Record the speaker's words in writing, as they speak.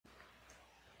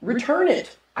Return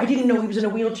it. I didn't know he was in a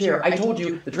wheelchair. I told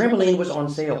you the trampoline was on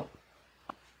sale.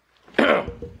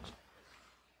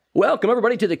 Welcome,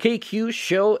 everybody, to the KQ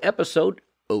Show, episode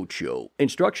Ocho,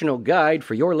 instructional guide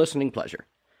for your listening pleasure.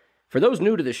 For those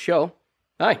new to this show,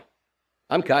 hi,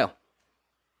 I'm Kyle.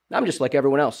 I'm just like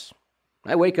everyone else.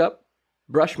 I wake up,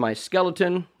 brush my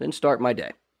skeleton, then start my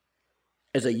day.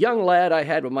 As a young lad, I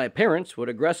had what my parents would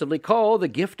aggressively call the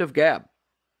gift of gab.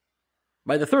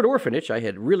 By the third orphanage, I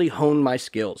had really honed my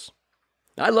skills.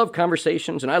 I love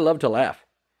conversations and I love to laugh.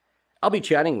 I'll be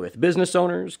chatting with business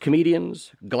owners,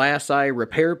 comedians, glass eye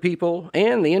repair people,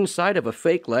 and the inside of a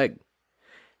fake leg.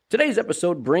 Today's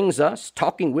episode brings us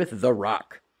talking with The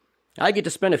Rock. I get to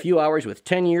spend a few hours with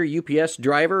 10-year UPS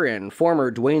driver and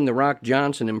former Dwayne The Rock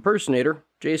Johnson impersonator,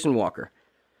 Jason Walker.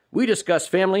 We discuss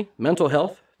family, mental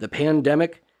health, the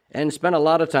pandemic, and spend a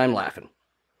lot of time laughing.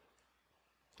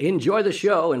 Enjoy the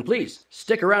show, and please,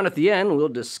 stick around at the end. We'll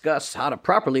discuss how to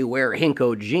properly wear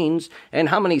Hinko jeans and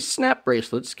how many snap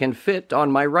bracelets can fit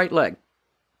on my right leg.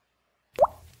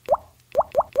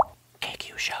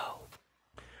 KQ Show.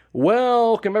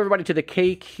 Welcome, everybody, to the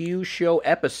KQ Show,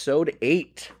 episode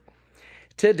 8.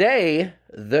 Today,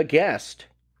 the guest,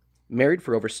 married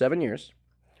for over 7 years,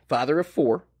 father of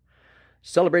 4,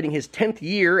 celebrating his 10th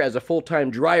year as a full-time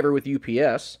driver with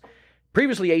UPS,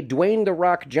 previously a Dwayne The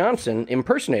Rock Johnson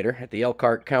impersonator at the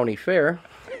Elkhart County Fair,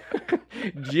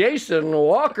 Jason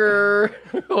Walker.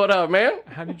 What up, man?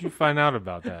 How did you find out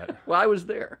about that? Well, I was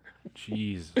there.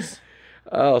 Jesus.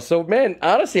 Oh, so man,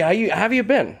 honestly, how have you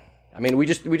been? I mean, we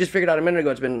just figured out a minute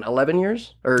ago it's been 11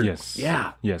 years? Or Yes.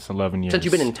 Yeah. Yes, 11 years. Since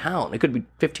you've been in town. It could be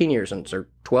 15 years since, or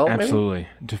 12 maybe? Absolutely.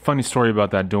 It's a funny story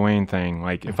about that Dwayne thing.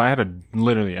 Like, if I had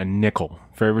literally a nickel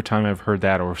for every time I've heard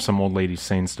that or some old lady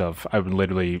saying stuff, I would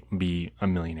literally be a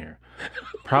millionaire.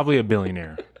 Probably a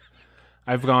billionaire.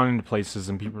 I've gone into places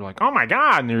and people are like, oh my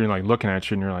God. And they're like looking at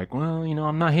you and you're like, well,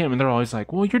 I'm not him. And they're always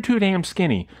like, well, you're too damn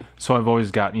skinny. So I've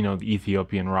always got, the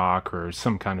Ethiopian rock or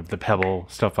some kind of the pebble,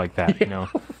 stuff like that,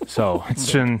 So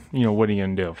it's been, what are you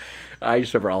going to do? I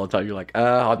used to remember all the time, you're like,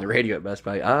 on the radio at Best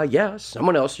Buy, yeah,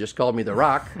 someone else just called me The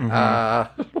Rock.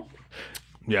 Mm-hmm.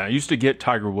 Yeah, I used to get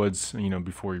Tiger Woods,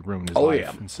 before he ruined his life. Yeah.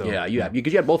 And so,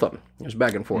 because you had both of them. It was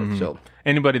back and forth, so.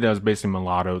 Anybody that was basically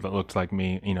mulatto that looked like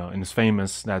me, and is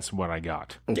famous, that's what I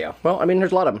got. Yeah, well, I mean,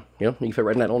 there's a lot of them, you fit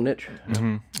right in that little niche.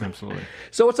 Mm-hmm. Absolutely.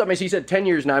 So what's up, Mason? You said 10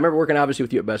 years now. I remember working, obviously,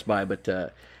 with you at Best Buy, but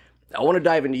I want to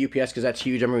dive into UPS because that's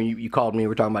huge. I remember you called me, we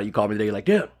were talking about it, you called me today, you're like,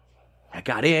 dude, I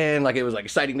got in, like it was like an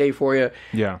exciting day for you.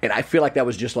 Yeah. And I feel like that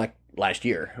was just like last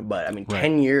year, but I mean,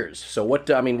 10 years. So what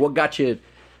got you,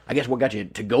 what got you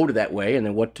to go to that way, and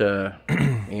then what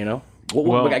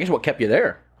what kept you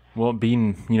there? Well,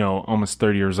 being, almost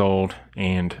 30 years old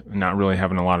and not really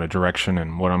having a lot of direction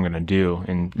in what I'm going to do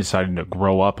and deciding to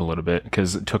grow up a little bit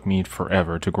because it took me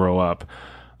forever to grow up.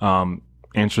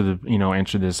 Answer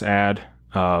this ad,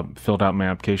 filled out my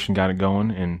application, got it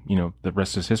going, and, the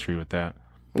rest is history with that.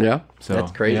 Yeah. So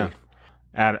that's crazy. Yeah.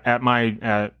 At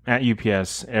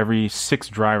UPS, every 6th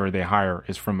driver they hire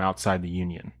is from outside the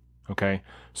union. Okay.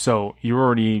 So you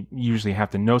already usually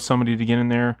have to know somebody to get in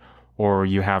there, or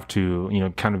you have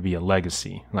to, kind of be a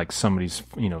legacy, like somebody's,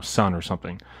 son or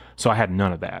something. So I had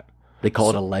none of that. They call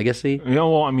it a legacy?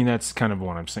 Well, I mean, that's kind of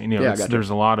what I'm saying. There's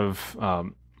a lot of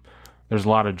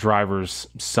drivers'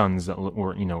 sons that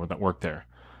that work there.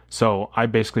 So I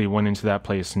basically went into that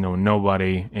place, knowing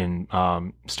nobody, and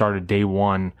started day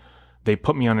one. They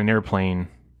put me on an airplane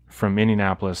from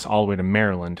Indianapolis all the way to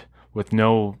Maryland with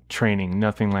no training,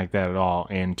 nothing like that at all,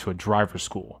 and to a driver's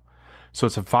school. So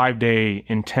it's a 5-day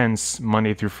intense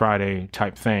Monday through Friday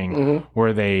type thing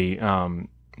where they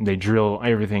drill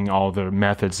everything, all the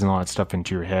methods and all that stuff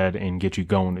into your head and get you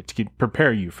going to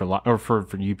prepare you for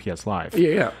UPS life.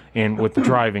 Yeah. And with the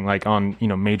driving, like on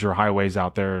major highways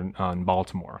out there in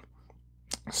Baltimore.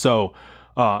 So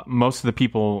most of the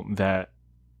people that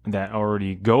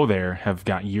already go there have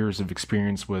got years of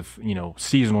experience with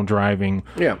seasonal driving.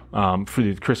 Yeah. For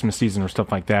the Christmas season or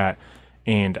stuff like that.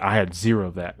 And I had zero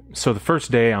of that. So the first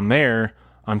day I'm there,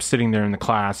 I'm sitting there in the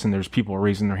class and there's people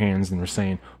raising their hands and they're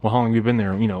saying, well, how long have you been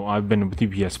there? I've been with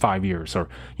UPS 5 years, or,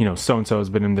 so-and-so has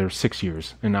been in there 6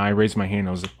 years. And I raised my hand.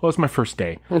 I was like, well, it's my first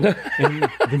day. And the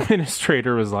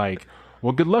administrator was like,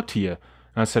 well, good luck to you.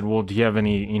 And I said, well, do you have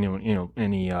any,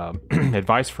 any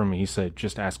advice for me? He said,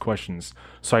 just ask questions.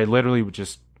 So I literally would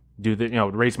just do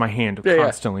raise my hand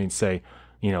constantly and say,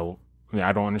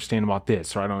 I don't understand about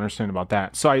this, or I don't understand about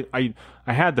that. So I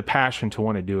had the passion to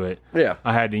want to do it. Yeah.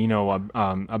 I had,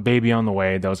 a baby on the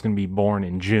way that was going to be born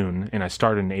in June, and I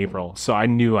started in April. So I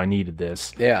knew I needed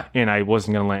this. Yeah. And I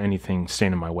wasn't going to let anything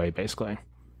stand in my way, basically.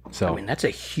 So I mean, that's a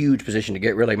huge position to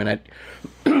get, really. I mean,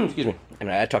 excuse me. I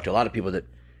mean, I talked to a lot of people that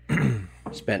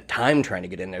spent time trying to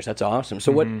get in there. So that's awesome.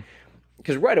 So what?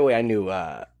 Because right away I knew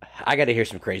I got to hear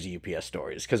some crazy UPS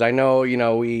stories. Because I know,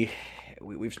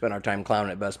 we've spent our time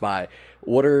clowning at Best Buy.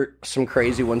 What are some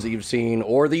crazy ones that you've seen,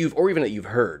 or even that you've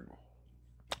heard?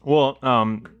 Well,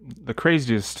 the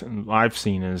craziest I've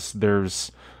seen is there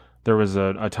was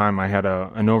a time I had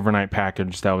an overnight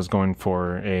package that was going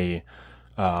for an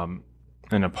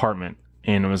apartment,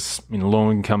 and it was in a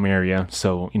low income area.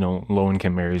 So low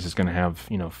income areas is going to have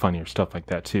funnier stuff like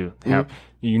that too.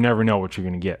 You never know what you're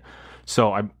going to get.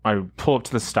 So I pull up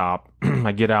to the stop.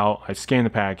 I get out. I scan the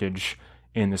package,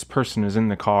 and this person is in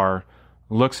the car,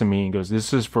 looks at me and goes,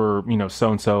 "This is for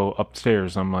so and so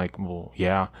upstairs." I'm like, "Well,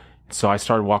 yeah." So I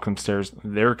started walking upstairs.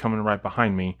 They're coming right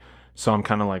behind me. So I'm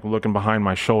kind of like looking behind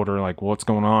my shoulder, like, what's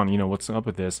going on? What's up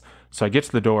with this? So I get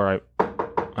to the door.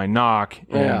 I knock,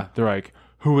 and they're like,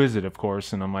 "Who is it?" Of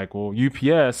course. And I'm like, "Well,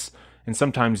 UPS." And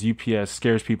sometimes UPS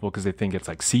scares people because they think it's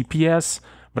like CPS.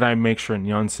 But I make sure and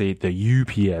enunciate the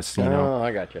UPS, Oh,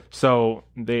 I got you. So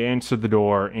they answered the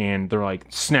door, and they're like,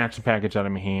 snatch the package out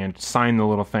of my hand, sign the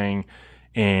little thing.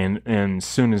 And as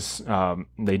soon as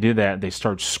they did that, they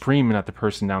started screaming at the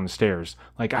person down the stairs.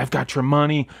 Like, "I've got your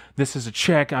money. This is a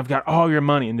check. I've got all your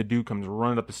money." And the dude comes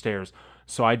running up the stairs.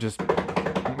 So I just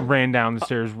ran down the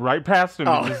stairs right past him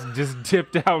and just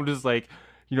dipped out, just like,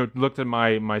 looked at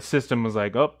my system, was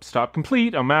like, "Oh, stop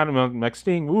complete. I'm out of next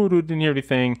thing." Ooh, didn't hear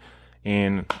anything.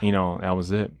 And, that was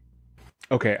it.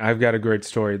 Okay, I've got a great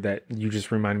story that you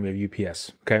just reminded me of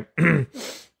UPS, okay?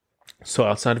 So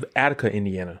outside of Attica,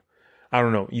 Indiana, I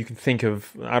don't know, you can think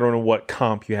of, I don't know what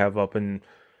comp you have up in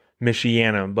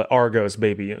Michiana, but Argos,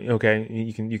 baby, okay?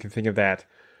 You can think of that.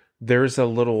 There's a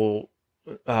little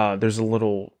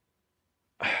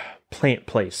plant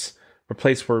place, a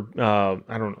place where,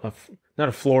 I don't know, not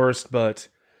a florist, but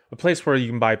a place where you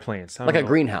can buy plants. Like a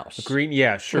greenhouse.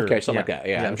 Yeah, sure. Okay, something like that.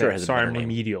 Yeah, I'm sure it has a better name.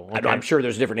 Remedial. Okay? I'm sure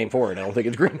there's a different name for it. I don't think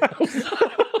it's greenhouse.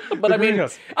 But I mean,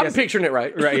 I'm picturing it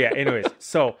right. Right, yeah. Anyways,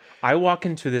 so I walk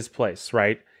into this place,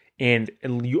 right? And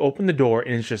you open the door,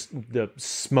 and it's just the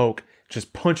smoke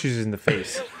just punches you in the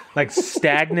face. Like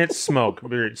stagnant smoke.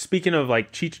 Speaking of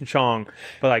like Cheech and Chong,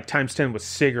 but like times 10 with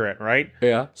cigarette, right?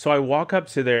 Yeah. So I walk up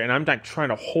to there, and I'm like trying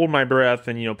to hold my breath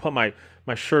and put my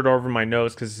shirt over my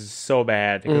nose because it's so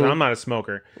bad because I'm not a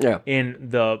smoker. Yeah.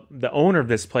 And the owner of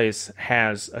this place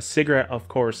has a cigarette, of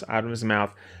course, out of his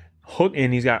mouth, hooked,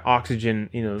 and he's got oxygen,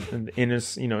 in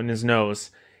his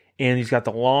nose, and he's got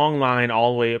the long line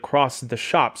all the way across the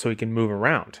shop so he can move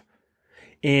around.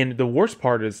 And the worst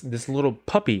part is this little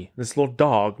puppy, this little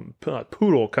dog,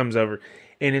 poodle comes over,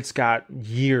 and it's got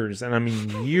years, and I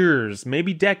mean years,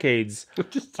 maybe decades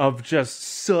of just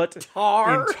soot and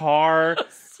tar.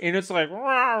 And it's like,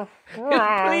 rah,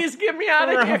 rah, please get me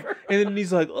out of here. And then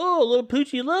he's like, "Oh, little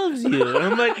Poochie loves you." And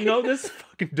I'm like, no, this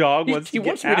fucking dog wants to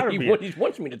get out of here. He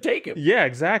wants me to take him. Yeah,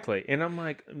 exactly. And I'm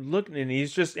like, looking, and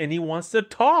he wants to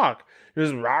talk.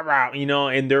 Just rah, rah,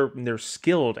 and they're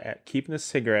skilled at keeping the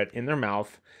cigarette in their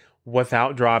mouth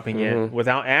without dropping it,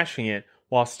 without ashing it,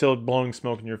 while still blowing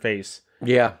smoke in your face.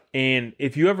 Yeah. And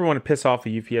if you ever want to piss off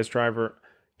a UPS driver,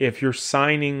 if you're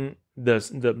signing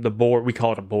the board, we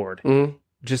call it a board.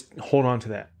 Just hold on to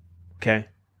that, okay?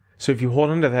 So if you hold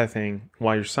on to that thing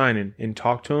while you're signing and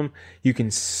talk to him, you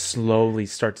can slowly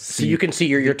start to see. So you can see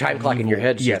your time clock in your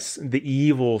head. Yes, the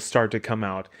evil start to come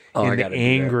out, and the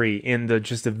angry, and the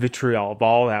vitriol of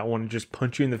all that want to just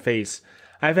punch you in the face.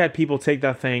 I've had people take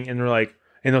that thing and they're like,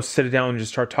 and they'll sit it down and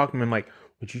just start talking to me. I'm like,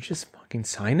 "Would you just fucking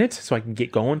sign it so I can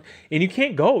get going?" And you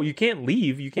can't go. You can't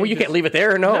leave. You can't leave it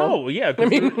there. No. No, yeah. I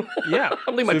mean, yeah.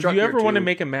 I'll leave my truck. truck If you here, ever want to too.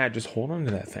 make them mad, just hold on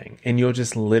to that thing, and you'll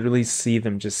just literally see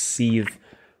them just seethe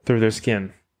through their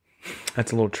skin.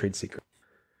 That's a little trade secret.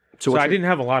 So I didn't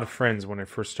have a lot of friends when I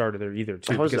first started there either,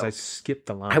 too, because I skipped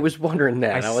the line. I was wondering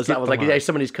that. I was like, line. yeah,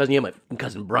 somebody's cousin. Yeah, my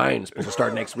cousin Brian's supposed to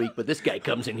start next week, but this guy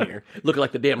comes in here looking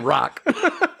like the damn Rock.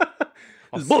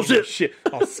 Bullshit.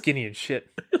 All skinny and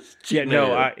shit. Yeah,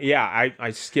 no,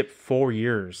 I skipped 4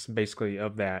 years basically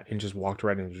of that and just walked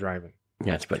right into driving.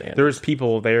 Yeah, it's bananas. There was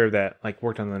people there that like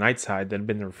worked on the night side that had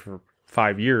been there for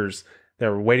 5 years that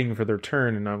were waiting for their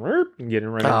turn, and I'm getting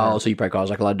right. Oh, so you probably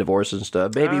caused like a lot of divorces and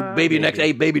stuff. Baby,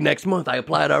 next month. I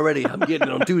applied already. I'm getting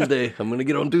it on Tuesday. I'm gonna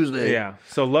get it on Tuesday. Yeah.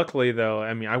 So luckily though,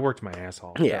 I mean, I worked my ass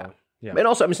off. Yeah. So, yeah. And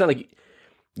also, I mean, it's not like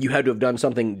you had to have done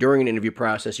something during an interview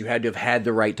process. You had to have had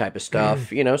the right type of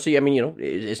stuff, So, I mean,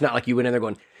 it's not like you went in there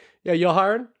going, "Yeah, you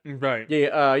hiring? Right.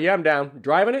 Yeah, yeah, I'm down.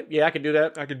 Driving it? Yeah, I can do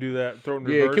that. Throw it in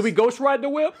reverse. Yeah, can we ghost ride the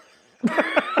whip?"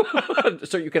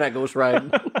 So you cannot ghost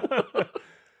ride.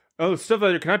 Oh, stuff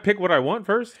like that. Can I pick what I want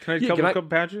first? Can I tell them a couple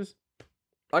patches?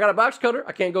 I got a box cutter.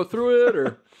 I can't go through it.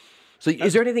 Or so,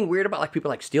 is there anything weird about like people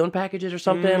like stealing packages or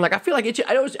something? Like I feel like it's.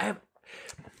 I always have.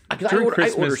 During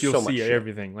Christmas, you'll so much see shit.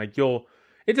 everything. Like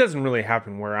it doesn't really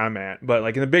happen where I'm at, but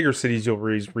like in the bigger cities, you'll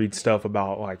read stuff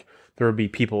about like there will be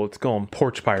people. It's called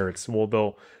porch pirates. Well,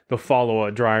 they'll follow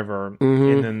a driver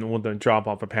and then they'll drop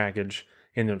off a package,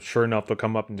 and then sure enough, they'll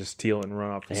come up and just steal it and run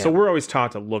off. Yeah. So we're always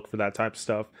taught to look for that type of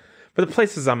stuff. But the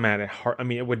places I'm at,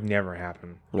 it would never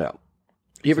happen. No.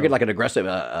 Do you ever get like an aggressive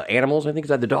animals? I think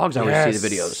it's like the dogs. I always see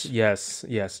the videos.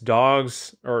 Yes.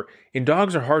 Dogs are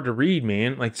hard to read,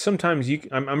 man. Like sometimes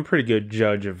I'm a pretty good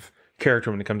judge of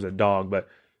character when it comes to a dog, but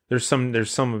there's some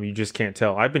of you just can't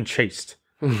tell. I've been chased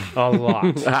a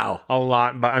lot. Wow. A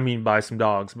lot by some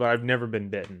dogs, but I've never been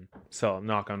bitten. So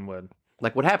knock on wood.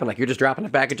 Like what happened? Like you're just dropping the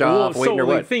package off, waiting or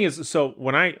what? The thing is, so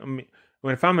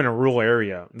if I'm in a rural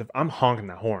area, I'm honking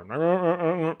that horn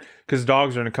because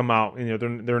dogs are going to come out.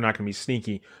 They're not going to be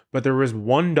sneaky. But there was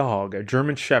one dog, a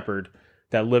German Shepherd,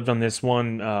 that lived on this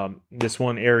one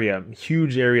area,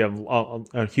 huge area of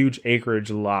a huge acreage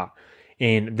lot,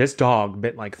 and this dog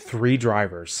bit like 3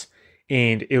 drivers,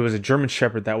 and it was a German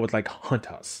Shepherd that would like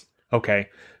hunt us. Okay,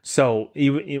 so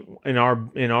even in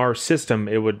our system,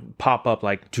 it would pop up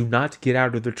like, "Do not get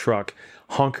out of the truck,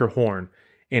 honk your horn."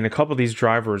 And a couple of these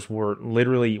drivers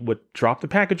would drop the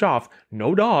package off,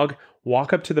 no dog,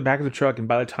 walk up to the back of the truck, and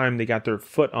by the time they got their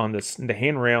foot on the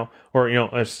handrail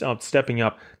or stepping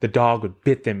up, the dog would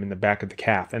bit them in the back of the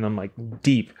calf, and I'm like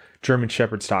deep German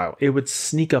Shepherd style. It would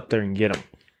sneak up there and get them.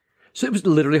 So it was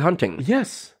literally hunting.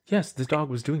 Yes, this dog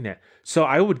was doing that. So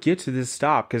I would get to this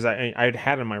stop because I'd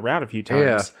had it on my route a few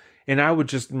times, and I would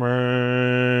just, and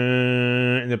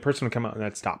the person would come out and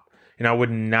I'd stop, and I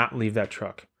would not leave that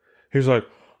truck. He was like,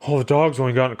 "Oh, the dog's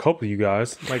only gotten a couple of you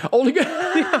guys." Like, only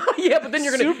yeah, but then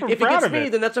you're gonna. If it gets me,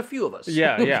 then that's a few of us.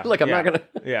 Yeah. Like I'm not gonna.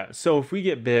 Yeah. So if we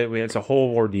get bit, it's a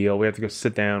whole ordeal. We have to go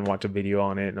sit down, watch a video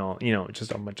on it, and all.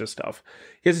 Just a bunch of stuff.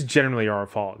 It's generally our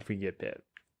fault if we get bit.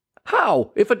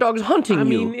 How? If a dog's hunting you? I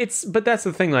mean, but that's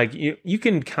the thing. Like you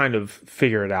can kind of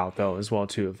figure it out though as well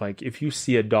too. If you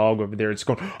see a dog over there, it's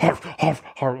going harf, harf,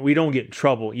 harf. We don't get in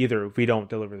trouble either if we don't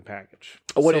deliver the package.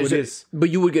 What so it is? But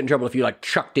you would get in trouble if you like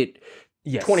chucked it.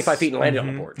 Yes. 25 feet and landed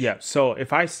on the porch. Yeah. So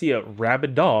if I see a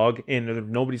rabid dog and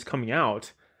nobody's coming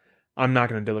out, I'm not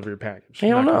going to deliver your package.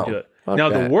 I'm not going to do it. Okay. Now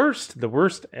the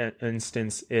worst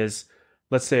instance is,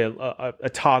 let's say a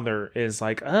toddler is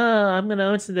like, I'm going to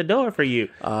answer the door for you.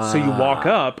 So you walk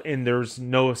up and there's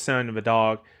no sign of a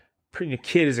dog. The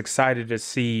kid is excited to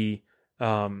see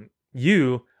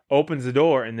you, opens the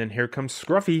door, and then here comes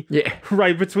Scruffy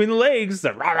right between the legs.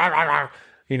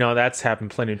 That's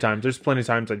happened plenty of times. There's plenty of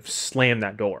times I've slammed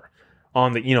that door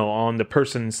on the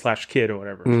person/kid or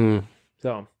whatever.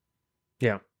 So,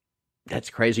 yeah. That's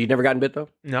crazy. You've never gotten bit though?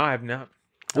 No, I have not.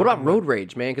 What about road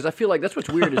rage, man? Because I feel like that's what's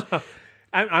weird is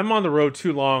I'm on the road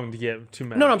too long to get too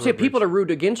mad. No, I'm saying people are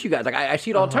rude against you guys. Like I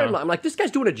see it all the time. I'm like, this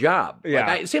guy's doing a job. Yeah.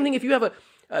 Like, same thing if you have a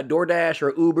DoorDash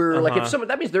or Uber. Like if someone,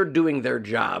 that means they're doing their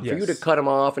job. For you to cut them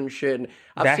off and shit. And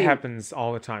that happens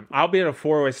all the time. I'll be at a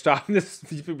 4-way stop and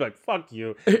people be like, "Fuck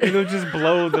you!" And they'll just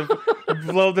blow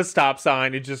the stop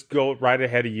sign and just go right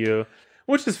ahead of you,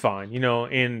 which is fine,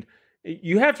 And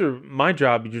you have to. My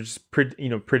job, you just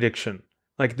prediction.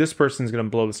 Like this person's gonna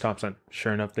blow the stop sign.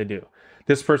 Sure enough, they do.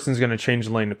 This person's gonna change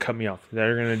the lane to cut me off.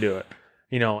 They're gonna do it.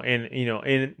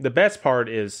 And the best part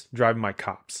is driving my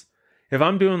cops. If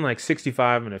I'm doing like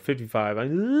 65 and a 55,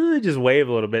 I just wave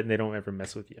a little bit and they don't ever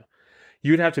mess with you.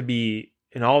 You'd have to be,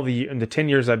 in the 10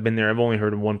 years I've been there, I've only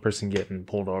heard of one person getting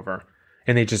pulled over.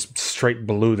 And they just straight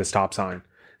blew the stop sign.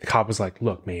 The cop was like,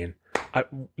 "Look, man,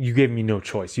 you gave me no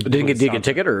choice." Did you get a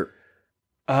ticket or?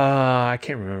 I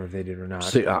can't remember if they did or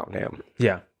not. Oh, damn.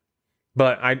 Yeah.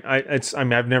 But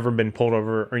I've never been pulled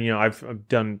over or, I've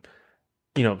done...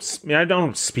 I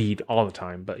don't speed all the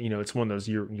time, but it's one of those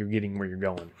you're getting where you're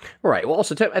going. Right. Well,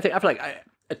 also, I feel like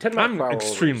a 10 miles per hour. I'm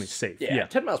extremely safe. Yeah,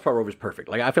 10 miles per hour is perfect.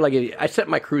 Like I feel like I set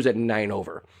my cruise at 9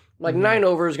 over. Like 9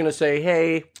 over is going to say,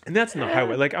 "Hey," and that's in the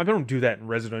highway. Like I don't do that in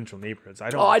residential neighborhoods. I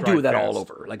do that fast. All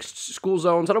over. Like school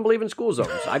zones. I don't believe in school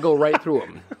zones. I go right through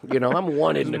them. I'm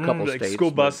wanted in a couple states.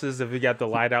 School buses. If you got the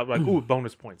light out, like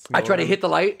bonus points. I try to hit the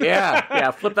light.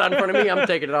 Yeah. Flip that in front of me. I'm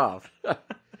taking it off.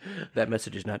 That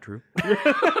message is not true.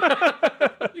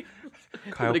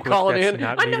 Kyle, calling in.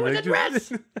 I know his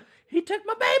address. He took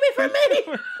my baby from me.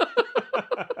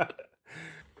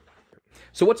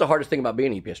 So what's the hardest thing about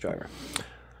being an EPS driver?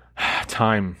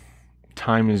 Time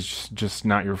is just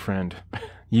not your friend.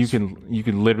 You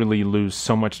can literally lose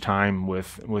so much time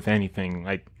with anything,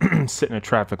 like sitting at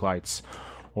traffic lights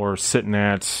or sitting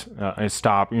at a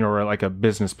stop, or like a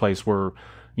business place where,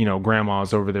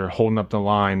 grandma's over there holding up the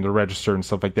line, the register and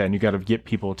stuff like that. And you got to get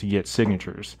people to get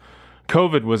signatures.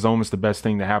 COVID was almost the best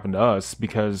thing that happened to us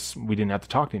because we didn't have to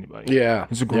talk to anybody. Yeah.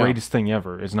 It's the greatest thing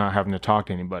ever is not having to talk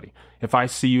to anybody. If I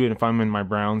see you and if I'm in my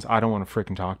Browns, I don't want to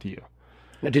freaking talk to you.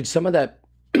 Now, did some of that,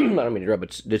 I don't mean to interrupt,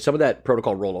 but did some of that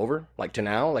protocol roll over like to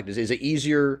now? Like, is it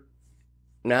easier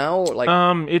now? Like,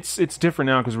 it's different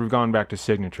now because we've gone back to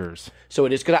signatures. So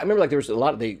it is, because I remember like there was a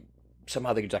lot of,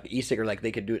 somehow they could like e-cig or like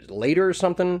they could do it later or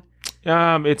something.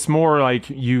 It's more like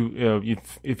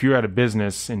if you're at a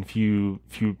business and if you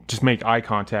just make eye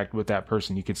contact with that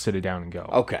person, you could sit it down and go.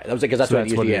 Okay, that was because that's what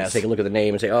it used. Take a look at the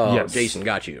name and say, "Oh, yes. Jason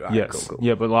got you." All right, yes, cool.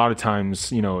 Yeah, but a lot of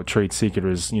times, a trade secret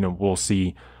is, we'll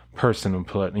see person and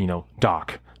put,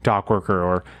 dock worker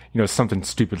or something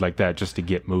stupid like that just to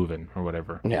get moving or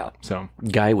whatever. Yeah. So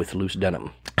guy with loose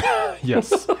denim.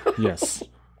 Yes. Yes.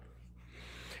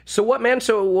 So what, man?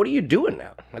 So what are you doing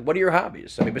now? Like, what are your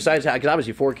hobbies? I mean, besides, because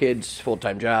obviously 4 kids,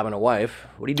 full-time job, and a wife.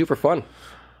 What do you do for fun?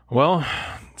 Well,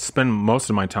 spend most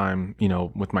of my time,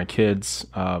 with my kids.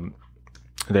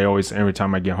 They always, every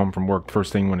time I get home from work,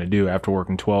 first thing I want to do after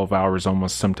working 12 hours,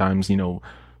 almost sometimes,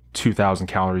 2,000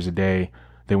 calories a day,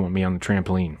 they want me on the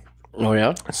trampoline. Oh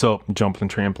yeah. So jump on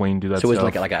the trampoline, do that. So stuff.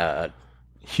 it's like a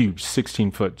huge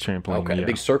 16-foot trampoline. Okay, yeah. a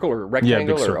big circle or rectangle? Yeah,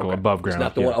 big circle or, okay. above ground. It's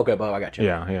not the one. Okay, above. I got you.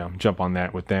 Yeah. Jump on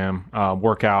that with them,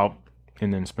 work out,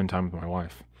 and then spend time with my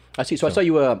wife. I see. So I saw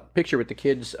you a picture with the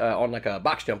kids on like a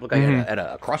box jump. Look like at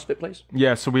a CrossFit place.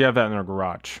 Yeah, so we have that in our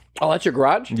garage. Oh, that's your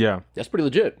garage? Yeah, that's pretty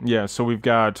legit. Yeah, so we've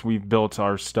built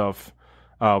our stuff.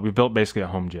 We built basically a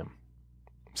home gym.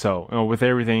 So with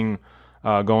everything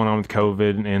going on with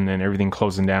COVID and then everything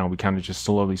closing down, we kind of just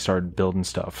slowly started building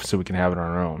stuff so we can have it on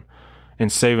our own.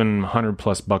 And saving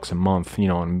 $100+ a month,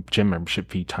 on gym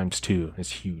membership fee times 2 is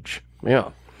huge.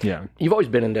 Yeah. Yeah. You've always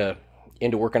been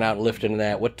into working out and lifting and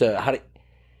that.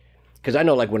 Because I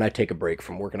know like when I take a break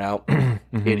from working out, it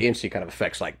instantly kind of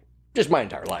affects like just my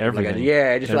entire life. Everything.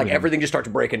 I just feel like everything just starts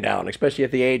breaking down, especially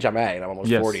at the age I'm at. I'm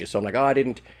almost 40, so I'm like, I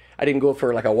didn't go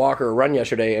for like a walk or a run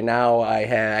yesterday, and now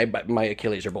my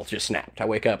Achilles are both just snapped. I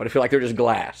wake up and I feel like they're just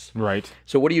glass. Right.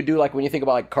 So what do you do like when you think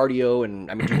about like cardio and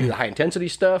do you do the high intensity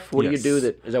stuff? What do you do?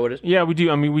 Is that what it is? Yeah, we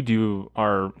do. I mean, we do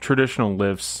our traditional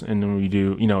lifts, and then we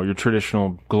do your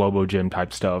traditional Globo gym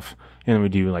type stuff, and then we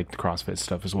do like the CrossFit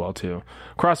stuff as well too.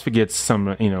 CrossFit gets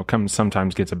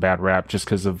sometimes gets a bad rap just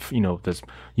because of this.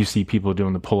 You see people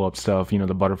doing the pull up stuff,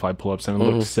 the butterfly pull ups, and it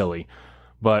looks silly.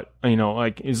 But,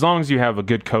 like, as long as you have a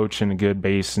good coach and a good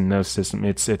base and no system,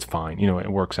 it's fine.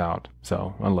 It works out.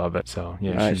 So, I love it. So,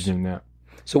 yeah, nice. She's doing that.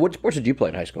 So, what sports did you play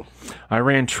in high school? I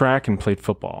ran track and played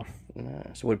football.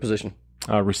 So, what position?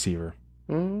 Receiver.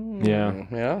 Yeah.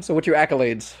 Yeah. So, what's your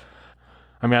accolades?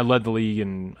 I mean, I led the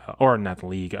league or not the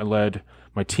league. I led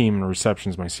my team in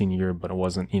receptions my senior year, but it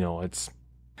wasn't, it's...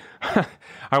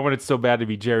 I wanted so bad to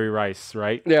be Jerry Rice,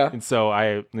 right? Yeah. And so,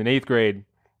 in 8th grade,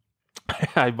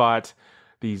 I bought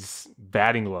these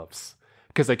batting gloves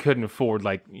because I couldn't afford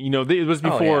it was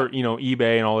before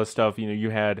eBay and all this stuff.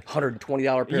 You had $120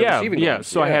 pair of receiving gloves.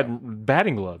 So I had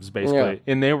batting gloves basically,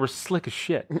 and they were slick as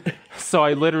shit. So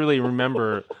I literally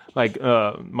remember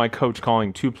my coach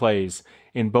calling 2 plays,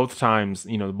 and both times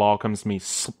the ball comes to me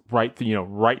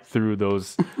right through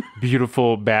those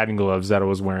beautiful batting gloves that I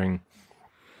was wearing.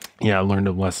 Yeah, I learned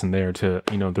a lesson there to,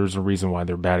 there's a reason why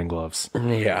they're batting gloves.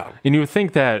 Yeah. And you would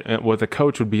think that what the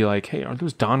coach would be like, hey, are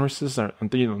those Donrus's?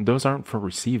 Those aren't for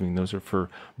receiving. Those are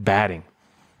for batting.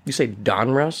 You say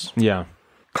Donruss? Yeah.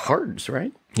 Cards,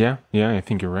 right? Yeah, I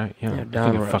think you're right. Yeah, I think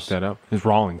I fucked that up. It's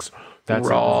Rawlings. That's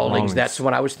Rawlings. That's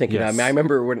what I was thinking. Yes. I mean, I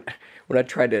remember when I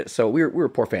tried to, so we were a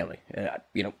poor family. At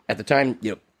the time,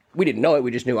 we didn't know it. We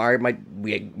just knew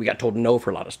we got told no for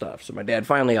a lot of stuff. So my dad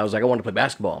finally, I was like, I want to play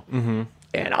basketball. Mm-hmm.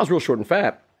 And I was real short and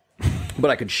fat,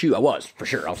 but I could shoot. I was, for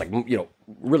sure. I was like,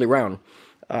 really round.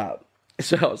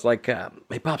 So I was like,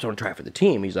 hey, Pops, I want to try for the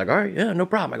team. He's like, all right, yeah, no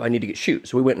problem. I go, I need to get shoot.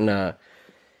 So we went and,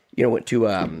 went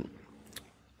to,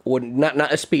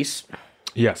 not a Spiece.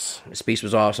 Yes. Spiece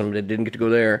was awesome. Didn't get to go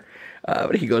there.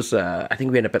 But he goes, I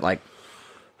think we ended up at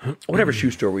whatever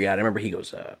shoe store we at. I remember he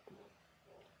goes,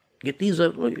 get these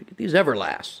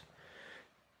Everlast.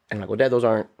 And I'm like, well, Dad, those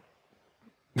aren't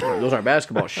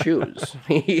basketball shoes.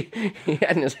 He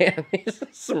had in his hand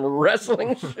some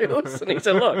wrestling shoes, and he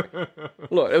said, "Look, it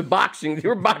was boxing. You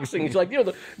were boxing." He's like,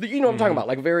 what I'm talking about,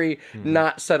 like very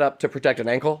not set up to protect an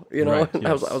ankle. Right,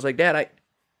 yes. I was like, Dad,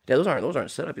 those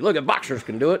aren't set up. Look, boxers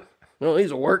can do it.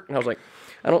 These will work. And I was like,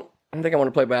 I don't I think I want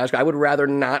to play basketball. I would rather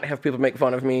not have people make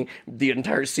fun of me the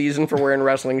entire season for wearing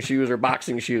wrestling shoes or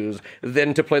boxing shoes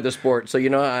than to play the sport. So,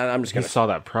 I'm just going He to... saw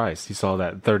that price. He saw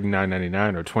that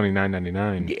 $39.99 or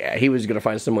 $29.99. Yeah, he was going to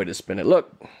find some way to spin it.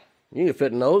 Look, you can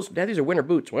fit in those. Dad, these are winter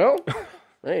boots. Well,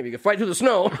 hey, if you can fight through the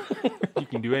snow. You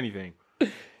can do anything.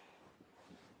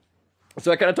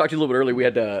 So I kind of talked to you a little bit earlier. We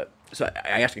had so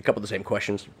I asked a couple of the same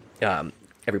questions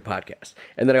every podcast.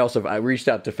 And then I reached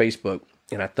out to Facebook,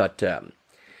 and I thought...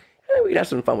 we could have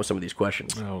some fun with some of these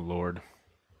questions. Oh, Lord.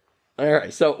 All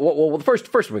right. So, well, the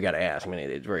first one we got to ask, I mean,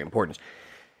 it's very important.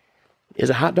 Is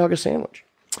a hot dog a sandwich?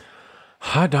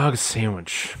 Hot dog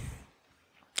sandwich.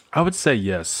 I would say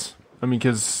yes. I mean,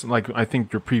 because, I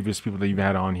think your previous people that you've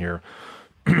had on here,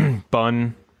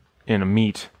 bun and a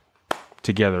meat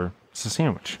together, it's a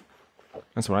sandwich.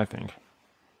 That's what I think.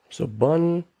 So,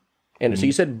 bun, and so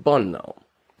you said bun, though.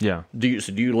 Yeah. Do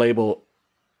you label...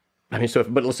 I mean,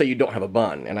 but let's say you don't have a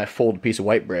bun, and I fold a piece of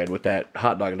white bread with that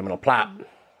hot dog in the middle, plop.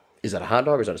 Is that a hot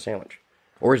dog or is that a sandwich?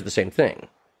 Or is it the same thing?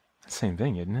 Same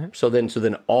thing, isn't it? So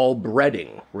then all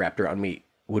breading wrapped around meat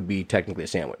would be technically a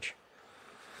sandwich.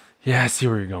 Yeah, I see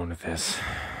where you're going with this.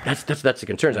 That's the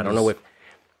concerns. I don't know if...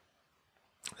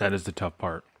 That is the tough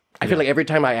part. I feel like every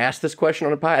time I ask this question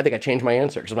on a pie, I think I change my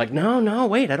answer. Because I'm like, no,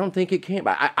 wait, I don't think it can.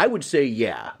 I would say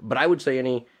yeah, but I would say I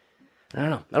don't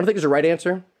know. I don't think there's a right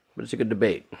answer. But it's a good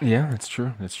debate. Yeah, that's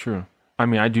true. That's true. I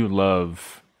mean, I do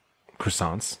love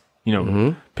croissants.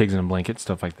 Pigs in a blanket,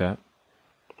 stuff like that.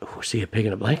 Oh, see, a pig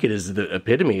in a blanket is the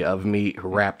epitome of meat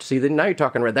wrapped. See, then now you're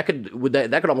talking red. That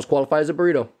could almost qualify as a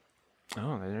burrito.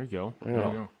 Oh, there you go. There you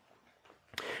go.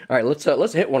 All right,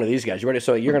 let's hit one of these guys. You ready?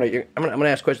 So I'm gonna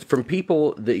ask questions from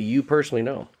people that you personally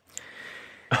know.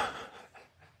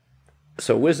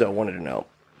 So Wizzo wanted to know.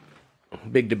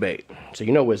 Big debate. So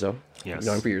Wizzo. Yes. You've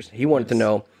known him for years. He wanted to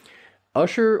know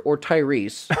Usher or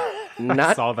Tyrese.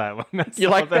 I saw that one. You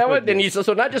like that one? And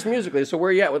so not just musically. So where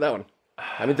are you at with that one?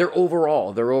 I mean, their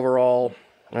overall,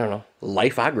 I don't know,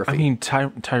 lifeography. I mean,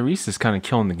 Tyrese is kind of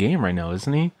killing the game right now,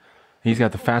 isn't he? He's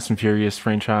got the Fast and Furious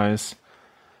franchise.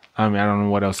 I mean, I don't know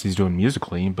what else he's doing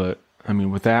musically, but I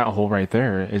mean, with that whole right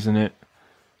there, isn't it?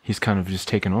 He's kind of just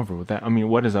taken over with that. I mean,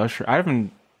 what is Usher?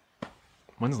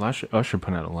 When's last Usher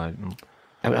put out a live?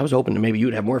 I was hoping that maybe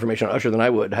you'd have more information on Usher than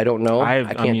I would. I don't know.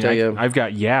 I can't tell you. I've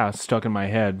got stuck in my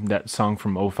head, that song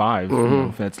from 05.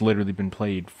 Mm-hmm. That's literally been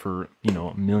played for,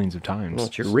 millions of times. Well,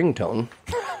 it's your ringtone.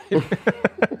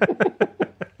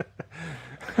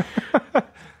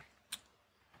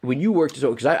 When you worked,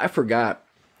 because I forgot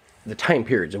the time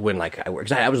periods of when I worked.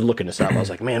 'Cause I was looking this up. I was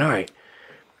like, man, all right.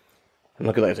 I'm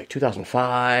looking at it was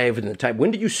 2005 and the time. When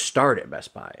did you start at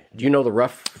Best Buy? Do you know the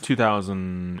rough?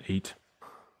 2008.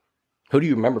 Who do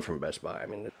you remember from Best Buy? I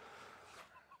mean,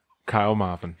 Kyle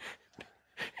Moffin.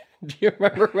 Do you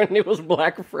remember when it was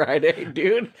Black Friday,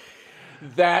 dude?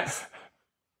 That's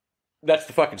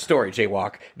the fucking story,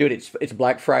 Jaywalk. Dude, it's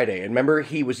Black Friday. And remember,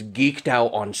 he was geeked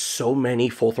out on so many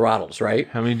Full Throttles, right?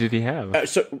 How many did he have?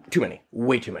 Too many.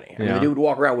 Way too many. I mean, the dude would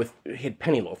walk around he had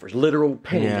penny loafers, literal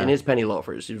pennies in his penny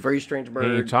loafers. He's a very strange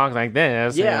bird. He talked like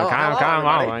this. Yeah. Kyle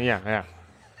Moffin. Yeah.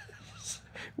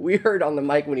 We heard on the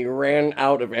mic when he ran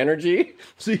out of energy.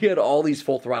 So he had all these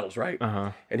Full Throttles, right?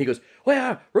 Uh-huh. And he goes, well,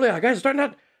 yeah, really, guys, starting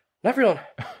not really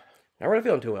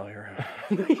feeling too well here.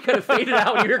 He kind of faded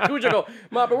out. You hear Cujo go,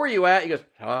 Mopper, where you at? He goes,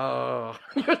 oh.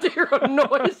 You have to hear a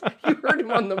noise. You heard him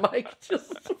on the mic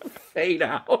just fade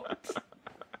out.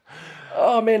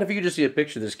 Oh, man, if you could just see a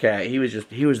picture of this cat, he was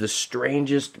the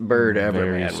strangest bird ever,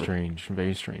 very man.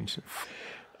 Very strange.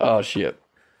 Oh, shit.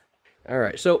 All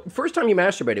right, so first time you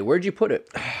masturbated, where'd you put it?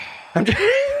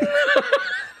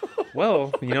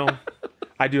 Well,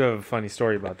 I do have a funny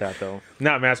story about that, though.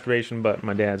 Not masturbation, but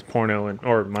my dad's porno,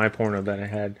 or my porno that I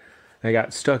had. I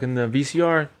got stuck in the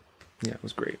VCR. Yeah, it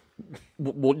was great.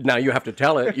 Well, now you have to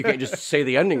tell it. You can't just say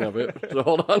the ending of it. So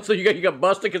hold on. So you got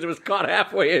busted because it was caught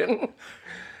halfway in.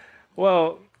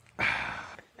 Well,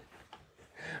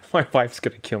 my wife's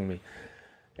going to kill me.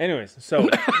 Anyways, so...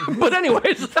 But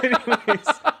anyways...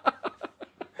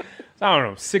 I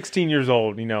don't know, 16 years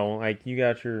old, you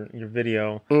got your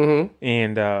video, mm-hmm.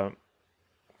 and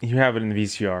you have it in the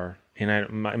VCR, and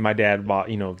my dad bought,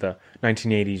 the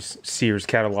 1980s Sears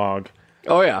catalog.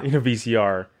 Oh, yeah.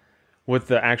 VCR with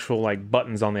the actual,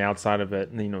 buttons on the outside of it,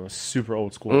 and, super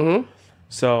old school. Mm-hmm.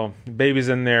 So, baby's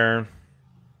in there,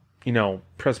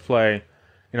 press play,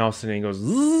 and all of a sudden it goes,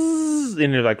 zzz,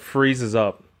 and it, freezes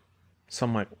up. So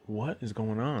I'm like, what is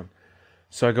going on?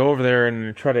 So I go over there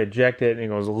and try to eject it, and it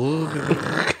goes,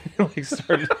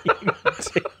 started eating the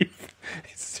tape.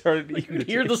 It started eating the tape.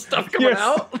 You hear the stuff coming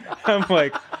out? I'm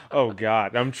like, oh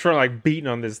God, I'm trying like beating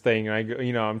on this thing,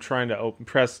 and I'm trying to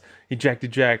press eject,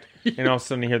 and all of a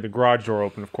sudden I hear the garage door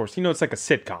open. Of course, it's like a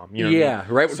sitcom. You know what I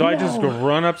mean? Right. So I just go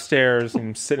run upstairs and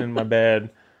I'm sitting in my bed.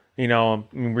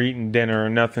 We're eating dinner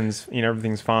and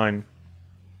everything's fine.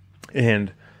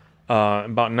 And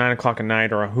about 9 o'clock at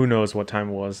night, or who knows what time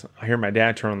it was, I hear my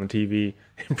dad turn on the TV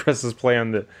and presses play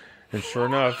on and sure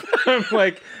enough, I'm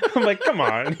like, come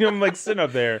on, I'm like sitting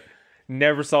up there.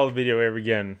 Never saw the video ever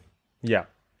again. Yeah,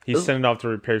 he sent it off to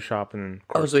a repair shop, and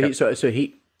then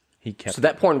he kept. So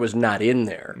that porn was not in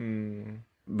there.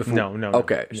 Before? No.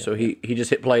 Okay, yeah, so he just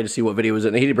hit play to see what video was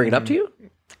in. He didn't bring it up to you.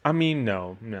 I mean,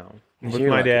 no. With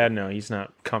my dad, no, he's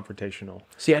not confrontational.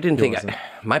 See, I didn't think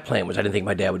my plan was I didn't think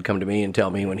my dad would come to me and tell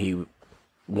me when he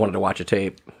wanted to watch a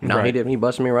tape. No, right. He didn't. He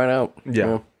busted me right out.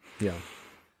 Yeah.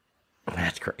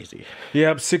 That's crazy.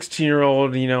 Yeah,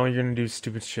 16-year-old. You're gonna do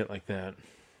stupid shit like that.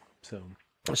 So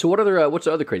what's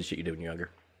the other crazy shit you did when you're younger?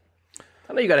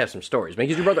 I know you gotta have some stories, man.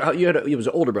 Because your brother, you was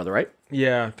an older brother, right?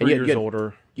 Yeah, 3 years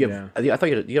older. I thought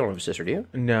you don't have a sister, do you?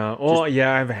 No. Well,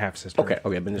 yeah, I have a half sister. Okay.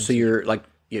 But so you're like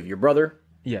you have your brother.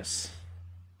 Yes.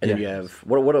 And then you have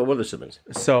what are the siblings?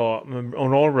 So an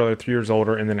older brother, 3 years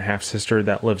older, and then a half sister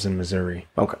that lives in Missouri.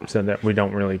 Okay. So that we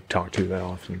don't really talk to that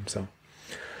often. So,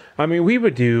 I mean, we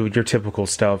would do your typical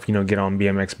stuff, get on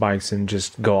BMX bikes and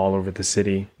just go all over the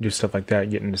city, do stuff like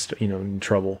that, get into in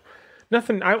trouble.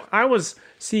 Nothing. I was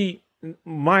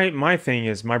my thing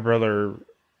is my brother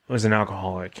was an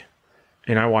alcoholic,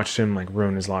 and I watched him like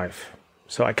ruin his life.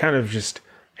 So I kind of just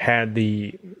had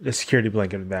the security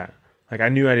blanket of that. Like, I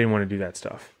knew I didn't want to do that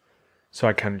stuff. So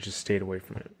I kind of just stayed away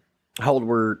from it. How old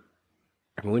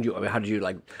how did you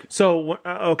like? So,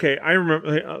 okay, I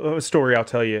remember a story I'll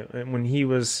tell you. When he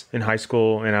was in high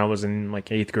school and I was in like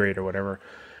 8th grade or whatever,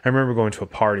 I remember going to a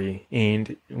party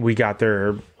and we got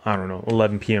there, I don't know,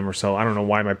 11 p.m. or so. I don't know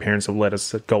why my parents would let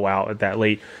us go out at that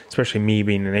late, especially me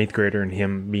being an 8th grader and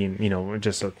him being,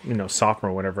 just a,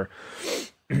 sophomore or whatever.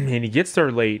 And he gets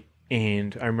there late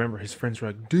and I remember his friends were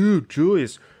like, dude,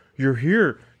 Julius, you're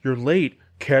here. You're late.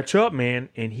 Catch up, man.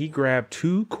 And he grabbed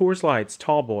 2 Coors Lights,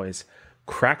 tall boys,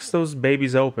 cracks those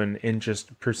babies open, and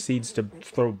just proceeds to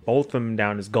throw both of them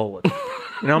down his gullet.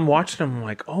 And I'm watching them, I'm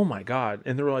like, oh my God.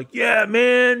 And they were like, yeah,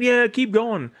 man. Yeah, keep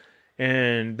going.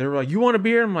 And they were like, you want a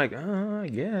beer? I'm like, I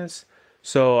guess.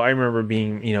 So I remember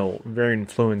being, very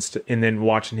influenced and then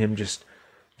watching him just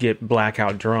get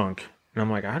blackout drunk. And I'm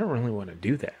like, I don't really want to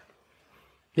do that.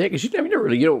 Yeah, because you don't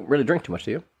really drink too much,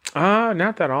 do you?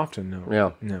 Not that often, no.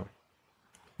 Yeah. No.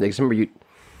 Like, remember you...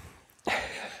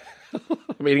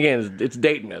 I mean, again, it's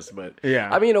dating us, but... Yeah.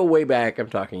 I mean, way back, I'm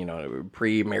talking,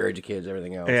 pre-marriage, kids,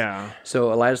 everything else. Yeah. So,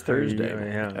 last Thursday...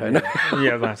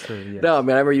 Yeah, last Thursday, yes. No,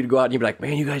 man, I remember you'd go out and you'd be like,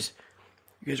 man, you guys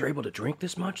are able to drink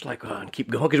this much? Like, and keep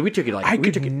going? Because we took it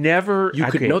like... never...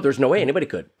 No, there's no way anybody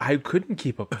could. I couldn't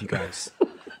keep up with you guys.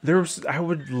 I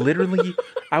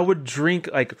would drink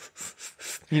like,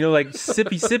 like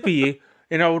sippy,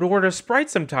 and I would order a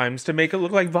Sprite sometimes to make it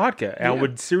look like vodka. And I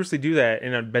would seriously do that,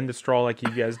 and I'd bend the straw like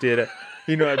you guys did at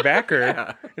Backer.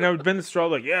 Yeah. And I would bend the straw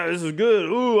like, yeah, this is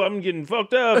good. Ooh, I'm getting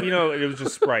fucked up. And it was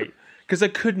just Sprite. Because I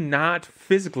could not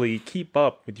physically keep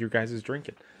up with your guys'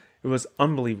 drinking. It was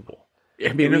unbelievable.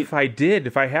 I mean, if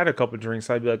I had a couple of drinks,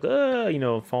 I'd be like,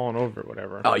 falling over or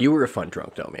whatever. Oh, you were a fun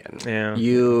drunk though, man. Yeah.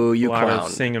 You a lot clown.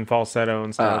 of singing falsetto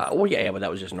and stuff. Well, yeah, but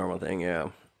that was just a normal thing, yeah.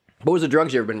 What was the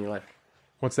drunkest you ever been in your life?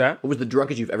 What's that? What was the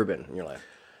drunkest you've ever been in your life?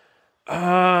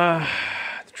 The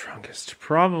drunkest.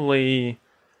 Probably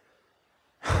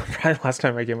last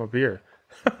time I came up here.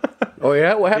 Oh,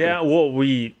 yeah? What happened? Yeah, well,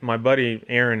 my buddy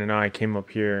Aaron and I came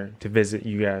up here to visit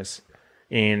you guys.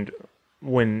 And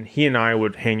when he and I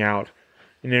would hang out,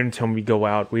 and every time we go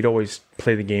out, we'd always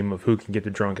play the game of who can get the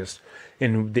drunkest.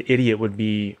 And the idiot would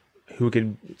be who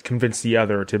could convince the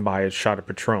other to buy a shot of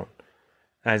Patron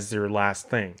as their last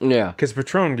thing. Yeah. Because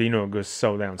Patron, goes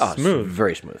so down smooth.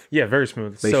 Very smooth. Yeah, very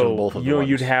smooth. Based on both of the ones.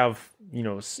 You'd have,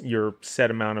 your set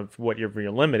amount of whatever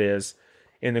your limit is.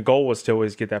 And the goal was to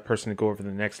always get that person to go over the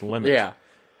next limit. Yeah.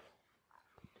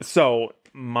 So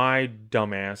my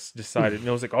dumbass decided, and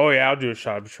I was like, oh yeah, I'll do a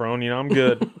shot of Patron, I'm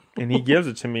good. And he gives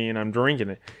it to me and I'm drinking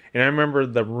it. And I remember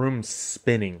the room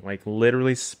spinning, like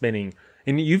literally spinning.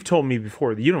 And you've told me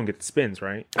before that you don't get the spins,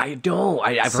 right? I don't.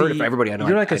 I've heard it from everybody I know.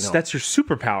 You're like, that's your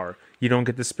superpower. You don't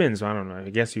get the spins. I don't know. I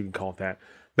guess you can call it that.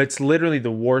 But it's literally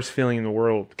the worst feeling in the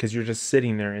world because you're just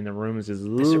sitting there and the room is just...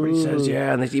 Everybody says,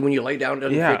 yeah. And they see when you lay down, it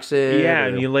doesn't fix it. Yeah,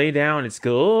 and you lay down, it's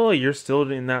you're still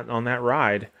on that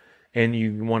ride. And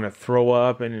you want to throw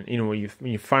up, and when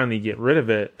you finally get rid of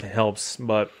it, it helps.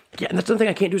 But yeah, and that's the thing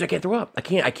I can't do is I can't throw up. I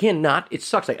cannot. It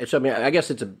sucks. I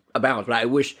guess it's a balance, but I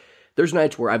wish there's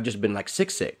nights where I've just been like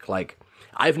sick. Like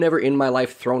I've never in my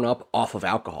life thrown up off of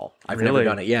alcohol. I've never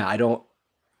done it. Yeah, I don't.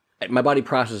 My body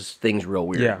processes things real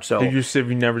weird. Yeah. So have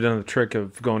you never done the trick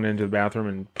of going into the bathroom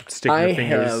and sticking your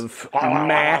fingers? I have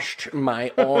mashed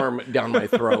my arm down my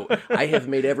throat. I have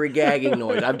made every gagging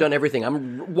noise. I've done everything.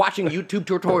 I'm watching YouTube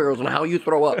tutorials on how you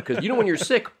throw up because when you're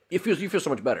sick, you feel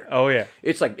so much better. Oh yeah.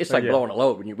 It's like blowing a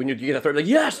load when you get a throat. Like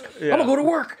yes, I'm gonna go to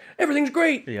work. Everything's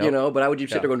great. Yep. But I would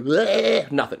just sit there going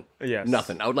nothing. Yes.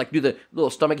 Nothing. I would like do the little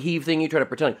stomach heave thing. You try to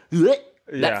pretend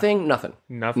that thing. Nothing.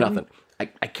 I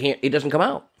can't. It doesn't come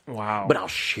out. Wow. But I'll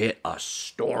shit a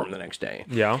storm the next day.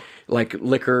 Yeah. Like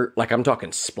liquor, like I'm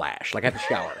talking splash. Like I have to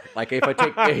shower. Like if I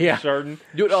take, Chardon.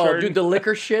 Dude, the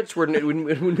liquor shits,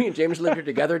 when me and James lived here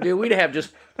together, dude, we'd have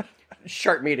just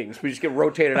sharp meetings. We just get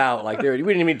rotated out. Like we didn't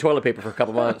even need toilet paper for a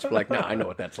couple months. We're like, no, I know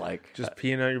what that's like. Just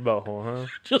peeing out your butthole, huh?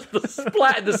 Just the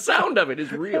splat, the sound of it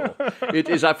is real. It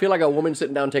is, I feel like a woman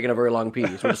sitting down taking a very long pee.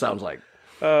 That's what it sounds like.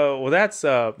 Well, that's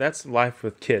life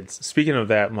with kids. Speaking of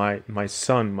that, my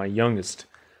son, my youngest,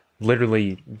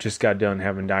 literally just got done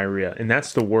having diarrhea. And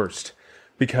that's the worst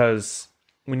because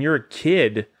when you're a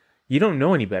kid, you don't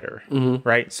know any better,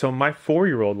 right? So my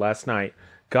 4-year-old last night,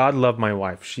 God love my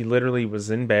wife. She literally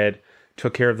was in bed,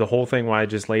 took care of the whole thing while I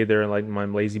just lay there like my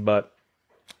lazy butt.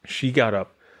 She got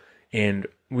up and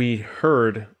we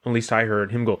heard, at least I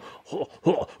heard him go,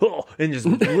 and just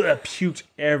puked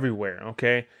everywhere,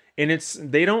 okay? And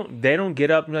they don't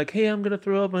get up and be like, hey, I'm gonna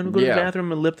throw up. I'm gonna go to the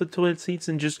bathroom and lift the toilet seats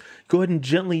and just go ahead and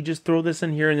gently just throw this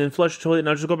in here and then flush the toilet and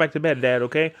I'll just go back to bed, Dad.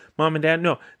 Okay, Mom and Dad.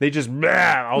 No, they just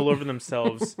all over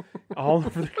themselves, all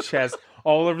over their chest,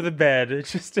 all over the bed.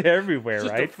 It's just everywhere,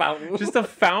 just right? A fountain. Just a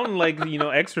fountain, like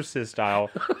Exorcist style,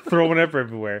 throwing up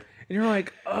everywhere. And you're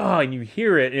like, oh, and you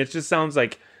hear it, and it just sounds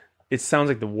like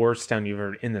the worst sound you've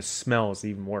heard, and the smell is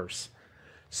even worse.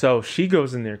 So she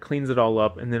goes in there, cleans it all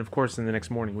up, and then, of course, in the next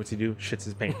morning, what's he do? Shits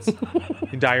his pants.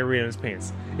 Diarrhea in his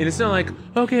pants. And it's not like,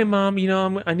 okay, Mom,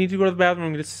 I need to go to the bathroom.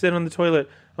 I'm going to sit on the toilet.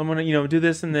 I'm going to, do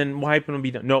this and then wipe and it'll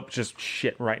be done. Nope, just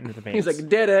shit right into the pants. He's like,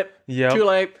 did it. Yep. Too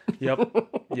late.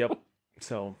 Yep.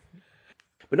 So.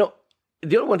 But no,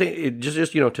 the other one thing, just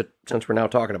since we're now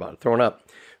talking about it, throwing up,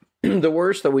 the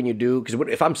worst that when you do, because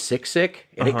if I'm sick,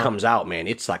 and it comes out, man,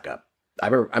 it's like I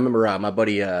remember my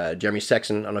buddy Jeremy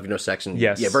Sexton. I don't know if you know Sexton.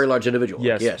 Yes. Yeah, very large individual.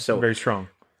 Yes. Yeah, so very strong.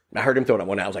 I heard him throw it up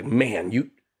one night. I was like,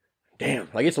 man, damn,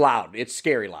 like it's loud. It's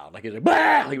scary loud. Like he's like,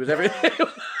 bah! He was everything.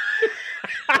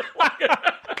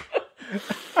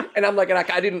 And I'm like, and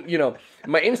I didn't,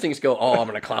 my instincts go, oh, I'm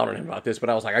going to clown on him about this. But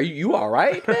I was like, are you all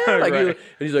right, man? Like, right. And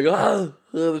he's like, oh.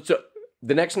 So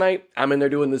the next night, I'm in there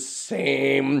doing the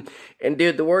same. And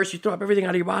dude, the worst, you throw up everything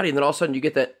out of your body. And then all of a sudden you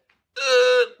get that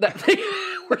thing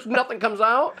where nothing comes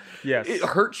out. Yes. It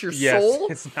hurts your soul.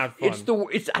 It's not fun.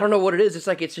 I don't know what it is. It's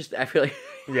like, it's just, I feel like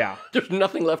there's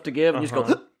nothing left to give. And you just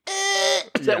go,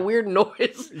 it's that weird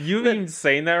noise. You even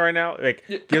saying that right now,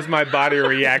 like, gives my body a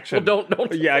reaction. Well,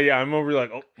 don't. Yeah. I'm over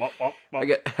like, oh. I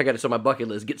got it on my bucket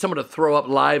list. Get someone to throw up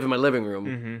live in my living room.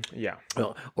 Mm-hmm. Yeah.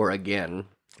 Well, or again.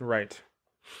 Right.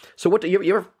 So what do you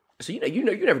ever? So you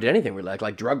never did anything really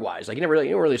like drug wise. Like you weren't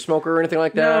really a smoker or anything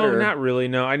like that. No, not really.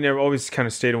 No, I never. Always kind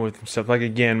of stayed with stuff. Like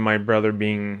again, my brother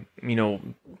being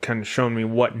kind of showing me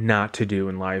what not to do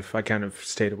in life. I kind of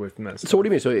stayed away from that stuff. So what do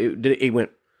you mean? So it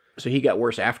went. So he got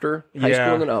worse after high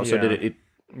school. And then, so did it?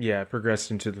 Yeah, it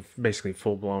progressed into basically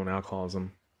full blown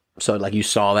alcoholism. So like you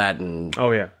saw that and.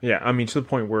 Oh yeah. I mean to the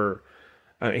point where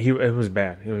it was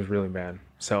bad. It was really bad.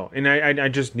 So and I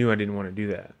just knew I didn't want to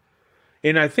do that.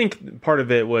 And I think part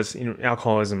of it was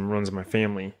alcoholism runs in my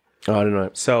family. Oh, I didn't know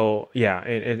that. So yeah,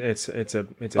 it's a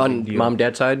on big deal. Mom,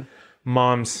 Dad side.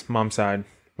 Mom's side.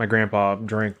 My grandpa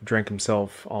drank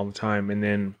himself all the time, and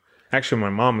then actually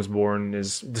when my mom was born,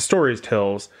 the story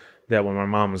tells that when my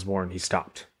mom was born, he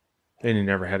stopped, and he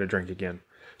never had a drink again.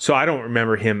 So I don't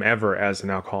remember him ever as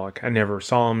an alcoholic. I never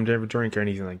saw him ever drink or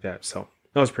anything like that. So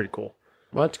that was pretty cool.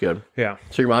 Well, that's good. Yeah.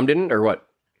 So your mom didn't, or what?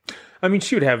 I mean,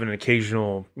 she would have an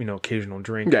occasional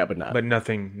drink. Yeah, but not. But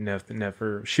nothing,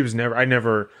 never. She was never.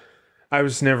 I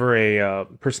was never a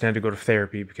person who had to go to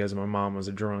therapy because my mom was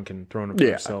a drunk and throwing up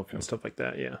herself and stuff like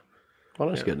that. Yeah. Well,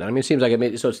 that's good. I mean, it seems like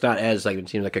so it's not as like it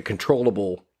seems like a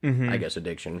controllable, I guess,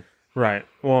 addiction. Right.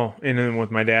 Well, and then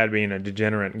with my dad being a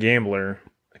degenerate gambler,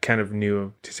 I kind of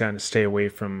knew to kind of stay away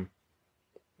from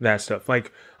that stuff.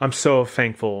 Like, I'm so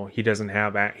thankful he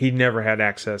never had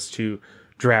access to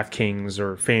DraftKings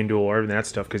or FanDuel or everything that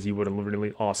stuff because he would have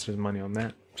really lost his money on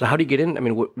that. So how did he get in? I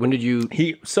mean, when did you?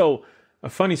 So a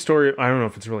funny story. I don't know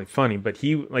if it's really funny, but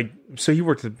he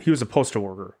was a postal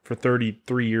worker for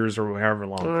 33 years or however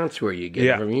long. Oh, that's where you get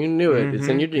it from. You knew it. It's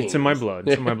in your genes. It's in my blood.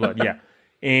 Yeah.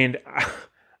 And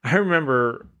I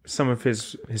remember some of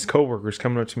his coworkers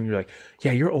coming up to me and like,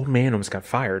 yeah, your old man almost got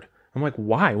fired. I'm like,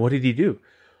 why? What did he do?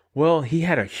 Well, he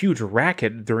had a huge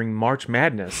racket during March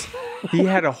Madness. He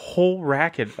had a whole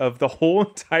racket of the whole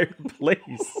entire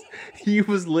place. He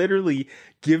was literally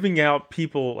giving out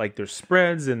people like their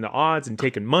spreads and the odds and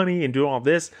taking money and doing all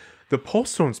this. The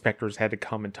postal inspectors had to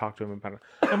come and talk to him about it.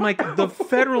 I'm like, the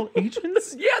federal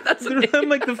agents? Yeah, that's I'm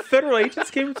like, the federal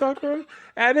agents came to talk to him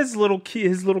at his little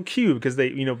cube because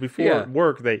they, before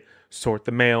work, they sort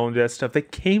the mail and that stuff. They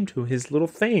came to his little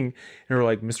thing and were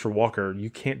like, Mr. Walker, you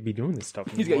can't be doing this stuff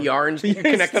anymore. He's got yarns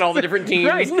connecting all the different teams.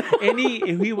 Right. And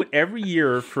he would, every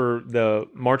year for the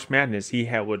March Madness, he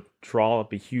would draw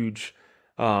up a huge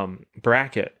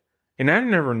bracket. And I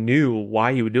never knew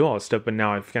why he would do all this stuff, but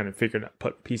now I've kind of figured out,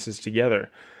 put pieces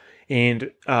together.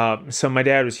 And so my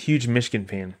dad was a huge Michigan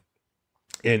fan.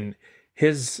 And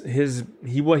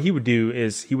what he would do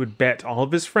is he would bet all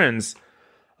of his friends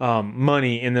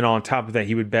money, and then on top of that,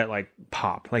 he would bet like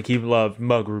pop. Like he loved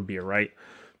mug root beer, right?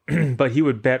 But he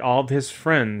would bet all of his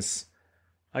friends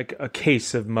like a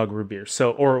case of mug root beer.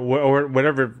 So or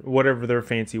whatever their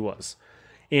fancy was.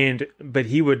 But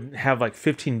he would have like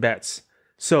 15 bets.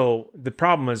 So the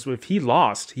problem is if he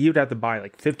lost, he would have to buy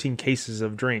like 15 cases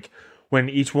of drink when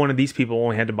each one of these people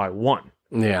only had to buy one.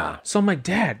 Yeah. So I'm like,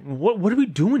 Dad, what are we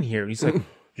doing here? He's like,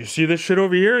 you see this shit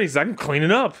over here? He's like, I'm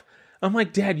cleaning up. I'm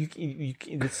like, Dad,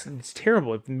 it's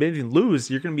terrible. If you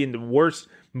lose, you're going to be in the worst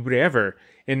mood ever.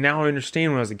 And now I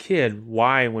understand when I was a kid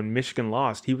why when Michigan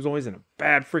lost, he was always in a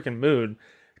bad freaking mood.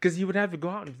 Because you would have to go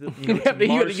out and you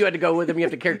had to go with him. You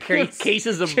have to carry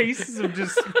cases of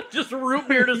just root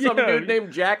beer to some dude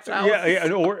named Jack's house.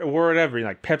 Yeah, or whatever,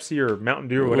 like Pepsi or Mountain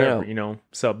Dew or whatever,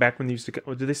 So back when they used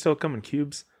to, do they still come in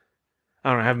cubes? I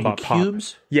don't know. I haven't bought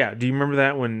cubes. Pop. Yeah. Do you remember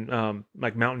that when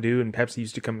like Mountain Dew and Pepsi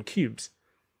used to come in cubes?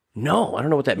 No, I don't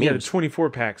know what that means. Yeah, the 24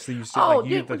 packs. They used to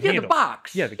the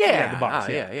box. Yeah, the box.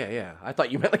 Yeah. I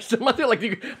thought you meant like something like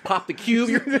you pop the cube.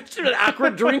 You're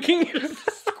awkward drinking. You're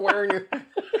just squaring your.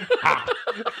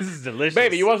 This is delicious,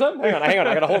 baby. You want some? Hang on. I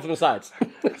got a hole from the sides.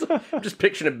 I'm just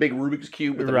picturing a big Rubik's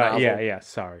cube with a nozzle. Yeah.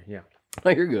 Sorry. Yeah. Oh,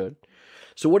 you're good.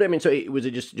 So what? I mean, so was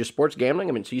it just sports gambling?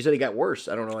 I mean, so you said it got worse.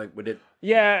 I don't know. Like, would it?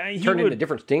 Yeah, turn into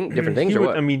different things, or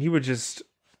what? I mean, he would just.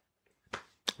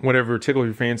 Whatever tickled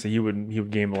your fancy, he would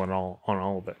gamble on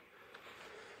all of it.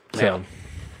 So,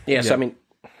 yeah. So I mean,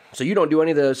 so you don't do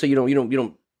any of the. So you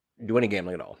don't do any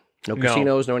gambling at all. No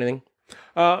casinos, no anything.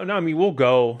 No, I mean we'll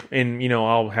go and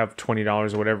I'll have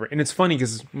 $20 or whatever, and it's funny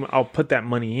because I'll put that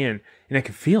money in and I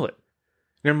can feel it,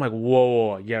 and I'm like,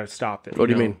 whoa, you gotta stop it. What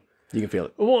do you mean? You can feel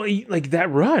it. Well, like that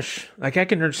rush. Like I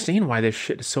can understand why this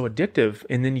shit is so addictive,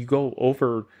 and then you go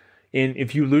over, and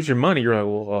if you lose your money, you're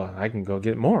like, well, I can go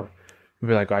get more.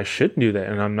 Be like, I shouldn't do that,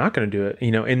 and I'm not going to do it,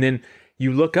 and then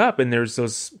you look up, and there's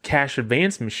those cash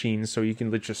advance machines, so you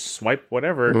can just swipe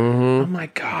whatever. Mm-hmm. I'm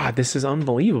like, God, this is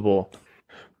unbelievable.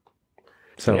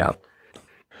 So, yeah.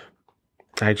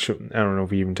 I don't know if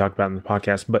we even talked about it in the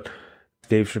podcast, but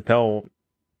Dave Chappelle,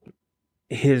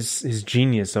 his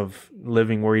genius of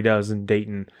living where he does in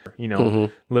Dayton,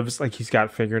 lives like he's got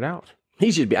it figured out. I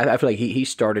feel like he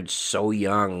started so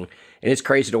young, and it's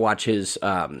crazy to watch his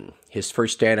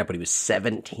first stand up when he was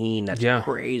 17. That's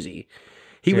crazy.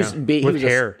 He was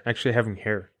actually having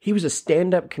hair. He was a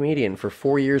stand up comedian for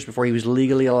 4 years before he was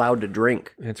legally allowed to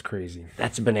drink. That's crazy.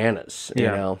 That's bananas.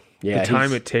 Yeah. The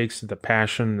time it takes, the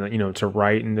passion, to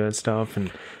write and that stuff, and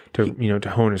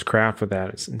to hone his craft with that,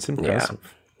 it's impressive. Yeah.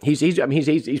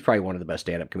 He's probably one of the best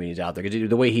stand-up comedians out there because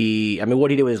the way what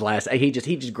he did with his last, he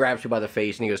just grabs you by the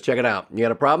face and he goes, check it out, you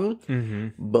got a problem? Mm-hmm.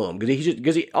 Boom, because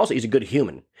he's a good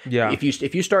human. Yeah. If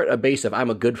you start a base of I'm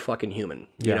a good fucking human,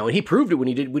 and he proved it when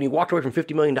he walked away from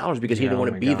 $50 million because he didn't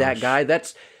want to be that guy.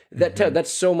 That's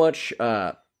so much.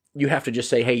 You have to just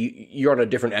say, hey, you're on a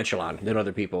different echelon than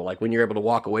other people. Like when you're able to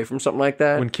walk away from something like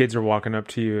that. When kids are walking up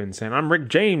to you and saying, I'm Rick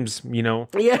James, Yeah.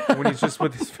 When he's just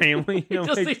with his family.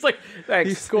 He's like,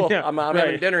 thanks, cool. Yeah, I'm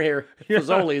having dinner here at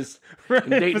Fazoli's in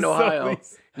Dayton, Ohio.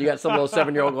 You got some little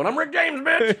 7-year-old going, I'm Rick James,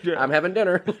 bitch. I'm having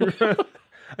dinner.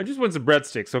 I just want some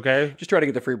breadsticks, okay? Just try to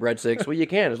get the free breadsticks. Well, you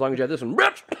can, as long as you have this one.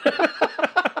 Bitch!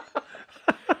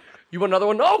 You want another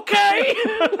one? Okay!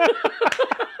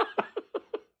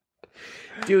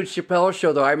 Dude, Chappelle's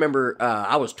show, though, I remember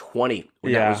I was 20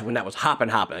 when that was hopping,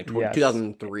 like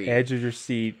 2003. Edge of your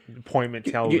seat, appointment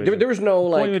television. There was no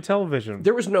appointment television.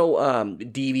 There was no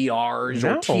DVRs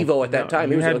or TiVo at that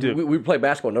time. We would play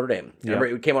basketball at Notre Dame. Remember,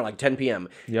 it came on like 10 p.m.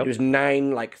 Yep. It was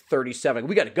 9:37.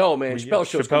 We got to go, man. Chappelle's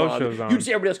show's on. You'd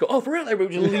see everybody else go, oh, for real?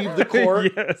 Everybody would just leave the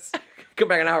court. Yes. Come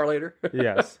back an hour later.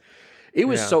 Yes. It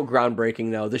was so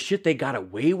groundbreaking, though. The shit they got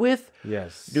away with.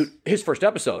 Yes. Dude, his first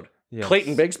episode, Yes.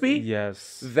 Clayton Bigsby.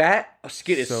 Yes. That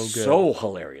skit is so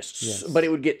hilarious. Yes. But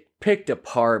it would get picked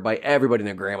apart by everybody and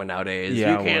their grandma nowadays.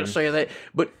 Yeah, you can't say that.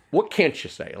 But what can't you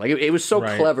say? Like, it was so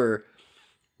clever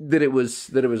that it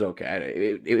was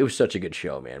okay. It was such a good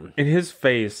show, man. And his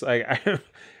face,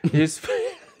 his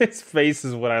face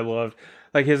is what I loved.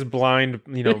 Like his blind,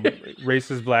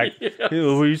 racist black.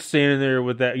 He's standing there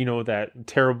with that, with that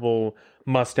terrible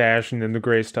mustache and then the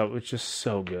gray stuff. It's just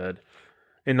so good.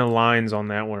 And the lines on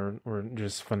that were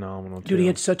just phenomenal, too. Dude, he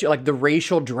had such the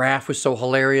racial draft was so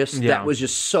hilarious. Yeah. That was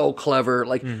just so clever.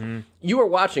 Like, you were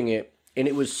watching it, and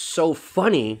it was so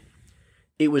funny.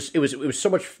 It was so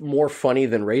much more funny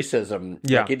than racism.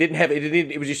 Yeah. Like,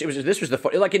 this was the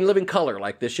fun, like in Living Color,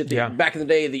 like this shit that back in the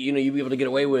day that, you'd be able to get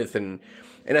away with. And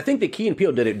I think that Key and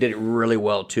Peele did it really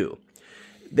well, too.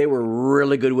 They were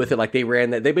really good with it. Like, they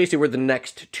ran that. They basically were the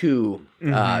next to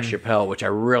Chappelle, which I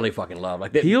really fucking love.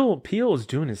 Like, Peele is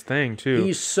doing his thing too.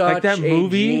 He's such a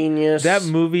genius. That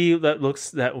movie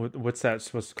what's that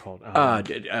supposed to called?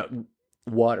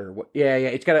 Water. Yeah.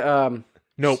 It's got a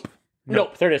Nope.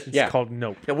 Nope. There it is. It's called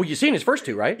Nope. Yeah, well, you've seen his first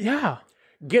two, right? Yeah.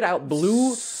 Get Out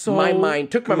blew my mind,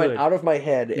 took my mind out of my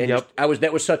head, and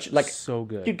that was such so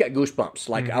good. You got goosebumps.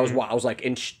 Like I was like,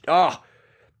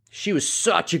 she was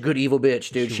such a good evil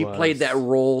bitch, dude. She played that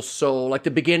role so, like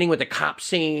the beginning with the cop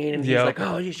scene, and he's like,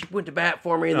 oh, she went to bat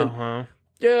for me, and then,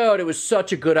 dude, it was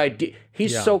such a good idea.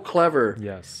 He's so clever.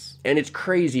 Yes, and it's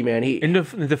crazy, man. And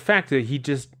the fact that he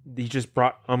just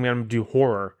brought, I'm gonna do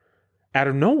horror out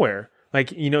of nowhere. Like,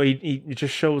 he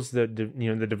just shows the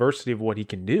diversity of what he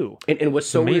can do. And what's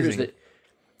so weird is that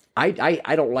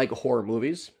I don't like horror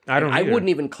movies. I wouldn't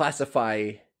even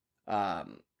classify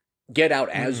Get Out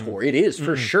as horror. It is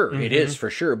for sure. It is for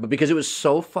sure. But because it was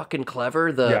so fucking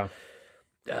clever, the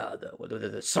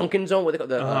sunken zone, what they call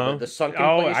the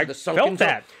sunken place, the sunken felt zone.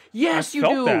 that. Yes, you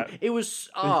do. That. It was.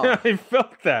 I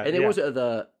felt that. And it was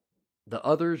the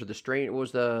others or the strain. What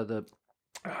was the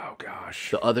oh gosh,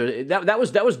 the other that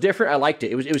was different. I liked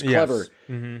it. It was clever,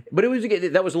 but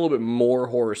that was a little bit more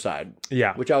horror side.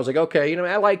 Yeah, which I was like, okay,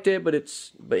 I liked it, but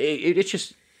it's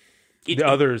just. The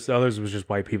others was just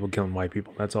white people killing white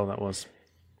people. That's all that was.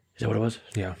 Is that what it was?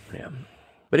 Yeah.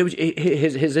 But it was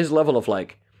his level of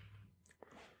like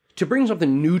to bring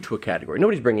something new to a category.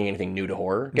 Nobody's bringing anything new to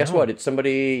horror. Guess what? It's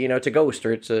somebody, it's a ghost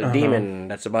or it's a demon.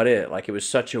 That's about it. Like it was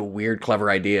such a weird,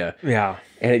 clever idea. Yeah.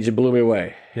 And it just blew me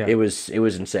away. Yeah. It was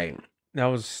insane. It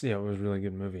was a really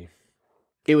good movie.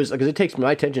 It was because it takes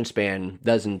my attention span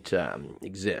doesn't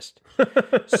exist.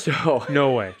 So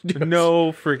no way,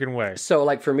 no freaking way. So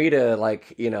like for me to to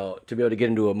be able to get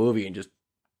into a movie and just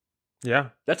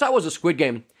that's how it was a Squid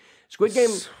Game. Squid Game.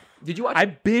 Did you watch? I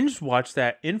binge watched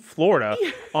that in Florida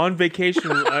on vacation.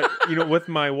 With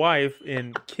my wife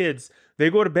and kids.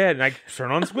 They go to bed and I turn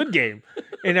on Squid Game,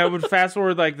 and I would fast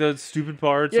forward like the stupid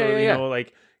parts, and I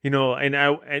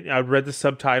read the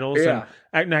subtitles. Yeah.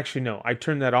 And actually, no, I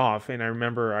turned that off, and I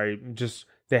remember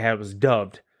they had it was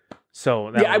dubbed. So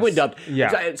I went dubbed.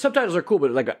 Yeah, subtitles are cool,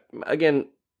 but like again,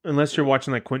 unless you're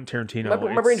watching like Quentin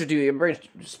Tarantino, my brain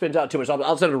spins out too much.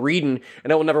 I'll start reading,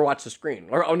 and I will never watch the screen,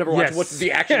 or I'll never watch what's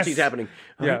the action scenes happening.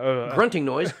 Grunting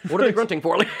noise. What are they grunting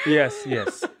for? Yes.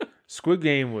 Squid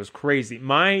Game was crazy.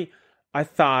 I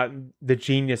thought the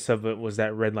genius of it was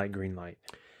that red light, green light.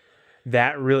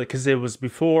 That really, because it was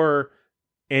before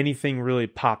anything really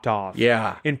popped off.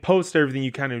 Yeah. In post everything,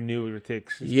 you kind of knew what to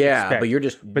expect. Yeah, but you're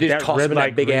just tossing in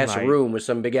that big ass room with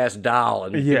some big ass doll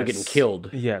and people getting killed.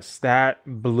 Yes, that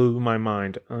blew my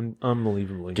mind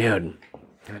unbelievably. Dude,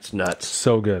 that's nuts.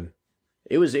 So good.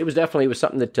 It was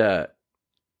something that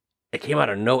it came out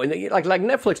of nowhere. Like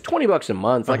Netflix, $20 a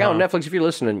month. Like Netflix, if you're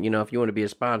listening, if you want to be a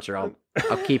sponsor, I'll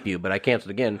keep you. But I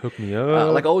canceled again. Hook me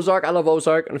up. Like Ozark, I love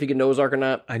Ozark. I don't know if you get Ozark or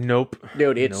not. Nope.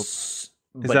 Dude, it's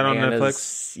bananas. Is that on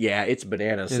Netflix? Yeah, it's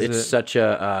bananas. I don't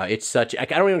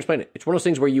even explain it. It's one of those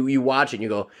things where you watch it and you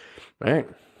go, all right,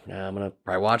 I'm gonna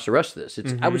probably watch the rest of this.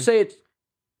 I would say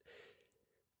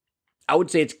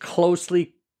it's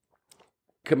closely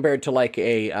compared to like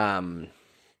a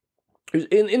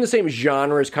in the same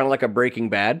genre as kind of like a Breaking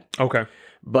Bad. Okay.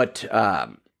 But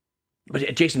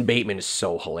Jason Bateman is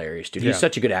so hilarious, dude. He's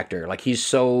such a good actor. Like he's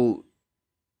so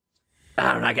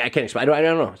I don't know. I can't explain. I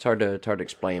don't know. It's hard to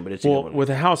explain, but it's with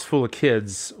a house full of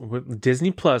kids,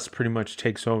 Disney Plus pretty much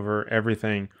takes over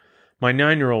everything. My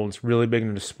 9-year-old's really big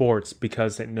into sports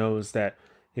because it knows that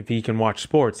if he can watch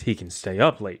sports, he can stay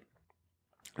up late.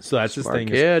 So that's his thing.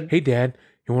 Kid. Hey, Dad,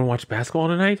 you want to watch basketball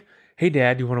tonight? Hey,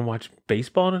 Dad, you want to watch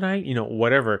baseball tonight?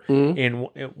 Whatever. Mm-hmm. And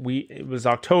it was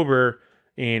October,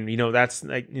 And, that's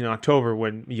like, October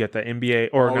when you get the NBA,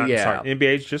 or not, sorry,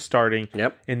 NBA is just starting.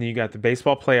 Yep. And then you got the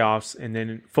baseball playoffs, and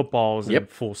then football is in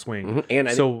full swing. Mm-hmm.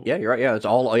 And you're right. Yeah, it's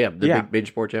all, the big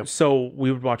sports, yeah. So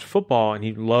we would watch football, and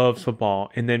he loves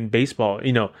football. And then baseball,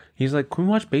 he's like, can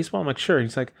we watch baseball? I'm like, sure. And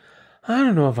he's like, I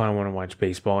don't know if I want to watch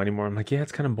baseball anymore. I'm like, yeah,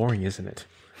 it's kind of boring, isn't it?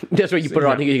 That's what you put it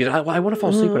on. He goes, I want to fall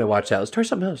asleep when I watch that. Let's try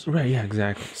something else. Right, yeah,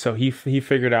 exactly. So he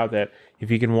figured out that if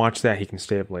he can watch that, he can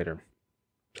stay up later.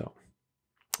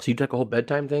 So you took a whole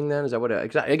bedtime thing then? Is that what?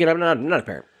 Again, I'm not a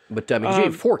parent, but you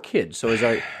have 4 kids, so is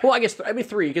that? Well, I guess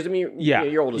 3 because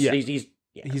your oldest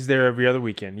he's there every other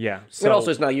weekend. Yeah. So and also,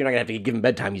 it's not you're not gonna have to give him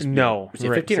bedtime. He's 15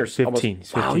 or 15. Almost, 15.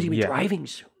 Wow, he's gonna be driving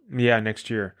soon. Yeah,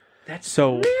 next year. That's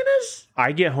so. Bananas.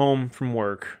 I get home from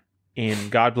work,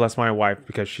 and God bless my wife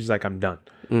because she's like, I'm done.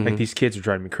 Mm-hmm. Like these kids are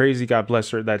driving me crazy. God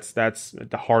bless her. That's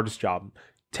the hardest job,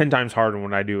 10 times harder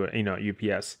when I do it.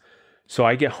 At UPS. So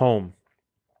I get home.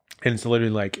 And it's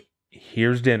literally like,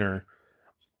 here's dinner.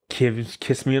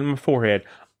 Kiss me on my forehead.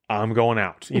 I'm going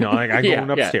out. I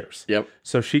go upstairs. Yep.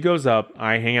 So she goes up.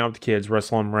 I hang out with the kids,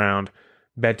 wrestle them around,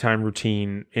 bedtime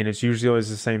routine. And it's usually always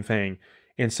the same thing.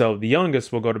 And so the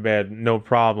youngest will go to bed, no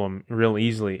problem, real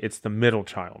easily. It's the middle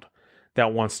child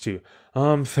that wants to,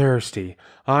 I'm thirsty.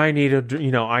 I need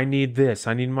I need this.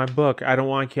 I need my book. I don't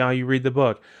like how you read the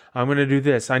book. I'm going to do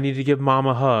this. I need to give mom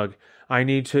a hug. I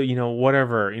need to,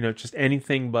 whatever, just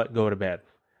anything but go to bed.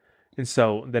 And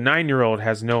so the 9-year-old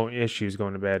has no issues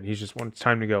going to bed. He's just wants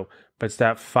time to go. But it's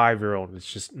that 5-year-old.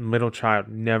 It's just middle child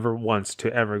never wants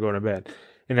to ever go to bed.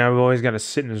 And I've always got to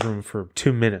sit in his room for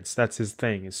 2 minutes. That's his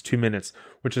thing. It's 2 minutes,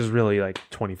 which is really like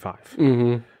 25.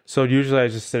 Mm-hmm. So usually I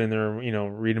just sit in there,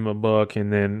 read him a book,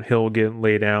 and then he'll get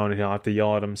lay down and he'll have to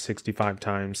yell at him 65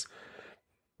 times.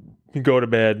 Go to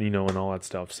bed, and all that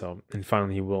stuff. So, and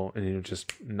finally he will, and he'll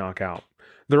just knock out.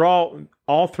 They're all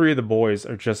 3 of the boys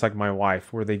are just like my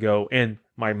wife, where they go, and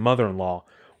my mother-in-law,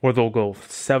 where they'll go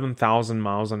 7,000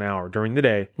 miles an hour during the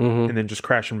day, and then just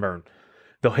crash and burn.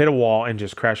 They'll hit a wall and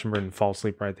just crash and burn and fall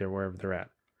asleep right there wherever they're at.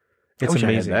 It's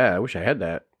amazing. I wish I had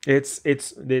that.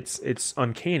 It's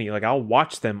uncanny. Like I'll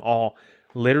watch them all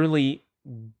literally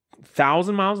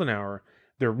 1,000 miles an hour.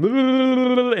 They're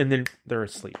and then they're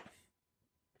asleep.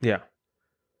 Yeah.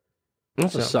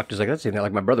 That's a suck. Just like that's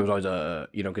like my brother was always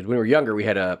because when we were younger we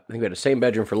had I think we had the same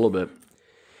bedroom for a little bit.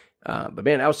 But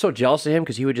man, I was so jealous of him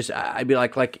because he would just I'd be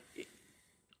like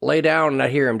lay down and I'd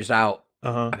hear him just out.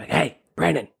 I'm like, hey,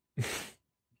 Brandon.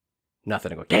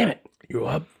 Nothing. I go, damn it. You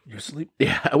up? You asleep?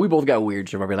 Yeah, we both got weird.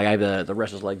 So I have the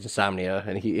restless legs insomnia,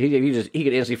 and he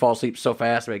could instantly fall asleep so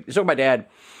fast. So my dad,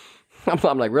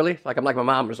 I'm like, really? Like I'm like my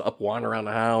mom, just up wandering around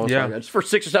the house. Yeah, like, just for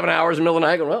 6 or 7 hours in the middle of the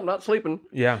night. I go, well, I'm not sleeping.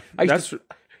 Yeah, that's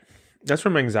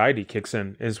where my anxiety kicks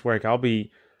in. Is where like I'll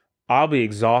be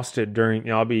exhausted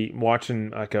during. I'll be watching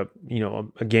like a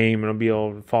game, and I'll be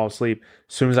able to fall asleep.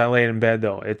 As soon as I lay in bed,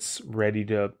 though, it's ready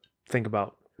to think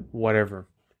about whatever.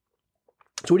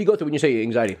 So what do you go through when you say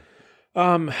anxiety?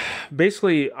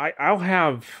 Basically, I'll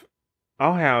have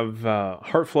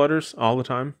heart flutters all the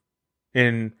time,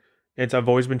 and I've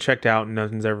always been checked out, and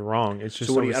nothing's ever wrong. It's just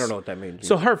I don't know what that means.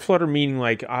 So heart flutter meaning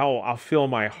like I'll feel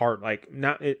my heart like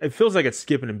not. It feels like it's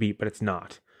skipping a beat, but it's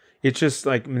not. It's just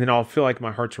like, and then I'll feel like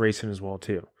my heart's racing as well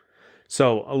too.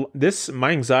 So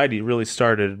my anxiety really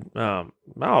started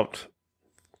about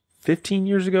 15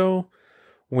 years ago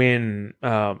when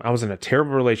I was in a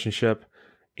terrible relationship.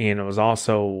 And I was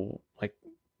also like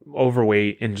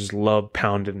overweight and just loved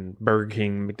pounding Burger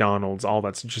King, McDonald's, all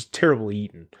that's just terrible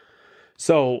eating.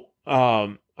 So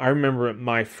I remember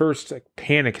my first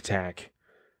panic attack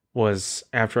was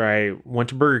after I went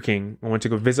to Burger King. I went to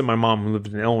go visit my mom who lived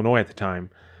in Illinois at the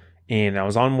time. And I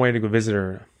was on my way to go visit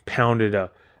her, pounded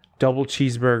a double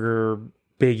cheeseburger,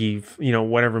 biggie,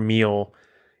 whatever meal,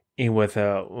 and with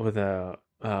a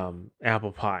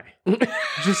apple pie.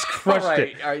 Just crushed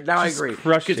it. All right, now just I agree.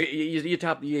 Crushed it. You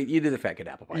did the fat kid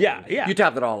apple pie. Yeah. You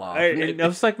topped it all off. And that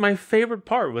was like my favorite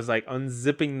part was like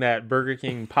unzipping that Burger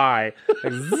King pie.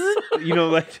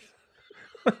 Like,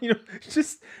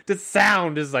 just the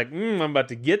sound is like, I'm about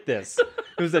to get this.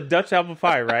 It was a Dutch apple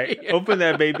pie, right? Yeah. Open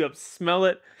that baby up, smell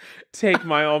it, take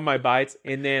all my bites,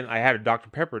 and then I had a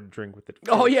Dr. Pepper to drink with it.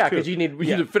 Oh yeah, because you need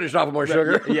to finish off with more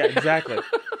sugar. Yeah, exactly.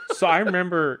 So I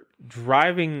remember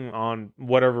driving on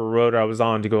whatever road I was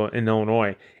on to go in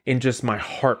Illinois, and just my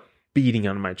heart beating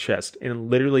on my chest,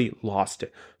 and literally lost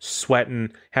it.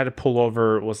 Sweating, had to pull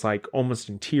over, was like almost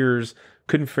in tears,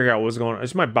 couldn't figure out what was going on.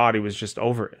 Just my body was just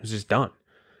over it. It was just done.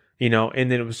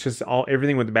 And then it was just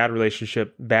everything with the bad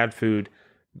relationship, bad food,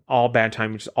 all bad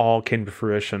time, just all came to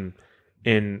fruition.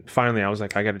 And finally I was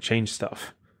like, I got to change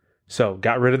stuff. So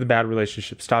got rid of the bad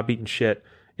relationship, stopped eating shit.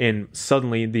 and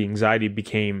suddenly the anxiety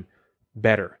became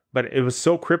better. But it was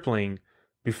so crippling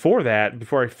before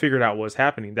I figured out what was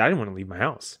happening, that I didn't want to leave my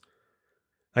house.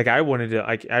 Like I wanted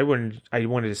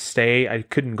to stay. I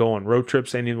couldn't go on road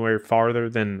trips anywhere farther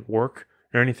than work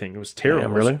or anything. It was terrible.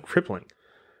 Yeah, really? It was crippling.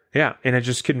 Yeah. And I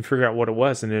just couldn't figure out what it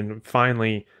was. And then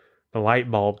finally the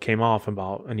light bulb came off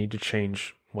about, I need to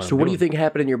change what I'm So what do doing. you think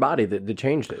happened in your body that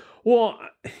changed it? Well,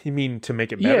 you mean to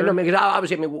make it better? Yeah, no, because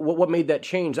obviously, I mean, what made that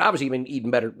change? Obviously, you've been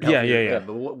eating better. Healthier, Yeah.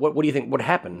 But what do you think? What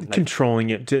happened? Like, Controlling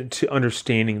it to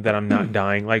understanding that I'm not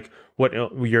dying. Like what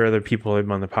your other people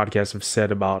on the podcast have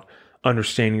said about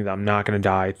understanding that I'm not going to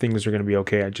die. Things are going to be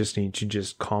okay. I just need to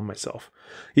just calm myself.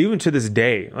 Even to this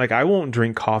day, like I won't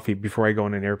drink coffee before I go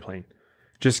on an airplane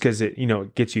just because it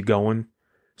gets you going.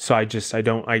 So I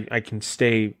can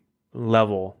stay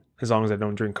level as long as I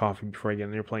don't drink coffee before I get on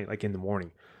an airplane, like in the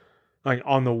morning, like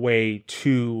on the way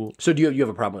to. So do you have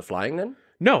a problem with flying then?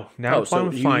 No, now so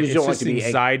I'm fine. you It's don't like just to be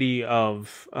anxiety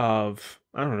of I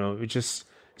don't know. It's just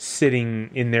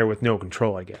sitting in there with no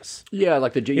control, I guess. Yeah,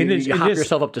 like you hop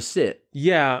yourself up to sit.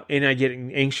 Yeah, and I get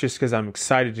anxious because I'm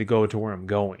excited to go to where I'm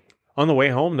going. On the way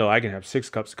home, though, I can have 6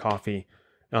 cups of coffee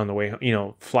on the way,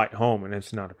 flight home, and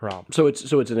it's not a problem. So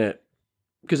it's in it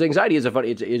because anxiety is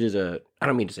it is a I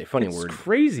don't mean to say funny It's word,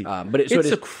 crazy, but it's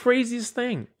the craziest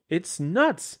thing. It's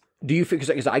nuts. Do you feel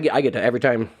because I get to every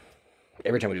time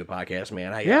we do a podcast,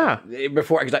 man.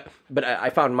 But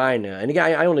I found mine, and again,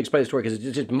 I only explain the story because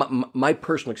it's just my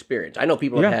personal experience. I know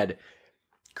people have had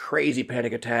crazy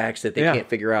panic attacks that they can't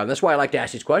figure out, and that's why I like to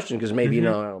ask these questions because maybe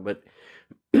but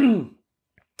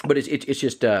but it's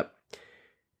just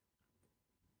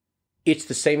it's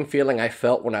the same feeling I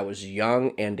felt when I was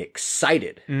young and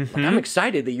excited. Like, I'm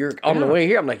excited that you're on the way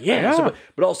here. I'm like, yeah. So,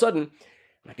 but all of a sudden,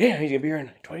 I'm like, yeah, he's gonna be here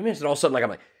in 20 minutes, and all of a sudden, like I'm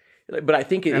like, but I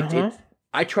think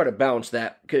I try to balance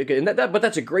that, and but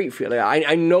that's a great feeling.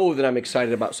 I know that I'm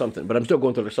excited about something, but I'm still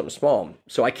going through something small.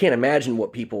 So I can't imagine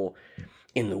what people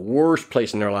in the worst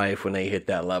place in their life when they hit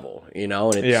that level, and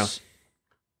it's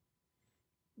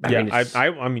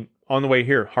I mean, on the way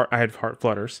here, I had heart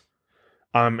flutters.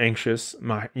 I'm anxious.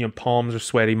 My palms are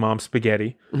sweaty. Mom's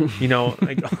spaghetti.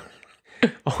 Like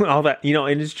all that.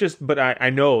 And it's just. But I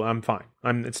know I'm fine.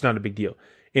 It's not a big deal.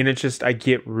 And it's just I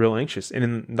get real anxious. And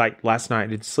then, like last night, I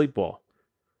didn't sleep well.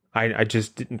 I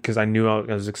just didn't because I knew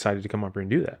I was excited to come up here and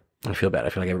do that. I feel bad. I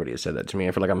feel like everybody has said that to me.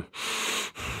 I feel like I'm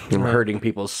hurting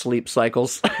people's sleep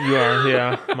cycles. You are,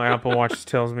 yeah. My Apple Watch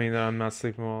tells me that I'm not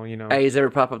sleeping well. Hey, does it ever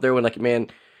pop up there when man?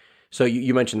 So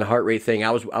you mentioned the heart rate thing.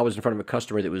 I was in front of a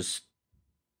customer that was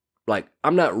like,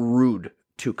 I'm not rude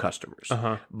to customers,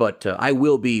 but I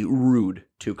will be rude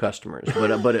to customers.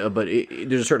 But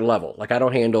there's a certain level. Like I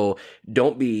don't handle.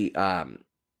 Don't be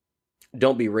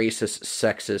racist,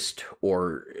 sexist,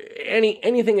 or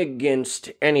anything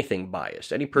against anything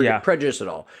biased, any prejudice at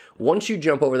all. Once you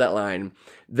jump over that line,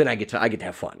 then I get to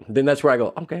have fun. Then that's where I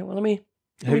go. Okay, well let me.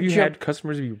 Have you had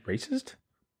customers be racist?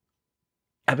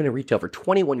 I've been in retail for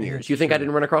 21 years. You think I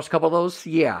didn't run across a couple of those?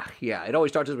 Yeah. It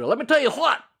always starts with, let me tell you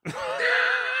what.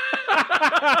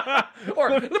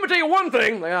 Or, let me tell you one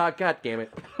thing. Like, God damn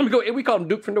it. Let me go. We call him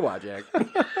Duke from Dewajak.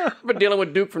 I've been dealing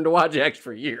with Duke from Dewajak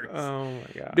for years. Oh, my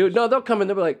God. Dude, no, they'll come in,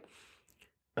 they'll be like,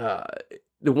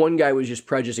 the one guy was just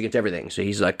prejudiced against everything. So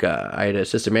he's like, I had an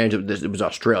assistant manager that was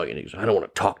Australian. He goes, I don't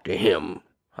want to talk to him.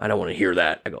 I don't want to hear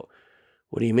that. I go,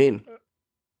 what do you mean?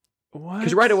 What?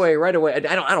 Because right away, I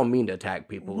don't mean to attack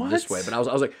people this way, but I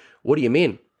was like, what do you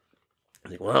mean? I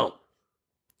was like, well,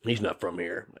 he's not from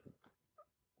here.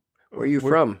 Where are you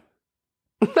from?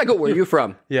 I go, where are you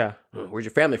from? Yeah. Where's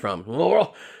your family from?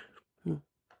 Well,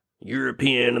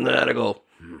 European and that. I go,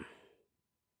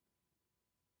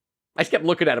 I just kept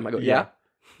looking at him. I go, yeah.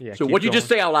 So what'd you just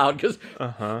say out loud? Because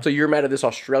so you're mad at this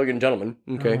Australian gentleman,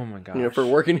 okay? Oh my gosh. For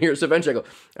working here. So eventually I go,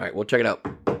 all right, well, check it out.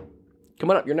 Come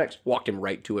on up, you're next. Walked him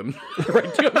right to him.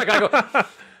 Like I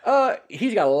go,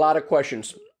 he's got a lot of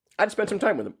questions. I'd spent some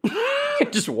time with him.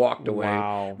 Just walked away.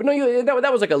 Wow. But no,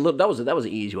 that was like that was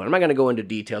an easy one. I'm not going to go into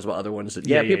details about other ones.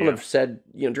 People have said,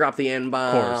 drop the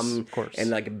N-bomb. Of course.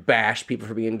 And like bash people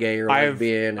for being gay or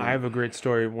lesbian. I have a great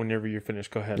story whenever you're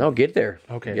finished. Go ahead. No, get there.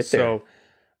 Okay, get there. So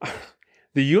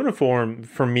the uniform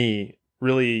for me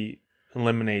really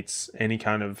eliminates any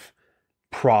kind of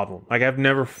problem. Like I've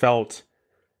never felt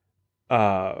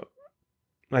like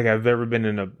I've ever been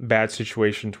in a bad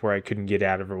situation to where I couldn't get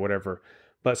out of or whatever.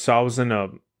 But so I was in a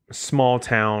small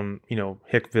town,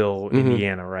 Hickville,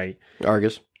 Indiana, right?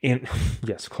 Argus. And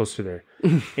yes, close to there.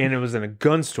 And it was in a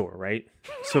gun store, right?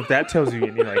 So if that tells you,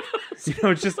 you're like, it's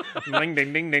just ding,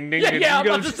 ding, ding, ding, ding. Yeah, I'm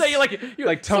about to say,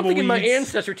 like something in my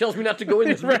ancestor tells me not to go in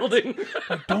this building.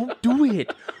 Like, don't do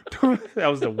it. That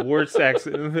was the worst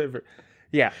accident ever.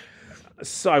 Yeah.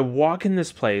 So I walk in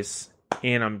this place,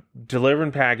 and I'm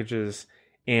delivering packages,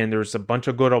 and there's a bunch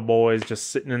of good old boys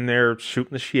just sitting in there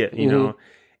shooting the shit, you know?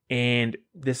 And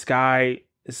this guy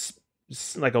is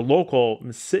like a local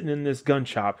sitting in this gun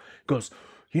shop goes,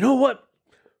 you know what?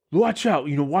 Watch out.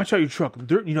 Watch out your truck.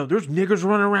 There's niggers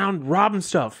running around robbing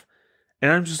stuff.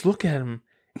 And I'm just looking at him,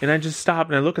 and I just stop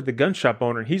and I look at the gun shop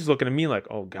owner, and he's looking at me like,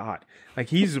 oh God. Like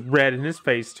he's red in his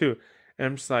face too. And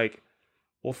I'm just like,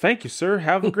 well, thank you, sir.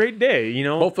 Have a great day.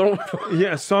 Both of them.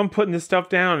 Yeah. So I'm putting this stuff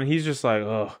down, and he's just like,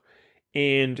 oh.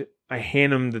 And I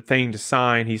hand him the thing to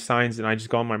sign. He signs it, and I just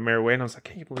go on my merry way. And I was like,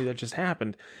 I can't believe that just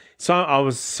happened. So I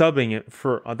was subbing it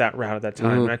for that route at that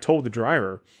time. And I told the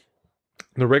driver,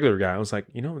 the regular guy, I was like,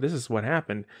 this is what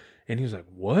happened. And he was like,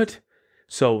 what?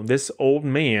 So this old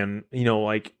man,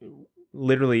 like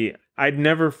literally, I'd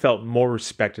never felt more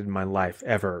respected in my life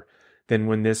ever than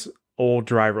when this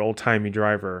old-timey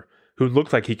driver, who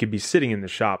looked like he could be sitting in the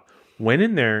shop, went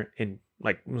in there and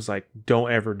was like,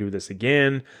 don't ever do this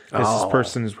again. This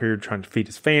person is here trying to feed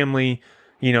his family.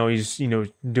 He's,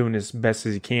 doing as best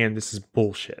as he can. This is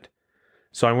bullshit.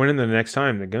 So I went in there the next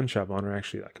time. The gun shop owner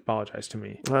actually apologized to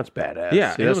me. That's badass.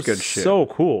 Yeah, See, that's good shit. So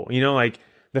cool.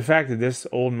 The fact that this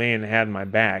old man had my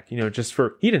back, he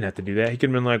didn't have to do that. He could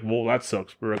have been like, well, that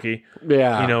sucks, rookie.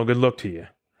 Yeah. Good luck to you.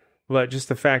 But just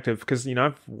the fact of, because,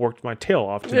 I've worked my tail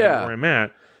off to where I'm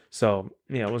at. So,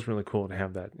 yeah, it was really cool to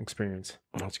have that experience.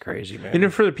 That's crazy, man. And then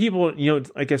for the people,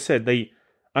 like I said, I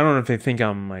don't know if they think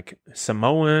I'm like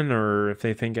Samoan or if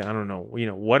they think, I don't know,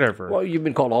 whatever. Well, you've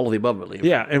been called all of the above, at least.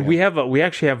 Yeah, and we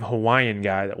actually have a Hawaiian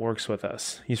guy that works with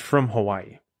us. He's from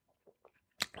Hawaii.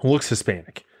 Looks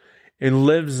Hispanic. And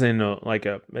lives in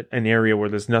an area where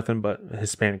there's nothing but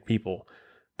Hispanic people.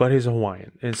 But he's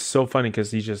Hawaiian. And it's so funny because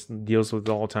he just deals with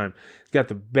it all the time. He's got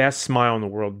the best smile in the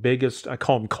world. Biggest, I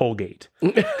call him Colgate.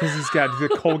 Because he's got the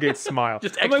Colgate smile.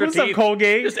 Just extra teeth. What's up,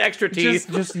 Colgate? Just extra teeth.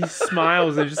 Just he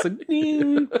smiles and just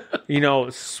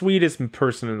like, sweetest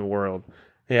person in the world.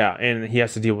 Yeah, and he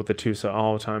has to deal with it too. So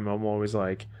all the time I'm always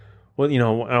like, well,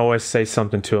 I always say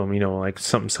something to him, like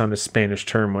something sounded Spanish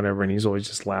term, whatever, and he's always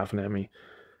just laughing at me.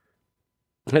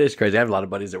 It is crazy. I have a lot of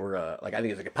buddies that were, I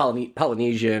think it's like a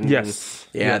Polynesian. Yes.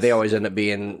 And, yes. They always end up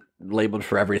being labeled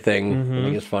for everything. I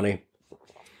think it's funny.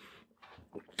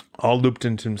 All looped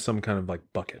into some kind of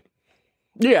bucket.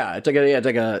 Yeah, it's like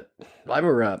a. I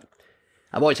remember,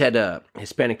 I've always had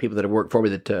Hispanic people that have worked for me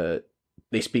that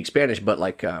they speak Spanish, but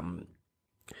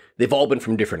they've all been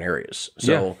from different areas.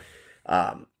 So,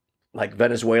 like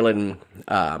Venezuelan,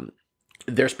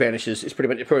 their Spanish is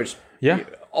pretty much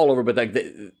all over, but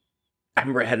I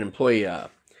remember I had an employee,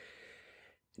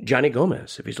 Johnny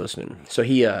Gomez, if he's listening. So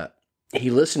he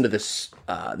listened to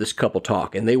this couple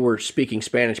talk, and they were speaking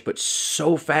Spanish, but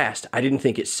so fast I didn't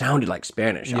think it sounded like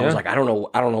Spanish. I was like, I don't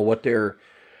know what they're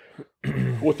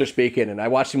speaking. And I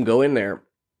watched him go in there,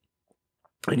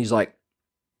 and he's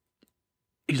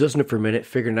listening for a minute,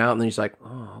 figuring it out, and then he's like,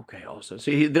 "Oh, okay." Also,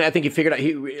 so then I think he figured out.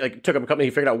 He took up a company. He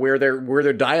figured out where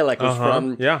their dialect was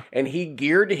from. Yeah, and he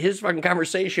geared his fucking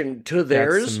conversation to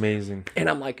theirs. That's amazing. And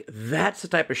I'm like, that's the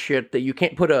type of shit that you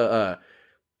can't put an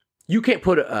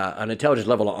intelligence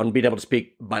level on being able to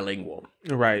speak bilingual.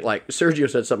 Right. Like Sergio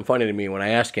said something funny to me when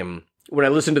I asked him when I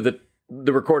listened to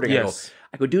the recording. Yes.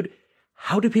 I go, dude,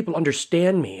 how do people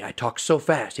understand me? I talk so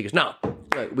fast. He goes, no,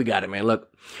 we got it, man. Look.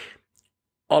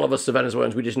 All of us, the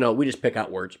Venezuelans, we just pick out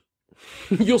words.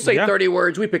 You'll say 30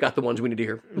 words, we pick out the ones we need to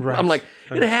hear. Right. I'm like,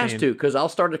 it has to, because I'll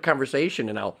start a conversation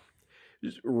and I'll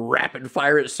just rapid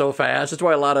fire it so fast. That's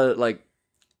why a lot of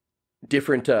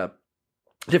different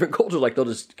cultures, they'll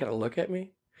just kind of look at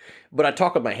me. But I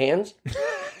talk with my hands.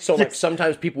 So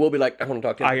sometimes people will be like, I want to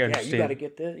talk to you. I understand. Yeah, you got to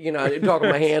get this. I talk with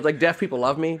my hands. Deaf people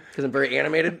love me because I'm very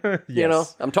animated.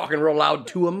 Yes. I'm talking real loud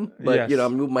to them, but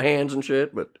I'm moving my hands and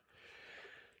shit, but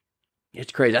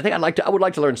it's crazy. I think I would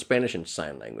like to learn Spanish and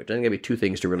sign language. I think that'd be two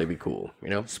things to really be cool,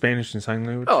 Spanish and sign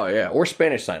language? Oh, yeah. Or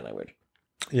Spanish sign language.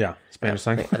 Yeah, Spanish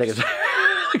sign language. I think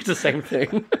it's the same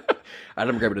thing. I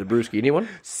didn't grab it to the brewski. Anyone?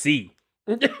 C.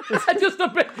 Just a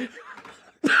bit.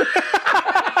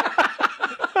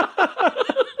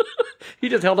 He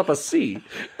just held up a C.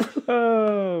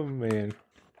 Oh, man.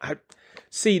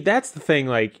 See, that's the thing.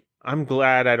 I'm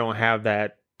glad I don't have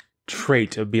that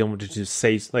trait of being able to just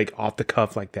say off the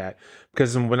cuff like that,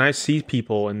 because when I see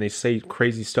people and they say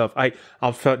crazy stuff,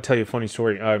 I'll tell you a funny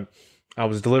story. I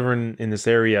was delivering in this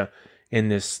area,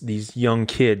 and these young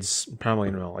kids,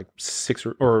 probably like 6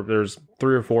 or there's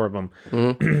 3 or 4 of them,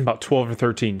 about 12 or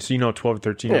 13. So 12 or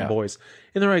 13 year old boys,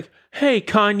 and they're like, "Hey,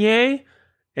 Kanye,"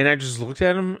 and I just looked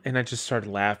at them and I just started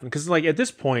laughing because like at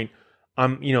this point,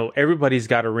 everybody's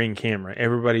got a Ring camera,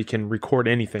 everybody can record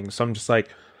anything, so I'm just like,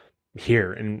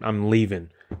 here, and I'm leaving,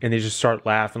 and they just start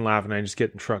laughing. I just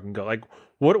get in the truck and go like,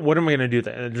 what am I gonna do?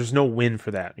 That there's no win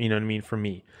for that, you know what I mean, for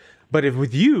me. But if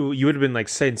with you would have been like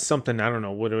saying something, I don't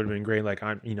know, what would have been great, like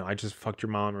I just fucked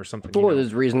your mom or something. Well,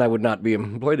 there's a reason I would not be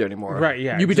employed there anymore. Right,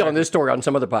 yeah. You'd be telling this story on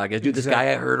some other podcast. Dude, this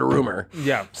guy, I heard a rumor.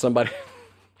 Yeah. Somebody.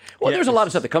 Well, there's a lot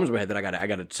of stuff that comes to my head that I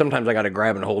gotta sometimes I gotta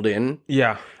grab and hold in.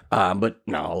 Yeah. But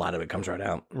no, a lot of it comes right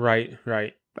out. Right.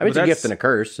 I mean, it's a gift and a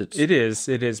curse. It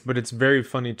is, but it's very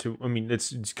funny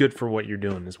it's good for what you're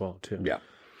doing as well too. Yeah.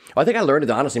 Well, I think I learned it,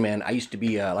 honestly, man. I used to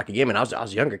be like a gamer. I was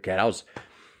a younger kid. I was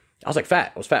like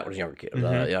fat. I was fat when I was a younger kid.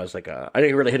 I was like, I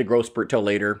didn't really hit a growth spurt till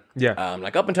later. Yeah.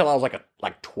 Like up until I was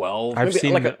like 12. I've maybe,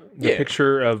 seen like the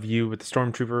picture of you with the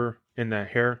stormtrooper in the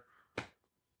hair.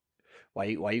 Why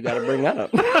you got to bring that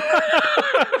up?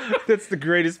 That's the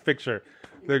greatest picture.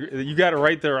 You got it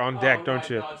right there on deck, don't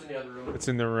you? No, it's in the other room. It's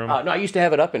in the room. No, I used to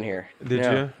have it up in here. Did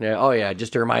you? Yeah. Oh, yeah.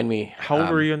 Just to remind me. How old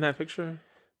were you in that picture?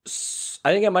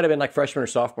 I think I might have been like freshman or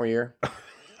sophomore year.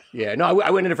 Yeah. No,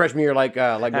 I went into freshman year like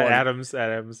going, Adams.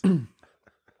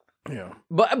 Yeah.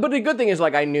 But the good thing is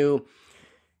like I knew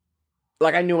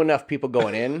enough people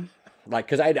going in. Like,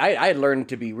 because I had learned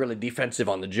to be really defensive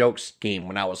on the joke scheme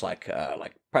when I was like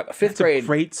probably fifth grade. That's a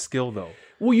great skill, though.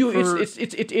 Well,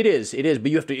 it is,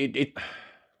 but you have to.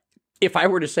 If I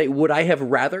were to say, would I have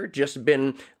rather just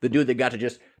been the dude that got to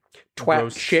just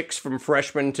twat chicks from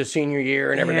freshman to senior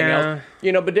year and everything else?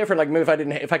 But different. Like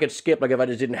maybe if I could skip, like if I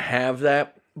just didn't have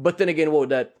that. But then again, what would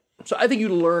that? So I think you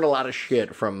learn a lot of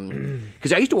shit from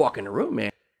because I used to walk in the room, man.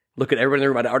 Look at everybody in the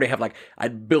room. I'd already have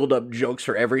I'd build up jokes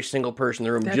for every single person in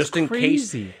the room. That's just in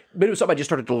crazy. Case. But it was something I just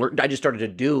started to learn. I just started to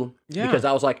do because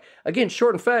I was like, again,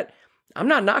 short and fat. I'm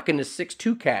not knocking this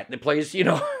 6'2" cat that plays, I'm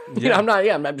not,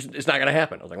 it's not going to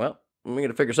happen. I was like, well, I'm going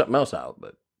to figure something else out.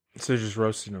 But so just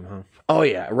roasting them, huh? Oh,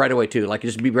 yeah, right away, too. Like,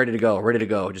 just be ready to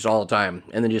go, just all the time.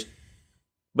 And then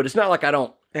but it's not like I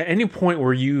don't. At any point,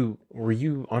 were you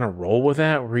on a roll with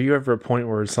that? Were you ever a point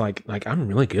where it's like I'm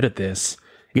really good at this?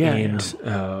 Yeah.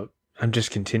 And I'm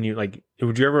just continuing. Like,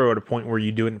 would you ever at a point where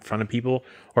you do it in front of people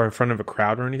or in front of a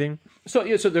crowd or anything? So,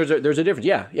 yeah, so there's a difference.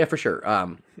 Yeah, for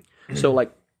sure. So,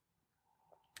 like,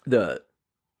 the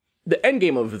end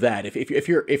game of that, if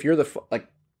you're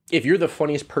the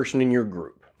funniest person in your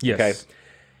group, yes.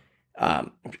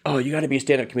 Okay, you got to be a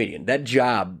stand-up comedian. That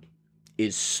job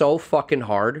is so fucking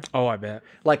hard. Oh, I bet.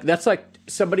 Like that's like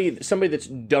somebody that's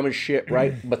dumb as shit,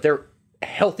 right? But they're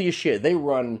healthy as shit. They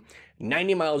run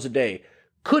 90 miles a day.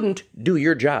 Couldn't do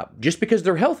your job just because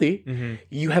they're healthy. Mm-hmm.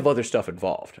 You have other stuff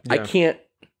involved. Yeah.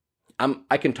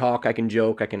 I can talk, I can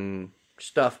joke, I can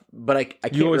stuff, but I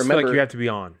can't you always remember. Feel like you have to be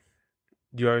on.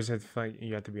 Do you always have to feel like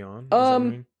you have to be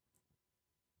on?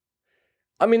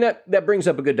 I mean that brings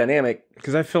up a good dynamic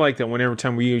because I feel like that whenever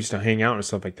time we used to hang out and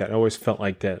stuff like that, I always felt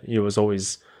like that it was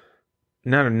always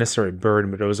not a necessary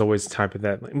burden, but it was always type of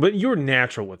that. But you were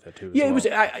natural with it too. Yeah, it was.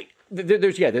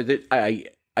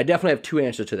 I definitely have two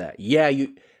answers to that. Yeah,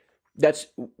 that's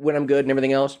when I'm good and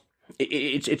everything else.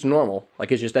 It's normal. Like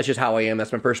that's just how I am.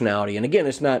 That's my personality. And again,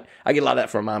 it's not. I get a lot of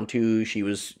that from mom too. She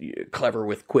was clever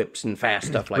with quips and fast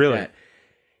stuff like that.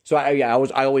 So I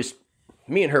always,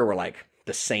 me and her were like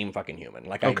the same fucking human,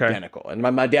 like identical. And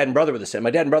my dad and brother were the same.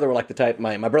 My dad and brother were like the type.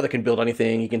 My brother can build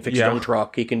anything. He can fix his own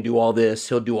truck. He can do all this.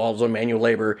 He'll do all his own manual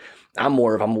labor. I'm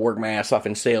gonna work my ass off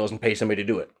in sales and pay somebody to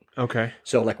do it. Okay.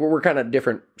 So like we're kind of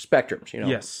different spectrums,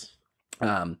 Yes.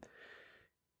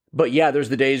 But yeah, there's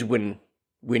the days when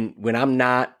I'm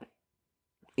not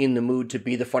in the mood to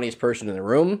be the funniest person in the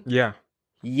room. Yeah,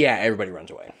 everybody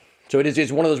runs away. So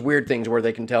it's one of those weird things where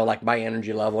they can tell like my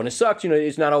energy level, and it sucks.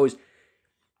 It's not always,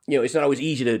 it's not always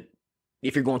easy to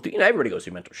if you're going through. Everybody goes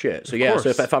through mental shit. So so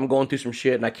if I'm going through some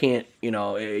shit and I can't,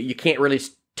 you can't really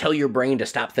tell your brain to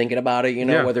stop thinking about it.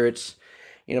 Whether it's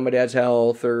my dad's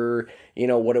health or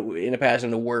what in the past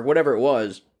in the work, whatever it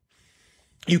was,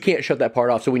 you can't shut that part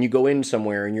off. So when you go in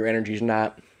somewhere and your energy's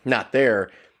not there,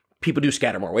 people do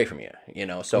scatter more away from you.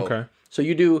 So so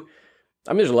you do.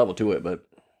 I mean, there's a level to it, but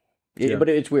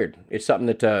it's weird. It's something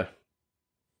that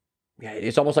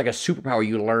it's almost like a superpower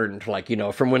you learned, like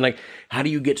from when how do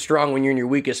you get strong when you're in your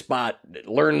weakest spot?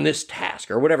 Learn this task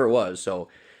or whatever it was. So,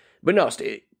 but no,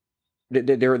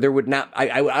 there would not.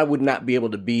 I would not be able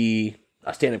to be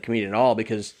a stand-up comedian at all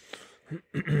because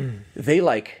they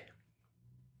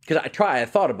because I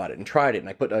thought about it and tried it and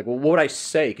I put well, what would I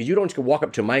say? Because you don't just walk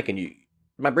up to a mic and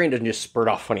my brain doesn't just spurt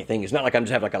off funny things. It's not like I'm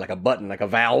just have like a button, like a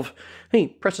valve. Hey,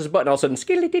 press this button, all of a sudden,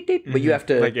 skitty-dit-dit. But you have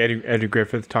to... Like Eddie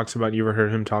Griffith talks about, you ever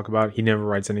heard him talk about, he never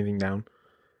writes anything down.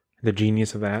 The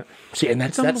genius of that. See, and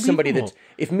that's somebody that,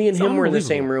 if me and him were in the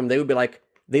same room, they would be like,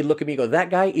 they'd look at me and go, that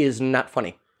guy is not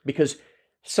funny. Because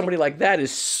somebody like that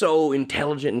is so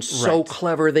intelligent and so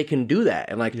clever, they can do that.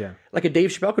 And like a Dave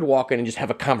Chappelle could walk in and just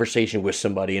have a conversation with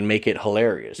somebody and make it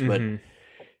hilarious. But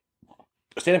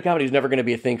stand-up comedy is never going to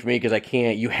be a thing for me because I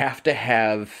can't. You have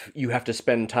to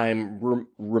spend time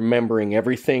remembering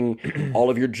everything, all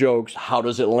of your jokes. How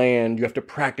does it land? You have to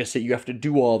practice it. You have to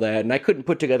do all that. And I couldn't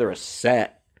put together a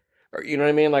set. Or, you know what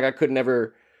I mean? Like I could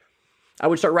never. I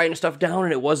would start writing stuff down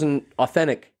and it wasn't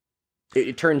authentic.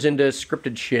 It turns into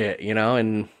scripted shit, you know,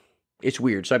 and it's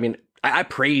weird. So I mean, I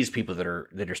praise people that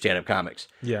are stand-up comics.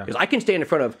 Yeah, because I can stand in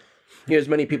front of as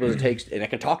many people as it takes, and I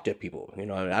can talk to people. You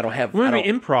know, I don't have. Well, I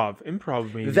mean,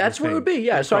 improv. Means that's what it would be.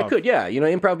 Yeah, improv. So I could. Yeah, you know,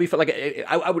 improv would be like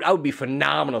I would be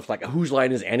phenomenal if like whose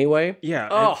line is anyway. Yeah.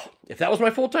 Oh, if that was my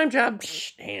full-time job,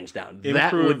 hands down,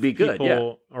 that would be good.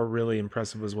 People are really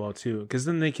impressive as well too, because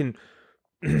then they can.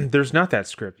 There's not that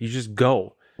script. You just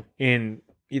go and.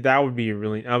 That would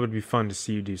be fun to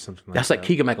see you do something like that. That's like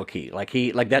Keegan-Michael Key. Like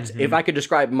that's if I could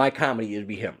describe my comedy, it'd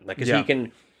be him. Like, cause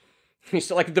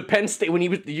he's like the Penn State when he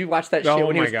was. Did you watch that shit? Oh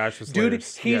when my gosh, dude,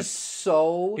 he's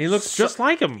so. He looks just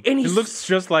like him. And he looks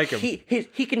just like him.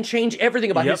 He can change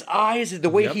everything about his eyes, the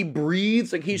way he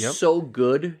breathes. Like he's so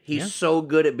good. He's so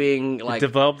good at being like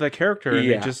develop that character.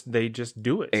 And they just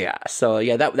do it. Yeah. So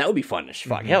that would be fun as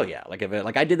fuck. Hell yeah. Like if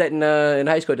I did that in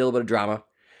high school, I did a little bit of drama.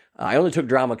 I only took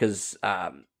drama because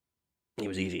it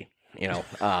was easy, you know.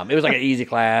 It was like an easy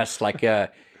class. Like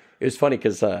it was funny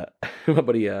because my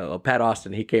buddy Pat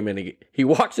Austin, he came in. He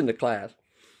walks into class.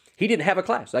 He didn't have a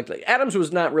class. Like Adams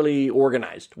was not really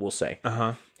organized. We'll say.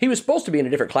 He was supposed to be in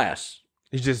a different class.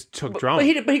 He just took drama.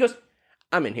 But he goes,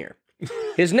 "I'm in here."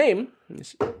 His name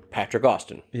is Patrick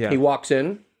Austin. Yeah. He walks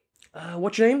in.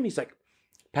 What's your name? He's like,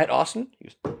 Pat Austin. He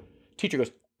goes. Teacher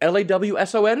goes,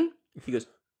 Lawson. He goes,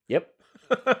 yep.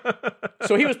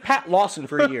 So he was Pat Lawson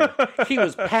for a year. He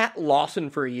was Pat Lawson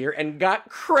for a year and got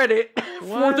credit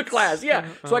for the class. Yeah.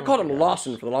 So I called him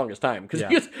Lawson for the longest time because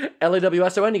he was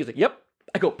Lawson. He goes like, "Yep."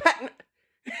 I go, "Pat."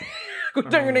 Go,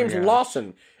 your name's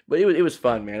Lawson. But it was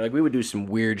fun, man. Like we would do some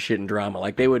weird shit in drama.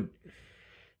 Like they would.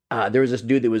 There was this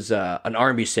dude that was an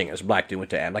R&B singer. This black dude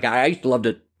went to Am. Like I used to love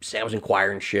to say I was in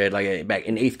choir and shit. Like back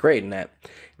in 8th grade and that.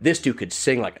 This dude could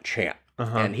sing like a champ.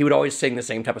 And he would always sing the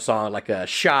same type of song, like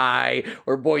Shy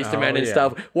or Boys to Men and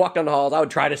stuff. Walk down the halls. I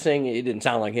would try to sing. It didn't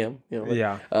sound like him. You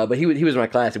know, but he was in my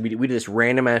class. And we did this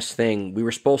random-ass thing. We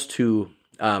were supposed to...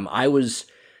 I was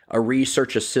a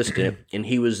research assistant, and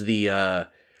he was the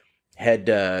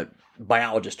head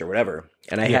biologist or whatever.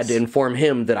 And I had to inform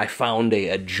him that I found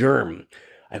a germ.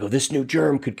 I go, this new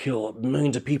germ could kill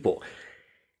millions of people.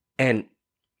 And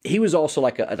he was also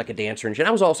like a dancer and shit.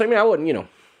 I was also... I mean, I wasn't, you know...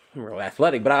 real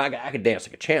athletic, but I could dance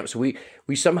like a champ. So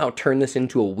we somehow turned this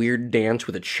into a weird dance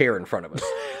with a chair in front of us.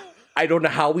 I don't know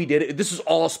how we did it. This is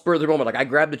all spur of the moment. Like I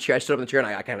grabbed the chair, I stood up in the chair, and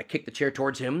I kind of kicked the chair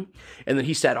towards him. And then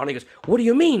he sat on. He goes, "What do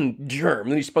you mean, germ?"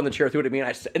 And then he spun the chair, threw it at me,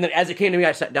 and then as it came to me,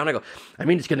 I sat down. I go, "I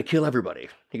mean, it's gonna kill everybody."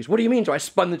 He goes, "What do you mean?" So I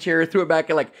spun the chair, threw it back,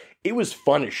 and like it was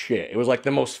fun as shit. It was like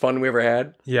the most fun we ever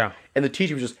had. Yeah. And the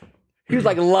teacher was he was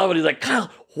like loving it. He's like,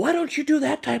 "Kyle, why don't you do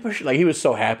that type of shit?" Like he was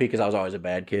so happy because I was always a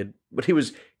bad kid, but it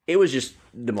was just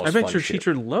the most. I bet fun your shit.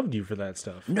 Teacher loved you for that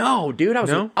stuff. No, dude, I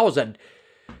was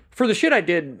for the shit I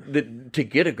did to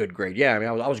get a good grade. Yeah, I mean,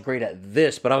 I was great at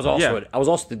this, but I was also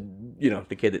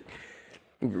the kid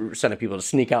that sending people to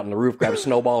sneak out on the roof, grab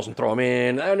snowballs, and throw them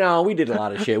in. No, we did a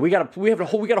lot of shit. We got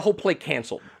a whole play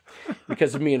canceled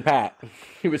because of me and Pat.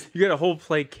 You got a whole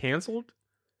play canceled.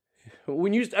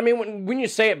 When you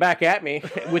say it back at me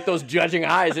with those judging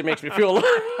eyes, it makes me feel.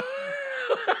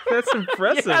 That's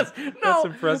impressive. Yes. No, that's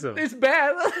impressive. It's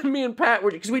bad. Me and Pat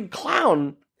were because we'd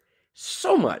clown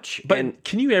so much. But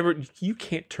can you ever? You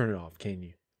can't turn it off, can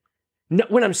you? No,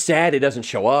 when I'm sad, it doesn't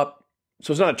show up.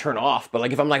 So it's not a turn off. But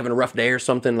like if I'm like having a rough day or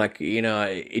something, like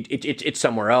it's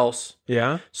somewhere else.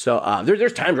 Yeah. So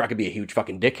there's times where I could be a huge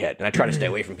fucking dickhead, and I try to stay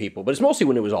away from people. But it's mostly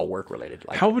when it was all work related.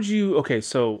 Like, how would you? Okay,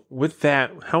 so with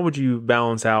that, how would you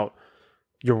balance out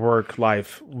your work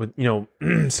life with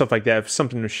stuff like that? If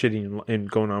something was shitty and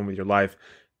going on with your life,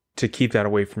 to keep that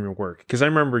away from your work. Because I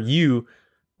remember you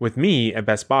with me at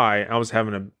Best Buy, I was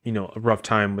having a rough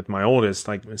time with my oldest,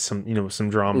 like some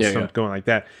drama, going like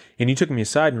that. And you took me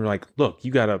aside and were like, "Look,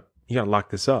 you gotta lock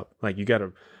this up. Like you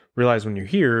gotta realize when you're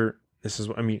here, this is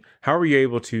what I mean." How were you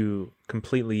able to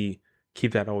completely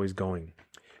keep that always going?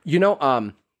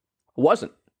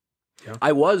 Wasn't. Yeah.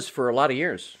 I was for a lot of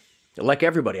years. like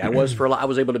everybody. I was for a lot. I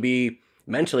was able to be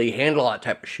mentally handle all that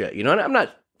type of shit. You know, and I'm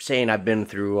not saying I've been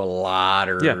through a lot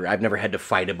or I've never had to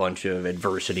fight a bunch of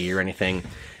adversity or anything.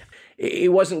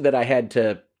 It wasn't that I had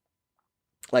to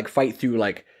like fight through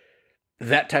like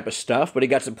that type of stuff, but it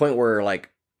got to the point where like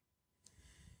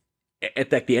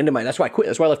at the end of that's why I quit.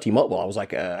 That's why I left T-Mobile. I was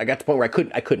like, I got to the point where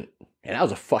I couldn't. And I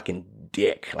was a fucking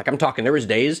dick. Like I'm talking, there was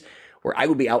days where I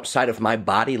would be outside of my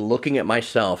body looking at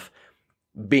myself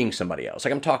being somebody else.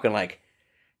 Like I'm talking like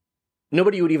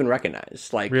nobody would even recognize.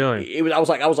 Like really, I was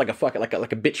like a fucking like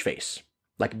a bitch face.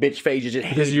 Like a bitch face. You just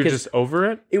because you're just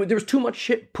over it. There was too much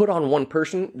shit put on one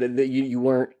person that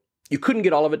you couldn't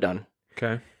get all of it done.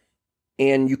 Okay.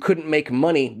 And you couldn't make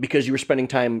money because you were spending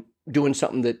time doing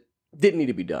something that didn't need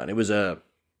to be done. It was I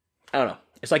don't know.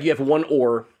 It's like you have one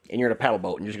oar and you're in a paddle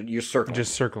boat and you're circling.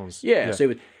 Just circles. Yeah.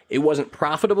 So it wasn't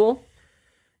profitable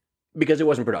because it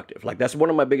wasn't productive. Like that's one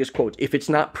of my biggest quotes. If it's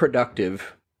not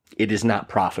productive, it is not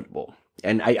profitable.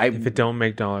 And if it don't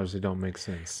make dollars, it don't make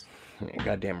sense.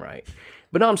 Goddamn right.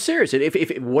 But no, I'm serious.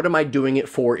 If what am I doing it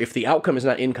for? If the outcome is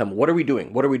not income, what are we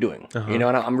doing? What are we doing? Uh-huh. You know,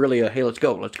 and I'm really hey, let's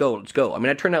go. I mean,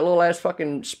 I turned that little ass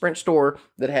fucking Sprint store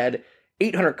that had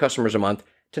 800 customers a month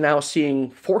to now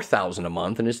seeing 4,000 a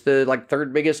month, and it's the like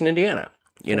third biggest in Indiana.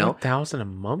 You know, 4,000 a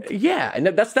month? Yeah, and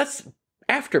that's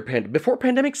after before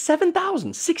pandemic,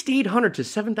 7,000, 6,800 to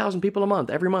 7,000 people a month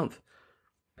every month.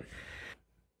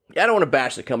 I don't want to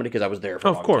bash the company because I was there for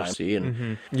a long time. See,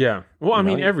 and, yeah. Well, I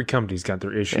mean, every company's got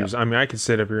their issues. Yeah. I mean, I could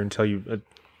sit up here and tell you a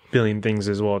billion things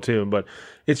as well, too. But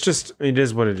it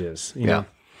is what it is. You know?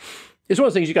 It's one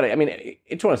of the things you got to, I mean,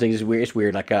 it's one of the things it's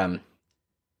weird. Like, it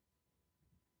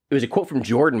was a quote from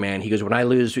Jordan, man. He goes,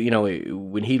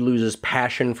 when he loses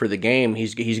passion for the game,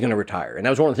 he's going to retire. And that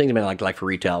was one of the things, man, like for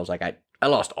retail, I was like, I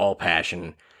lost all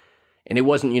passion. And it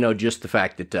wasn't, just the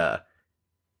fact that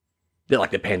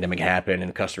like the pandemic happened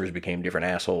and customers became different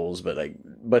assholes, but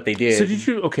they did. So did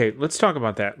you? Okay, let's talk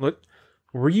about that.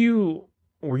 Were you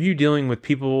dealing with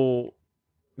people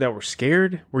that were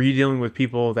scared? Were you dealing with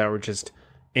people that were just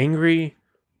angry?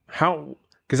 How?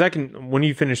 Because when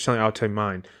you finish telling, I'll tell you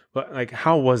mine. But like,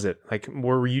 how was it? Like,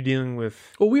 were you dealing with?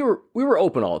 Well, we were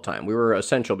open all the time. We were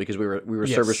essential because we were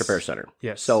yes. service repair center.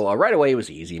 Yes. So right away it was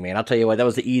easy, man. I'll tell you what, that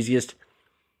was the easiest.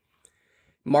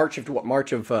 March 20th,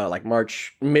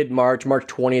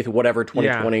 whatever,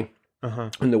 2020, yeah.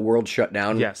 When the world shut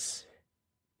down. Yes.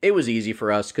 It was easy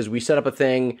for us because we set up a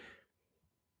thing.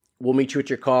 We'll meet you at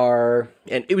your car.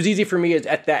 And it was easy for me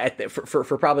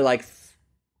for probably like,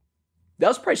 that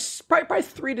was probably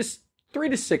 3 to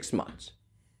 6 months.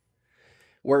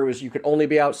 Where it was, you could only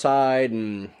be outside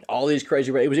and all these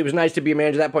crazy, it was nice to be a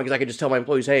manager at that point because I could just tell my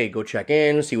employees, hey, go check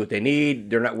in, see what they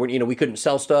need. We couldn't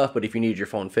sell stuff, but if you need your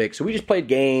phone fixed. So we just played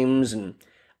games and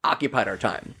occupied our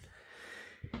time.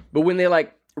 But when they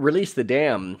like released the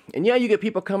dam, and you get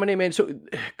people coming in, man. So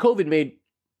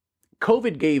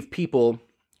COVID gave people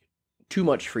too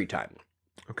much free time.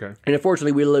 Okay. And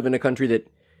unfortunately, we live in a country that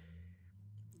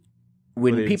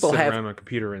when people have around a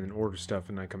computer and order stuff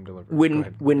and I come deliver.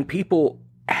 When people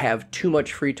have too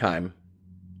much free time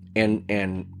and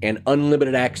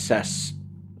unlimited access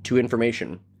to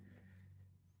information,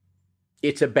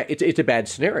 it's a bad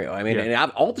scenario. I mean,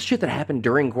 and all the shit that happened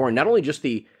during quarantine, not only just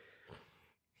the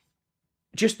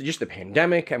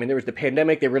pandemic. I mean, there was the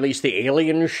pandemic. They released the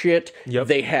alien shit. Yep.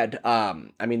 They had, the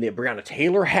Breonna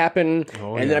Taylor happened.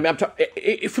 Oh, and then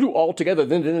it flew all together.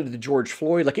 Then the George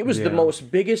Floyd. Like, it was the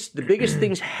biggest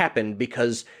things happened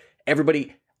because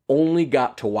everybody only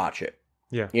got to watch it.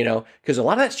 Yeah. Because a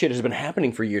lot of that shit has been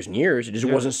happening for years and years. It just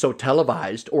wasn't so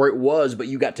televised, or it was, but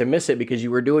you got to miss it because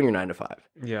you were doing your 9 to 5.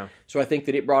 Yeah. So I think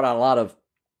that it brought out a lot of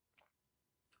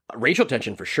racial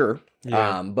tension for sure.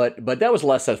 Yeah. But that was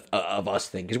less of us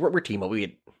thing because we're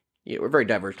T-Mobile. We're very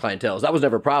diverse clientele. That was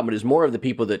never a problem. It is more of the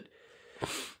people that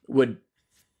would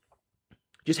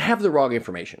just have the wrong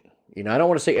information. I don't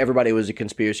want to say everybody was a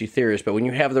conspiracy theorist, but when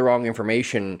you have the wrong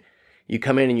information, you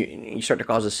come in and you start to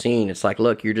cause a scene. It's like,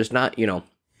 look, you're just not, you're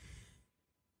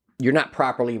not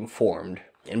properly informed.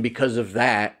 And because of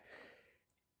that,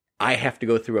 I have to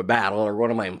go through a battle, or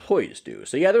one of my employees do.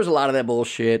 So yeah, there's a lot of that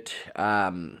bullshit.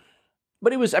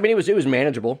 But it was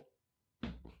manageable.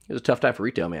 It was a tough time for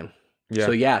retail, man.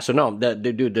 Yeah. So no,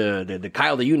 the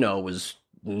Kyle that was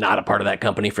not a part of that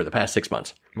company for the past 6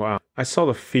 months. Wow. I saw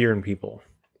the fear in people.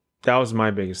 That was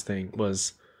my biggest thing,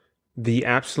 was the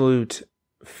absolute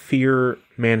fear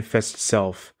manifests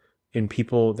itself in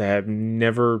people that have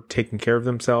never taken care of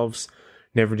themselves,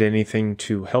 never did anything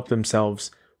to help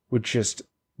themselves, would just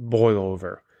boil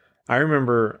over. I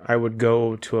remember I would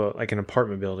go to an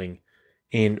apartment building,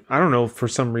 And I don't know, for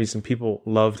some reason, people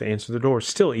love to answer the door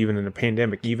still, even in a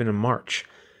pandemic, even in March.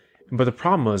 But the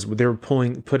problem was they were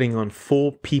putting on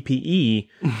full PPE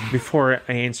before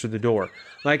I answered the door.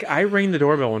 Like, I rang the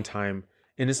doorbell one time,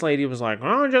 and this lady was like,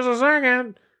 "Oh, just a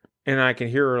second." And I can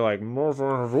hear her like, "More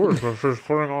for her voice, but she's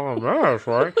putting on a mask,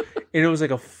 right?" And it was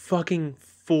like a fucking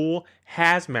full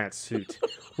hazmat suit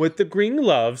with the green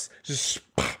gloves, just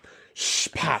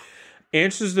pop.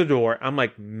 Answers the door. I'm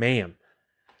like, "Ma'am,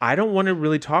 I don't want to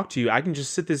really talk to you. I can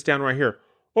just sit this down right here."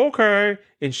 "Okay."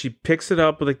 And she picks it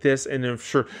up like this, and then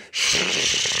sure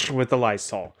with the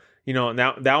Lysol. You know,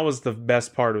 now that was the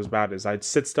best part about it, is I'd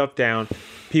sit stuff down,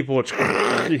 people would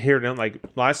hear them, like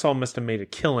Lysol must have made a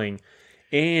killing,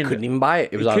 and couldn't even buy it.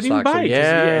 It was out of couldn't even stock. buy it.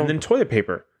 Yeah. And then toilet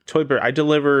paper. I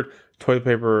delivered toilet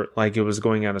paper like it was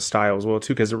going out of style as well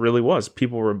too, because it really was.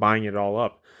 People were buying it all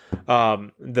up.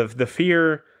 The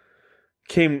fear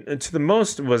came to the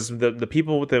most was the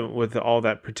people with all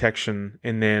that protection,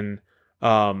 and then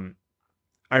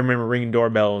I remember ringing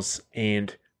doorbells,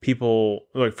 and people,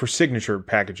 like, for signature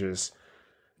packages,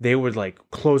 they would like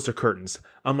close their curtains.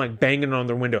 I'm like banging on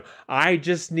their window. "I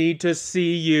just need to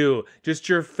see you, just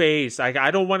your face.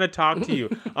 I don't want to talk to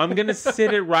you. I'm gonna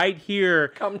sit it right here.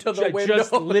 Come to the window.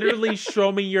 Just literally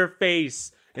show me your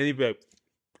face." And he'd be like,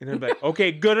 and I'd be like,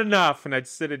 "Okay, good enough." And I'd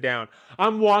sit it down.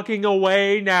 "I'm walking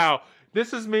away now.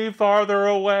 This is me farther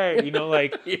away." You know,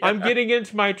 like, Yeah. I'm getting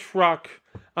into my truck.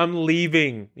 I'm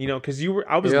leaving. You know, because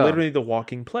I was literally the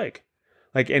walking plague.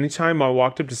 Like, anytime I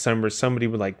walked up to somebody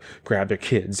would like grab their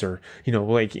kids, or, you know,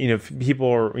 like, you know, if people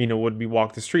are, you know, would be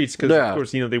walk the streets, because of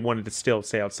course, you know, they wanted to still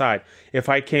stay outside. If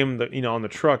I came, you know, on the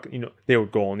truck, you know, they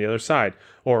would go on the other side,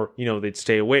 or, you know, they'd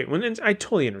stay away. And I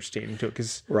totally understand too,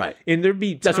 because Right. And there'd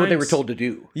be times, That's what they were told to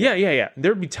do. Yeah.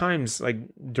 There'd be times like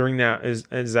during that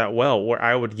as that well, where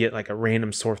I would get like a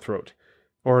random sore throat,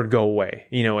 or it'd go away,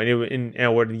 you know, and I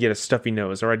would get a stuffy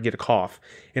nose, or I'd get a cough,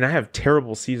 and I have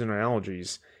terrible seasonal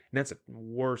allergies. And that's the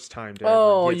worst time to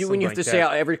ever get when you have to say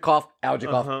out every cough, allergy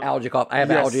cough, allergy cough. I have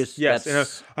allergies. Yes,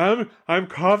 and I'm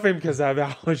coughing because I have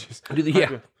allergies.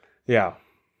 Yeah.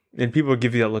 And people would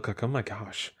give you that look like, "Oh my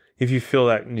gosh." If you feel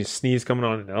that and you sneeze coming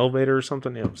on an elevator or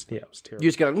something, it was terrible.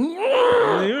 You just gotta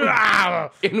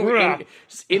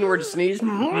inward sneeze.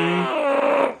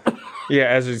 Yeah,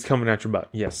 as it's coming at your butt.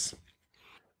 Yes.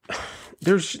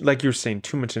 There's, like you're saying,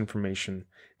 too much information.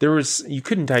 You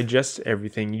couldn't digest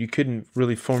everything. You couldn't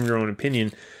really form your own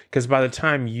opinion, because by the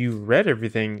time you read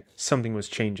everything, something was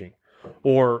changing.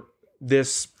 Or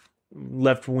this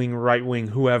left wing, right wing,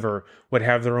 whoever would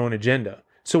have their own agenda.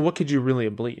 So what could you really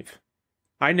believe?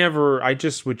 I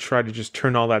just would try to just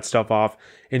turn all that stuff off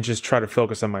and just try to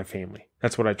focus on my family.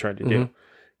 That's what I tried to do.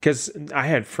 Because I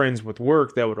had friends with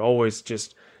work that would always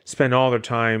just spend all their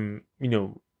time, you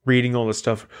know, reading all this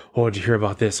stuff. "Oh, did you hear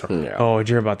about this?" Or, "Oh, did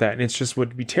you hear about that?" And it's just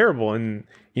would be terrible. And,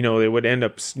 you know, they would end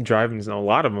up driving a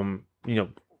lot of them, you know,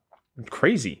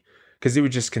 crazy, because they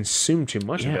would just consume too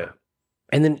much of it.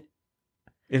 And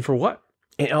for what?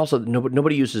 And also,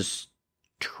 nobody uses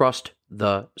trust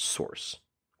the source.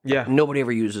 Yeah. Nobody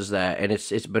ever uses that, and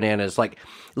it's bananas. Like,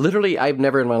 literally, I've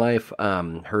never in my life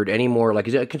heard any more. Like,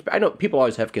 I know people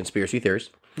always have conspiracy theories.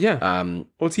 Yeah. Well,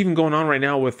 it's even going on right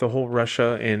now with the whole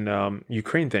Russia and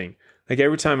Ukraine thing. Like,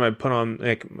 every time I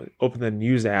open the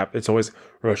news app, it's always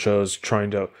Russia's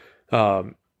trying to,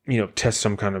 you know, test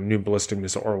some kind of new ballistic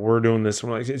missile, or we're doing this.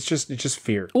 And it's just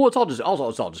fear. Well, it's all just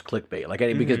clickbait. Like,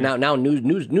 because now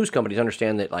news companies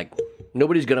understand that, like,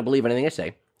 nobody's gonna believe anything I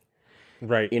say.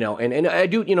 Right. You know, and I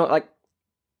do, you know, like,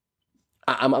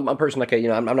 I'm a person, like, you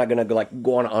know, I'm not gonna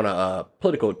go on a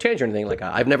political tangent or anything. Like,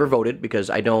 I've never voted because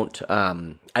I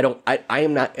am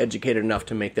not educated enough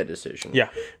to make that decision. Yeah.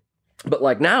 But,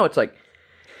 like, now it's like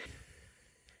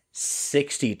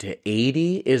 60 to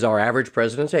 80 is our average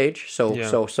president's age. So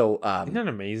isn't that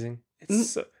amazing?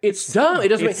 It's dumb. It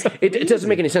doesn't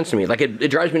make any sense to me. Like, it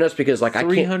drives me nuts, because, like,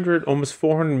 300, almost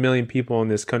 400 million people in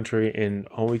this country, and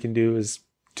all we can do is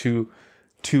two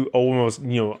almost,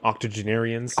 you know,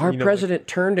 octogenarians. Our president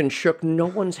turned and shook no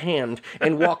one's hand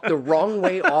and walked the wrong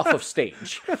way off of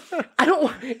stage.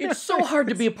 It's so hard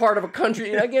to be a part of a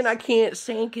country. And again, I can't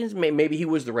say, because maybe he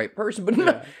was the right person, but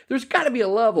no, there's got to be a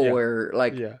level where,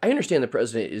 like, I understand the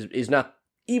president is not,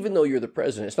 even though you're the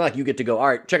president, it's not like you get to go, "All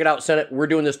right, check it out, Senate, we're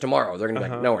doing this tomorrow." They're going to be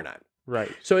like, "No, we're not."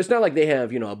 Right. So it's not like they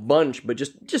have, you know, a bunch, but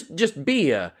just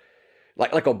be a,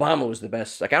 like Obama was the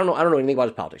best. Like, I don't know anything about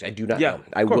his politics. I do not know.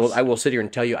 I will sit here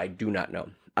and tell you I do not know.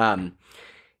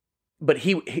 But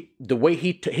the way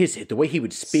he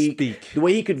would speak, the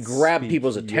way he could grab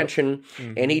people's attention,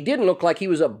 and he didn't look like he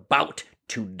was about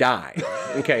to die.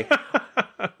 Okay.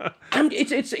 I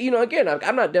It's again,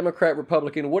 I'm not Democrat,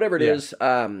 Republican, whatever it is.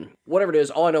 Whatever it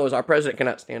is, all I know is our president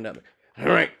cannot stand up. All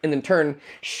right, and then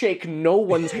shake no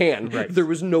one's hand. Right. There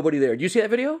was nobody there. Do you see that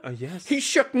video? Yes. He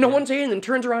shook no one's hand and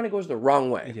turns around and goes the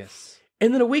wrong way. Yes.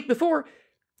 And then a week before,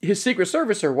 his Secret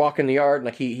Servicer walk in the yard, and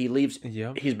like he leaves.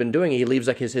 Yep. He leaves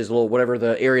like his little whatever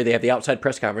the area they have the outside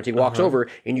press conference. He walks over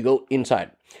and you go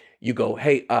inside. You go,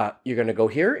 hey, you're gonna go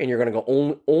here, and you're gonna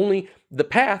go only the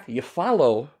path you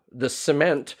follow. The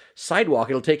cement sidewalk,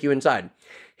 it'll take you inside.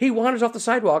 He wanders off the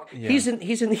sidewalk. Yeah. He's in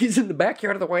the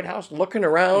backyard of the White House looking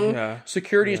around. Yeah.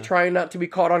 Security's trying not to be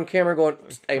caught on camera going,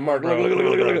 hey Mark, look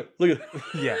at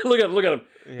yeah. look at him.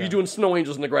 Yeah. He's doing snow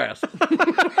angels in the grass.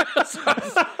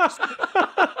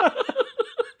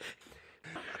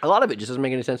 A lot of it just doesn't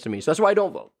make any sense to me. So that's why I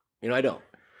don't vote. I don't.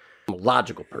 I'm a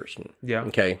logical person. Yeah.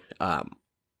 Okay.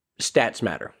 Stats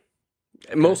matter.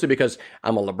 Mostly because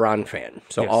I'm a LeBron fan,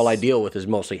 so all I deal with is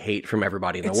mostly hate from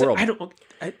everybody in the world.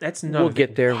 That's not. We'll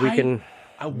get there. We can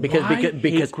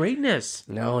because greatness.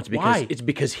 No, it's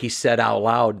because he said out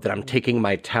loud that I'm taking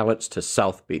my talents to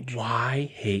South Beach. Why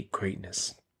hate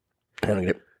greatness? I don't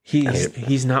get it.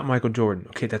 He's not Michael Jordan.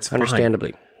 Okay, that's fine.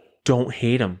 Understandably. Don't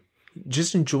hate him.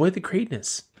 Just enjoy the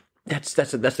greatness. That's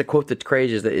the quote that's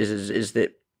crazy. Is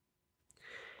that.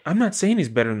 I'm not saying he's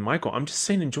better than Michael. I'm just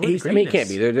saying enjoy the greatness. I mean, he can't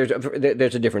be.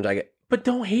 There's a difference. I get, but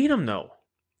don't hate him though.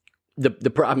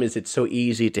 The problem is it's so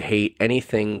easy to hate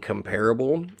anything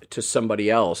comparable to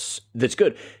somebody else that's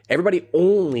good. Everybody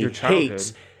only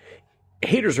hates.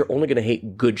 Haters are only going to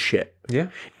hate good shit. Yeah.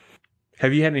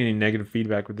 Have you had any negative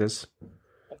feedback with this?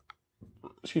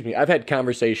 Excuse me. I've had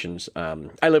conversations.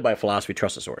 I live by a philosophy: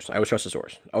 trust the source. I always trust the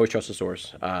source. Always trust the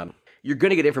source. You're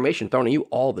going to get information thrown at you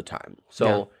all the time. So.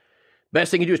 Yeah. Best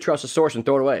thing you do is trust the source and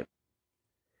throw it away.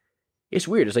 It's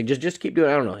weird. It's like, just keep doing,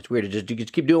 I don't know. It's weird.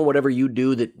 Just keep doing whatever you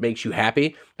do that makes you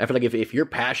happy. I feel like if you're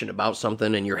passionate about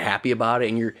something and you're happy about it,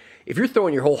 and if you're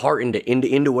throwing your whole heart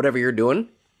into whatever you're doing,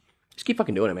 just keep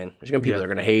fucking doing it, man. There's going to be people that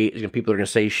are going to hate. There's going to be people that are going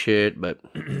to say shit, but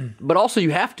also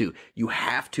you have to. You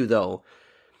have to, though.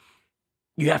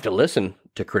 You have to listen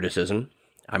to criticism.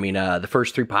 I mean, the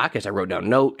first 3 podcasts, I wrote down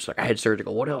notes. Like, I had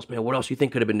surgical. What else, man? What else do you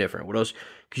think could have been different? What else?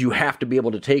 Because you have to be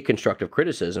able to take constructive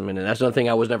criticism, and that's another thing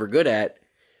I was never good at.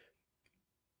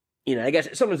 I guess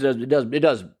sometimes it does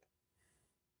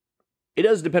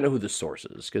depend on who the source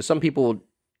is. Because some people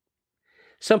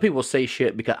say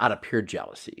shit because out of pure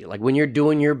jealousy. Like, when you're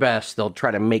doing your best, they'll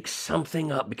try to make something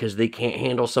up because they can't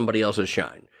handle somebody else's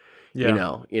shine. Yeah.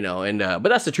 But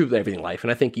that's the truth of everything in life.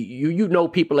 And I think you know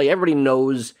people, like, everybody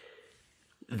knows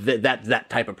that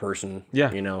type of person.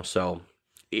 Yeah. So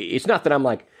it's not that I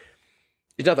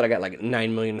got like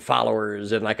 9 million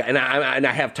followers and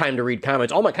I have time to read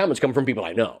comments. All my comments come from people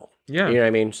I know. Yeah. You know what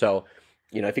I mean? So,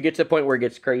 if it gets to the point where it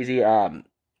gets crazy, if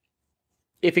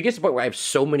it gets to the point where I have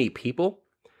so many people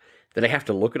that I have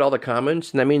to look at all the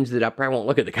comments, and that means that I probably won't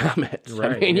look at the comments.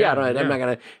 Right. I mean, I'm not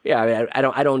gonna. Yeah, I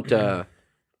don't. That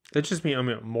just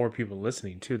means more people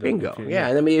listening too. Though, bingo. Yeah,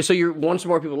 and I mean, so once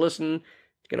more people listen.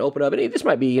 Going to open up, and this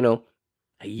might be, a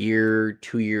year,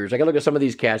 2 years. I got to look at some of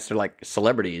these cats. They're like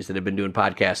celebrities that have been doing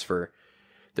podcasts for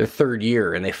their 3rd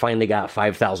year, and they finally got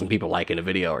 5,000 people liking a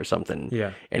video or something.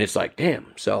 Yeah, and it's like,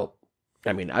 damn. So,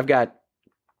 I mean, I haven't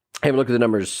looked at the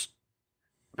numbers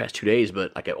the past 2 days,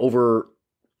 but I think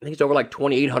it's over like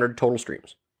 2,800 total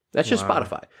streams. That's just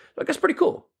Spotify. Like, that's pretty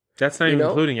cool. That's not even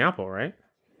including Apple, right?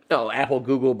 No, Apple,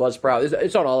 Google, Buzzsprout.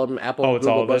 It's on all of them. Apple,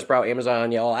 Google, Buzzsprout,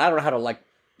 Amazon. Yeah, I don't know how to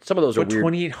some of those are weird.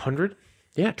 2,800?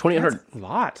 Yeah, 2,800. That's a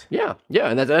lot. Yeah,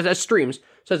 and that's streams.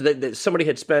 So that somebody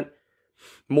had spent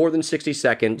more than 60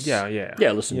 seconds. Yeah.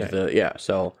 Listen to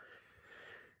so.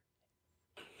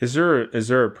 Is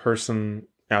there a person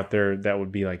out there that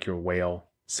would be like your whale?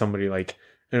 Somebody like,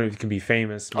 it can be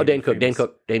famous. Dan Cook. Dan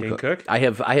Cook. I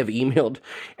have emailed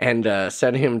and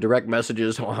sent him direct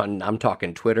messages on, I'm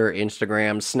talking Twitter,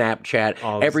 Instagram,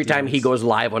 Snapchat. Every time he goes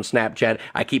live on Snapchat,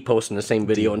 I keep posting the same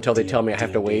video until they tell me I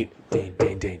have to wait.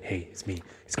 Dane, hey, it's me.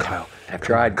 It's Kyle. I've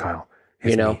tried. Kyle.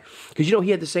 Because he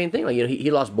had the same thing. Like,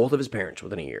 he lost both of his parents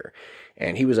within a year,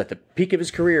 and he was at the peak of his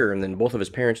career, and then both of his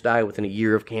parents died within a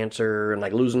year of cancer, and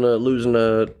like losing a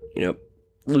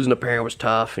parent was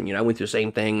tough, and I went through the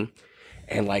same thing.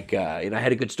 And I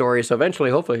had a good story. So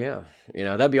eventually, hopefully,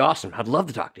 that'd be awesome. I'd love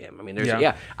to talk to him. I mean,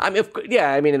 I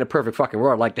mean, in a perfect fucking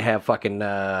world, I'd like to have fucking in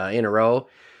a row.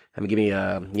 I mean, give me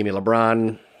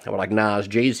LeBron. I would like Nas,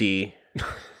 Jay-Z,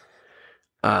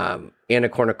 Anna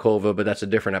Kournikova, but that's a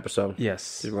different episode.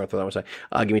 Yes, we're gonna throw that one aside.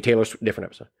 Give me Taylor,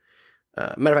 different episode.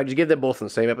 Matter of fact, just give them both in the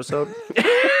same episode.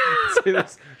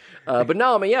 But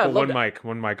no, I mean, yeah, one mic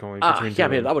only. Yeah, I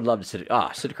mean, I would love to sit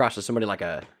across to somebody like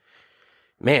a.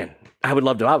 man, I would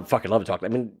fucking love to talk. I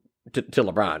mean, to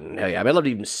LeBron. Hell yeah. I'd love to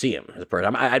even see him as a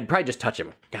person. I'd probably just touch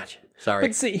him. Gotcha. Sorry.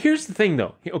 But see, here's the thing,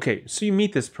 though. Okay, so you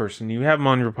meet this person, you have him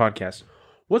on your podcast.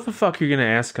 What the fuck are you going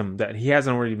to ask him that he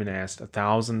hasn't already been asked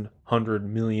 1,000, 100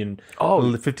 million,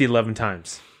 50, 11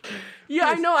 times? Yeah,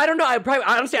 I know. I don't know. I'd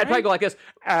probably go like this.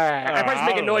 I'd probably just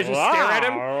make a noise and stare at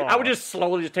him. I would just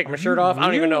slowly just take my shirt off. I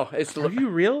don't even know. Are you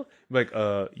real? Like,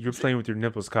 you're playing with your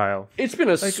nipples, Kyle. It's been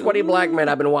a sweaty black man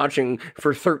I've been watching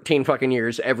for 13 fucking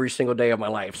years every single day of my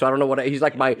life. So I don't know he's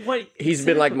like my, he's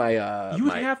been like my,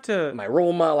 my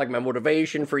role model, like my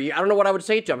motivation for you. I don't know what I would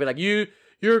say to him. I'd be like,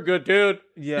 you're a good dude.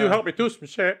 Yeah. You help me through some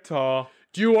shit. Tall.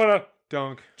 Do you want to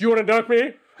dunk? Do you want to dunk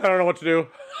me? I don't know what to do.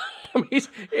 I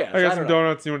got some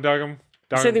donuts. You want to dunk them?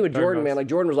 Same thing with Jordan, man. Like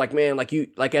Jordan was like, man,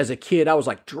 like as a kid, I was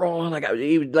like drawing,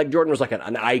 like Jordan was like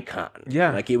an icon.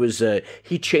 Yeah, like it was.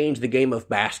 He changed the game of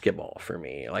basketball for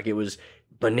me. Like it was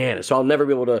bananas. So I'll never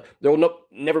be able to.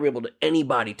 Never be able to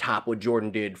anybody top what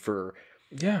Jordan did for.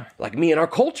 Yeah, like me and our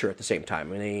culture at the same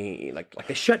time. And they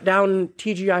they shut down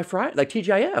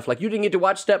TGIF. Like you didn't get to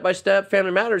watch Step by Step,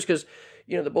 Family Matters because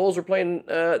the Bulls were playing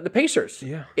the Pacers.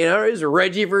 Yeah, it was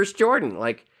Reggie versus Jordan.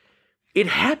 Like. It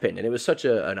happened, and it was such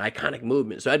an iconic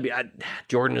movement. So I'd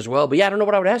Jordan as well. But yeah, I don't know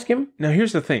what I would ask him. Now,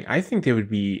 here's the thing. I think they would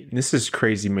be, this is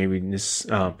crazy, maybe this,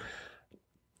 I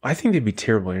think they'd be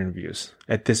terrible interviews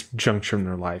at this juncture in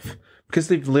their life because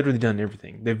they've literally done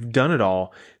everything. They've done it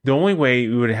all. The only way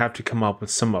we would have to come up with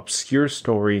some obscure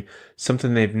story,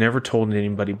 something they've never told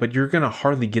anybody, but you're going to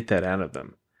hardly get that out of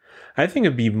them. I think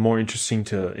it'd be more interesting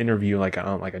to interview like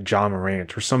a John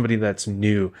Morant or somebody that's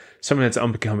new, somebody that's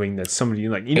unbecoming, that's somebody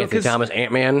like Anthony Thomas,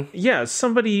 Ant-Man. Yeah,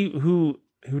 somebody who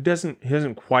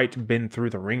hasn't quite been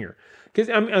through the ringer. Because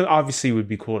obviously it would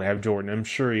be cool to have Jordan. I'm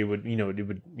sure it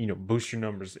would boost your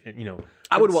numbers.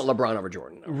 I would want LeBron over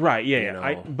Jordan, though. Right?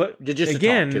 Yeah. But just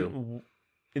again,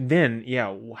 then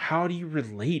how do you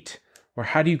relate or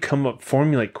how do you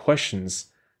formulate questions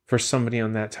for somebody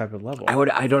on that type of level?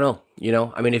 I don't know.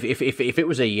 I mean, if it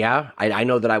was I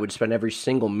know that I would spend every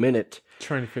single minute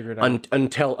trying to figure it out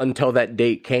until that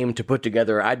date came to put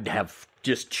together. I'd have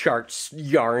just charts,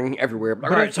 yarn everywhere.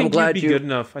 But I think you'd be good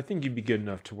enough. I think you'd be good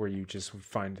enough to where you just would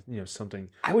find something.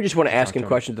 I would just want to ask him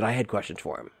questions that I had questions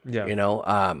for him.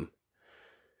 Yeah.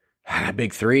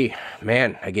 Big three,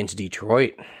 man, against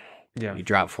Detroit. Yeah. He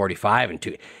dropped 45 and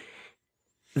 2.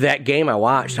 That game I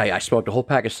watched, I smoked a whole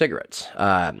pack of cigarettes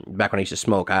back when I used to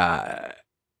smoke.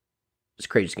 It's the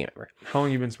craziest game ever. How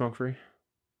long you been smoke free?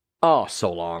 Oh,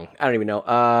 so long. I don't even know.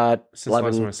 Since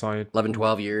last time I saw you. 11,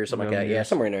 12 years, something like that. Years. Yeah,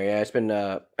 somewhere in there. Yeah, it's been,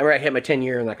 I remember I hit my 10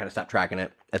 year and I kind of stopped tracking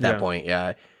it at that point.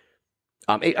 Yeah.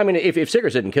 I mean, if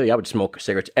cigarettes didn't kill you, I would smoke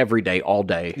cigarettes every day, all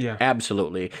day. Yeah.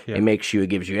 Absolutely. Yeah. It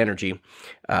gives you energy.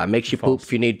 Makes you poop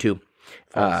if you need to.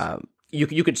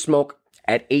 You could smoke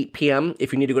at 8 p.m.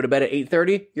 If you need to go to bed at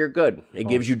 8:30, you're good. It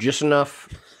gives you just enough.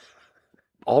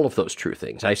 All of those true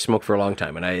things. I smoked for a long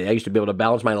time, and I used to be able to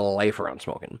balance my life around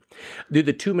smoking. Dude,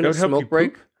 the 2-minute smoke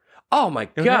break. Poop? Oh my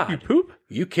God! Help you poop?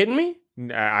 You kidding me?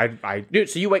 Dude,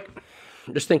 so you wake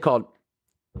this thing called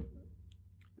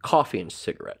coffee and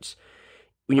cigarettes.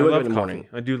 When you wake up in the morning,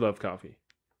 I do love coffee.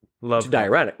 It's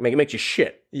diuretic. It makes you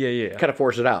shit. Yeah. Kind of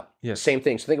force it out. Yes. Same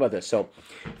thing. So think about this. So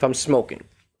if I'm smoking,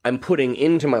 I'm putting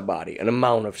into my body an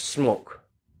amount of smoke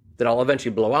that I'll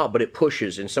eventually blow out, but it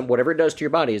pushes and whatever it does to your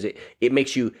body is it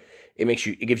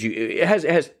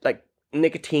has like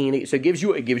nicotine. So it gives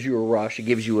you a rush.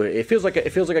 It feels like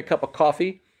a cup of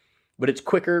coffee, but it's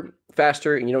quicker,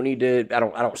 faster, and you don't need to. I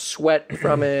don't sweat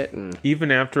from it. And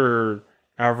even after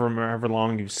however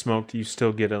long you've smoked, you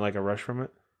still get a rush from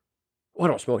it. Well, I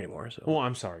don't smoke anymore. So. Well,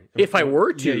 I'm sorry. If I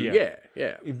were to,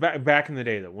 yeah. Back in the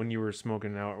day, though, when you were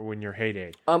smoking now, or when your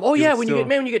heyday. When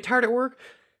you get tired at work,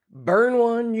 burn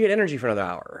one. You get energy for another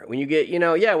hour. When you get, when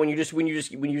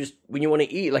you want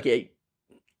to eat,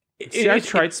 I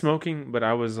tried smoking, but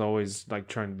I was always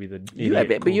trying to be the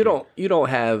idiot. But you don't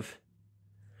have.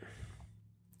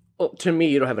 Well, to me,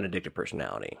 you don't have an addictive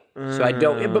personality, so I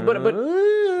don't.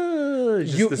 But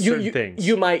things.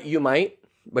 You might,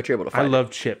 but you're able to find. I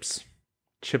love chips.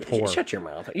 Chip whore. Shut your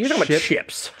mouth. You're talking about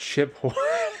chips. Chip whore.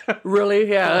 Really?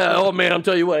 Yeah. Oh, man, I'm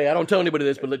telling you what. I don't tell anybody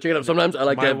this, but check it out. Sometimes I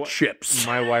like to have chips.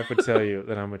 My wife would tell you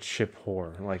that I'm a chip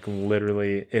whore.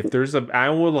 Literally, if there's I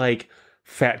will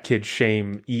fat kid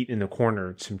shame eat in the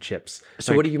corner some chips.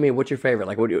 So what do you mean? What's your favorite?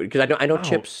 Because I know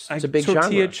chips. It's a big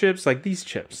tortilla genre. Chips, these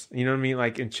chips. You know what I mean?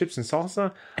 In chips and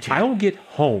salsa. I will get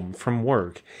home from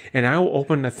work and I will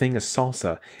open a thing of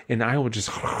salsa and I will just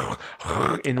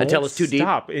until it's too deep.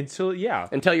 Until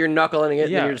you're knuckling it.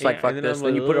 And then you're just fuck this.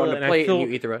 Then you put it on the plate and you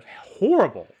eat the rest.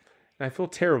 Horrible. And I feel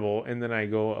terrible. And then I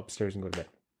go upstairs and go to bed.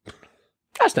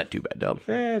 That's not too bad, though.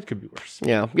 It could be worse.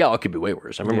 Yeah, it could be way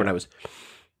worse. I remember when I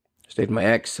stayed with my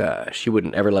ex, she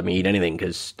wouldn't ever let me eat anything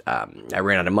because I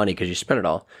ran out of money because she spent it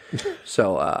all.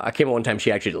 So I came one time,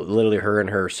 she actually, literally her and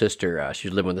her sister, she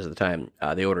was living with us at the time,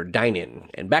 they ordered dine-in.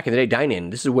 And back in the day, dine-in,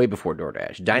 this is way before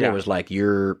DoorDash. Dine-in was like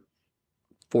your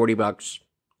 $40,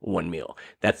 one meal.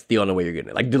 That's the only way you're getting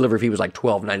it. Like delivery fee was like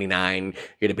 $12.99. You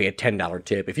had to pay a $10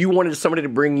 tip. If you wanted somebody to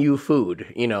bring you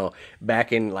food,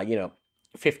 back in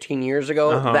 15 years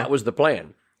ago, that was the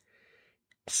plan.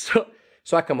 So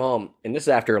I come home, and this is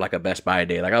after like a Best Buy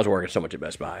day. Like I was working so much at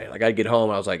Best Buy. Like I'd get home,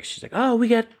 I was like, she's like, oh,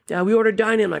 we ordered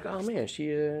dine-in. I'm like, oh man,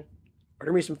 she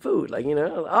ordered me some food. Like,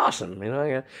 awesome. I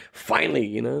got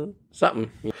finally,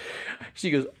 something. She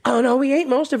goes, oh no, we ate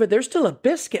most of it. There's still a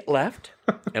biscuit left.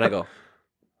 And I go,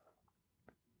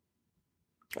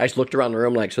 I just looked around the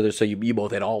room like, so you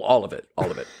both ate all of it.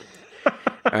 All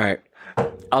right.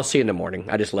 I'll see you in the morning.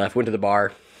 I just left, went to the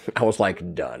bar. I was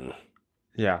like, done.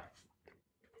 Yeah.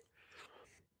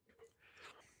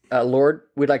 Lord,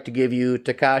 we'd like to give you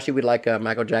Tekashi. We'd like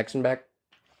Michael Jackson back.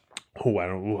 Oh, I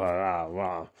don't.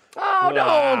 Wow. Oh,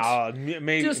 don't.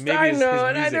 Maybe Just, maybe I his, know. his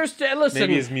And I music. understand. Listen.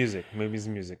 Maybe his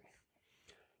music.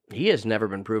 He has never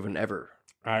been proven ever.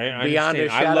 I Beyond a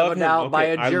understand. shadow of a doubt by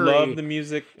a jury. I love the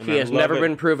music. He has never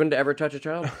been proven to ever touch a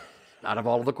child. Out of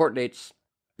all of the court dates.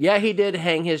 Yeah, he did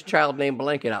hang his child named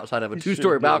Blanket outside of a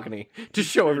 2-story balcony to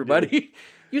show everybody.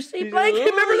 You see Blanket?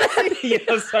 Remember that?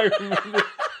 Yes, I remember.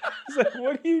 It's like,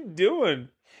 what are you doing?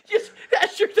 Yes,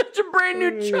 that's a brand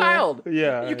new child.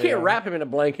 Yeah. You can't wrap him in a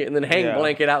blanket and then hang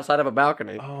Blanket outside of a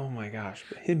balcony. Oh my gosh.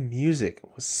 But his music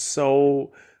was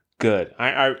so good.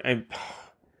 I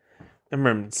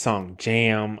remember the song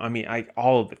Jam. I mean,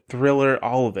 all of it. Thriller,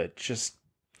 all of it. Just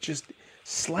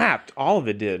slapped. All of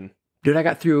it did. Dude, I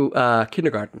got through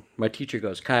kindergarten. My teacher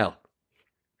goes, Kyle,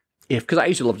 because I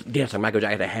used to love to dance like Michael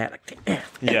Jackson. I had a hat.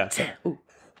 Yeah.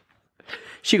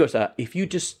 She goes, if you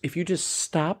just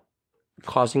stop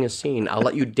causing a scene, I'll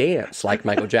let you dance like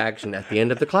Michael Jackson at the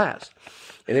end of the class.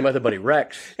 And then my other buddy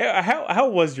Rex. Yeah, how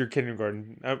was your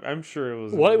kindergarten? I'm sure it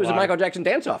was. Well, it was a Michael Jackson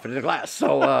dance off in the class.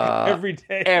 So every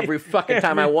day, every fucking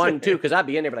time I won too, because I'd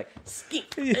be in there like,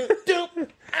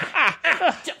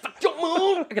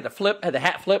 I got the flip, had the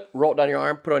hat flip, roll it down your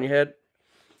arm, put it on your head.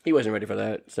 He wasn't ready for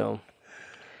that. So,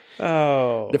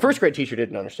 the first grade teacher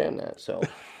didn't understand that. So.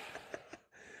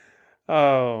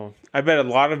 Oh, I bet a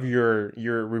lot of your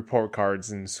report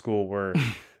cards in school were,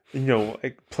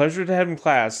 pleasure to have in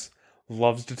class,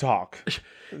 loves to talk.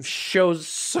 Shows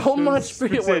so much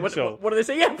potential. What do they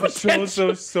say? Yeah, potential.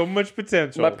 Shows so much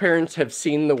potential. My parents have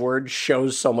seen the word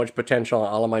shows so much potential on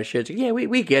all of my shit. Yeah,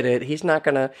 we get it. He's not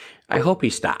going to, I hope he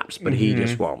stops, but he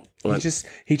just won't.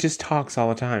 He just talks all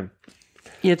the time.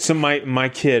 So my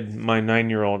kid, my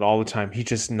 9-year-old, all the time, he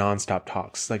just nonstop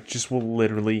talks. Like, just will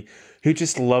literally, he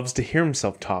just loves to hear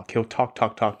himself talk. He'll talk.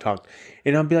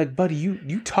 And I'll be like, buddy,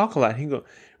 you talk a lot. He go,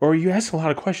 or you ask a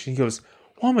lot of questions. He goes,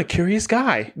 well, I'm a curious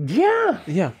guy.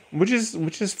 Yeah. Which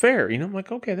is fair. I'm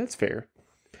like, okay, that's fair.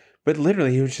 But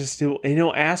literally,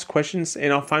 he'll ask questions,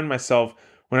 and I'll find myself,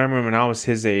 when I remember when I was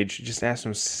his age, just asking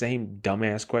him the same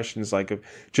dumbass questions, like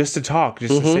just to talk,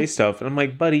 just to say stuff. And I'm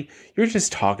like, buddy, you're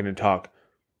just talking to talk.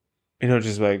 And he'll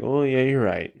just be like, oh, yeah, you're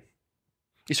right.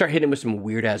 You start hitting him with some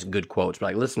weird-ass good quotes.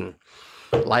 Like, listen,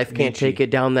 life can't take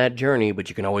it down that journey, but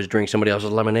you can always drink somebody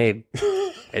else's lemonade.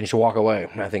 And just walk away.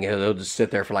 I think he'll just sit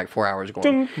there for like 4 hours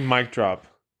going. Mic drop.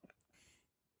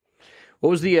 What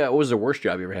was the worst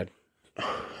job you ever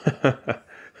had?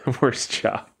 Worst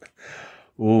job.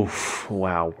 Oof.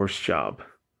 Wow. Worst job.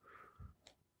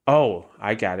 Oh,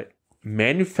 I got it.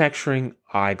 Manufacturing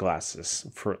eyeglasses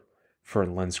for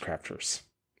lens crafters.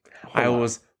 I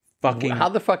was fucking. How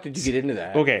the fuck did you get into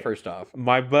that? Okay. First off,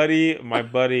 my buddy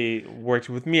worked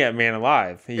with me at Man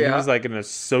Alive. He was like an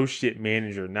associate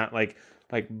manager, not like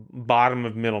bottom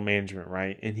of middle management,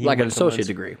 right? And he like an associate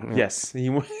degree. Yes, he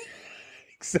went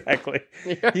exactly.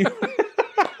 Yeah. You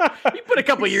put a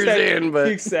couple years in, but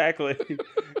exactly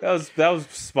that was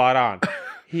spot on.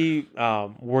 He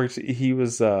worked. He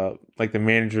was like the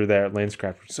manager there at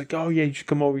Lenscraft. He's like, oh yeah, you should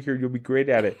come over here. You'll be great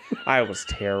at it. I was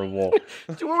terrible.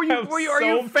 Are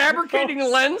you fabricating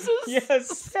lenses?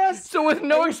 Yes. So with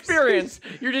no experience,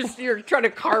 you're trying to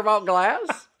carve out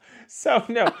glass. So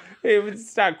no,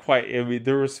 it's not quite. I mean,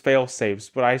 there was fail safes,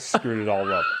 but I screwed it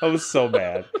all up. I was so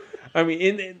bad. I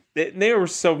mean, they were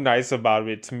so nice about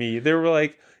it to me. They were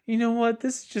like, you know what?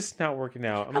 This is just not working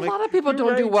out. A lot of people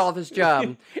don't do well at this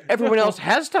job. Everyone else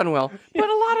has done well,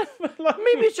 but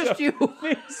maybe it's just you.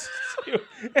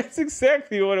 That's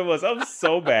exactly what it was. I was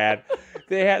so bad.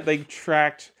 They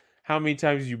tracked how many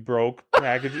times you broke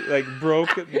packages, like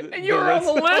broke. And you were on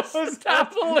the list, top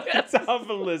of the list. Top of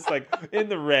the list, like in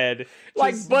the red.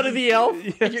 Like Buddy the Elf.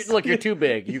 Yes. Look, you're too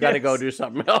big. You got to go do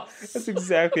something else. That's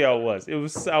exactly how it was.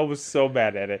 I was so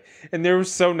bad at it. And they were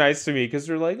so nice to me because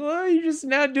they're like, well, you're just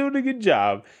not doing a good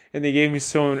job. And they gave me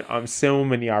so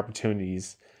many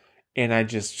opportunities. And I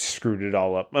just screwed it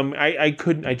all up. I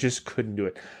just couldn't do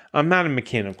it. I'm not a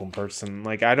mechanical person.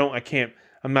 Like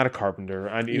I'm not a carpenter.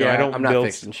 I don't I'm build. not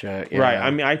fixing shit. Yeah. Right. I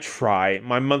mean, I try.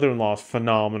 My mother-in-law is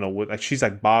phenomenal with, like, she's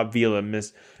like Bob Vila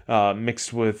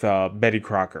mixed with Betty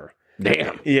Crocker.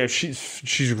 Damn. Yeah,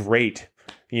 she's great.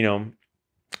 And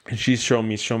she's shown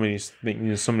me so many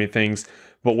things.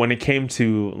 But when it came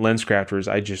to lens crafters,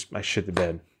 I shit the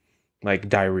bed, like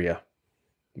diarrhea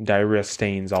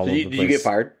stains all over the place. Did you get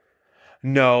fired?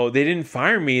 No, they didn't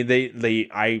fire me.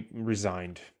 I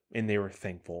resigned, and they were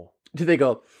thankful. Did they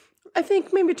go, I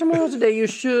think maybe tomorrow's the day you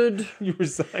should... You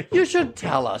resign. You should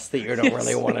tell us that you don't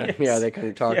really want to... Yes. Yeah, they kind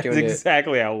of talk to you. That's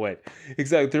exactly how it went.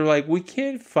 Exactly. They're like, we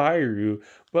can't fire you,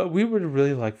 but we would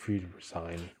really like for you to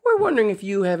resign. We're wondering if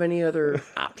you have any other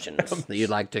options that you'd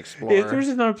like to explore. If there's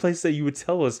another place that you would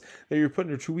tell us that you're putting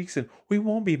your 2 weeks in, we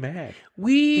won't be mad.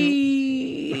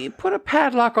 We put a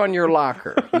padlock on your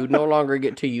locker. You no longer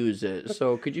get to use it.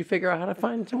 So could you figure out how to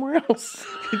find somewhere else?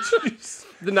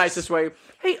 The nicest way.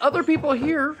 Hey, other people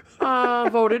here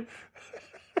voted.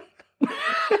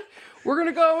 We're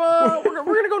gonna go.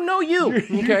 We're gonna go know you.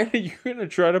 Okay. You're gonna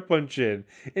try to punch in,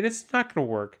 and it's not gonna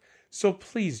work. So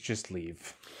please just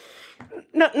leave.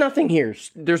 Nothing here.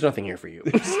 There's nothing here for you.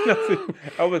 Nothing.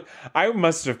 I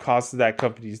must have costed that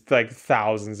company like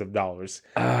thousands of dollars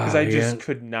because I just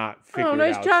could not figure it out. Oh,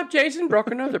 nice job, Jason.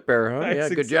 Broke another pair, huh? Yeah,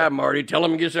 good job, Marty. Tell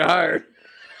him he gets you hired.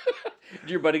 Did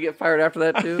your buddy get fired after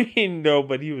that too? I mean, no,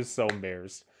 but he was so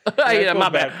embarrassed. Yeah, my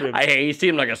bad. He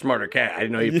seemed like a smarter cat. I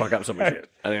didn't know he'd fuck up so much shit.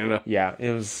 I didn't know. Yeah,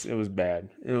 it was bad.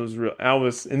 It was real. I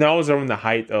was over the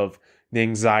height of the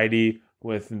anxiety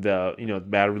with the the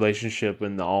bad relationship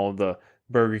and all the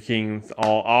Burger King,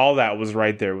 all that was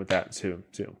right there with that too.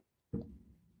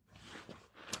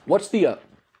 What's the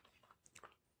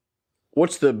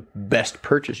best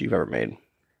purchase you've ever made?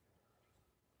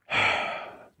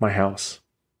 My house.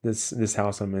 This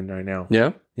house I'm in right now.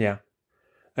 Yeah? Yeah.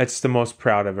 That's the most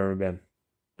proud I've ever been.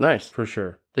 Nice. For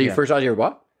sure. So your first house you ever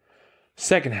bought?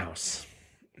 Second house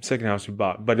we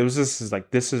bought. But this is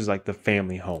like the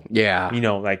family home. Yeah.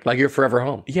 Like your forever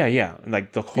home. Yeah.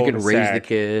 Like the whole You can raise the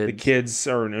kids. The kids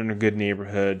are in a good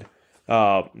neighborhood.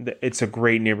 It's a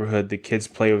great neighborhood. The kids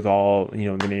play with all, the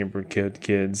neighborhood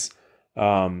kids.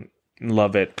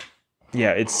 Love it.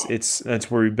 Yeah,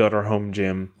 that's where we built our home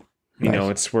gym.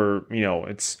 Nice. It's where,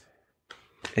 it's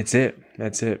it.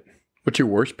 That's it. What's your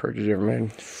worst purchase you ever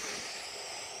made?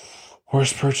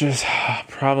 Worst purchase?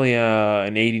 Probably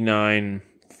an 89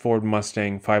 Ford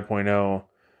Mustang 5.0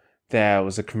 that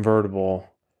was a convertible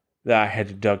that I had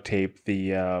to duct tape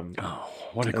the...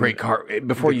 what a great car.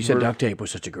 Before you said duct tape was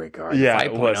such a great car. Yeah,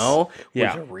 5.0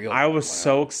 was a real I was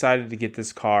so excited to get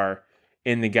this car,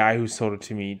 and the guy who sold it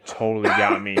to me totally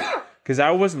got me. Because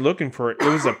I wasn't looking for it. It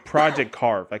was a project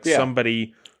car. Like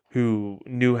somebody who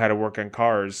knew how to work on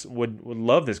cars would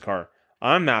love this car.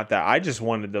 I'm not that. I just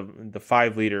wanted the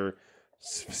 5-liter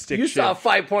stick You shift. saw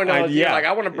 5.0. Yeah. Like,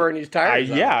 I want to burn these tires.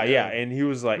 Yeah. And he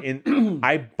was like, and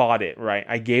I bought it, right?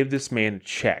 I gave this man a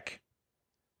check,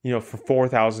 for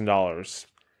 $4,000.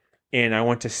 And I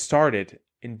went to start it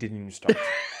and didn't even start.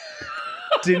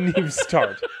 Didn't even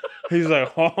start. He's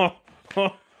like,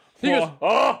 He goes,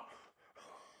 oh.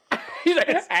 He's like,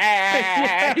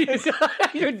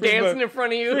 you're dancing in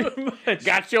front of you.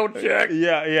 Got your check.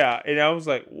 Yeah. And I was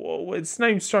like, whoa, it's not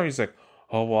even starting. He's like,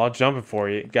 oh, well, I'll jump it for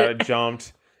you. Got it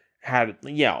jumped. I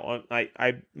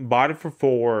bought it for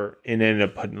 $4 and ended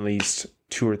up putting at least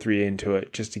 2 or 3 into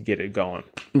it just to get it going.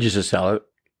 Just to sell it?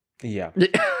 Yeah.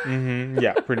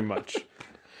 Yeah, pretty much.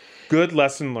 Good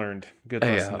lesson learned.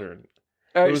 Learned.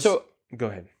 All right, so... Go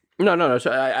ahead. No.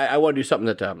 So I want to do something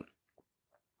that...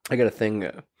 I got a thing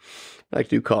I like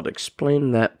to do called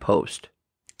Explain That Post.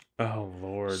 Oh,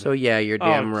 Lord. So, yeah, you're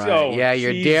damn right.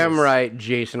 You're damn right,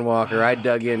 Jason Walker. I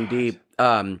dug in deep.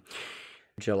 July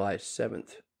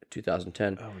 7th,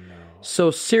 2010. Oh, no. So,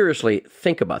 seriously,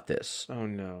 think about this. Oh,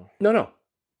 no. No.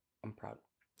 I'm proud.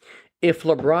 If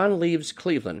LeBron leaves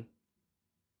Cleveland,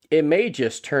 it may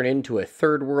just turn into a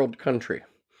third world country.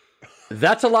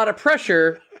 That's a lot of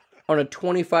pressure on a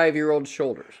 25-year-old's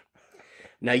shoulders.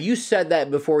 Now, you said that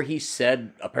before he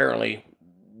said, apparently,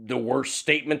 the worst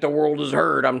statement the world has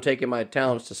heard. I'm taking my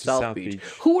talents to South Beach.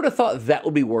 Who would have thought that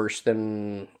would be worse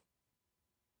than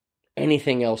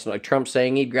anything else? Like Trump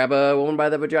saying he'd grab a woman by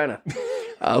the vagina.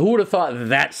 Who would have thought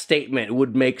that statement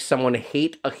would make someone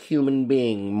hate a human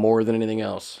being more than anything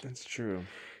else? That's true.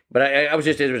 But it was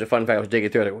a fun fact. I was digging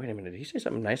through it. Like, wait a minute, did he say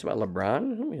something nice about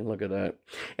LeBron? Let me look at that.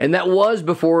 And that was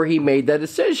before he made that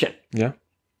decision. Yeah.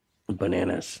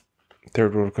 Bananas.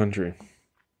 Third world country.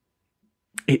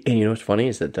 And you know what's funny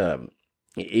is that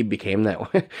it became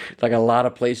that way. Like a lot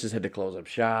of places had to close up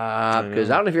shop. Because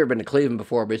I don't know if you've ever been to Cleveland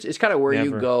before, but it's kind of where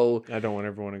you go. I don't want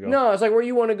everyone to go. No, it's like where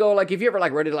you want to go. Like if you ever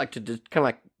like ready to like to just kind of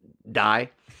like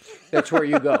die. That's where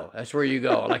you go. That's where you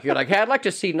go. Like you're like, hey, I'd like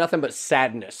to see nothing but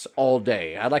sadness all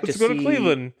day. Let's go to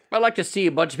Cleveland. I'd like to see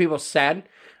a bunch of people sad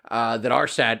that are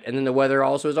sad, and then the weather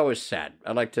also is always sad.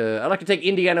 I'd like to take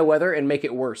Indiana weather and make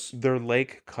it worse. Their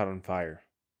lake caught on fire.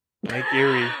 Lake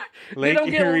Erie. Lake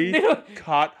Erie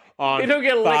caught on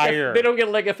fire. They don't get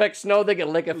lake effect snow. They get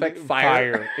lake effect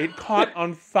fire. It caught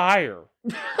on fire.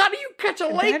 How do you catch a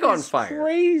lake on fire?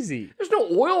 Crazy. There's no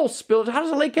oil spilled. How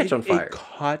does a lake catch on fire? It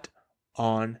caught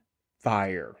on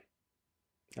fire.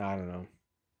 I don't know.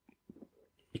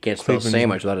 You can't spell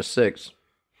sandwich without a 6.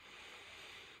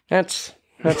 That's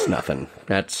nothing.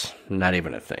 That's not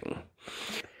even a thing.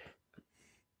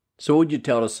 So what would you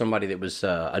tell to somebody that was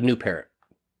a new parent?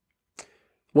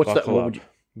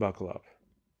 Buckle up.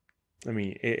 I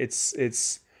mean, it's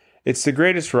the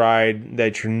greatest ride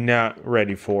that you're not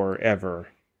ready for ever,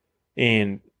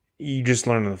 and you just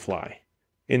learn on the fly.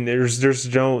 And there's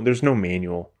no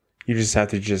manual. You just have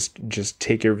to just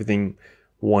take everything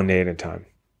one day at a time.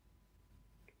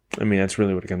 I mean, that's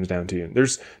really what it comes down to.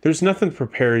 There's nothing that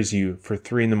prepares you for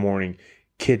 3 a.m,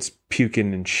 kids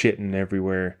puking and shitting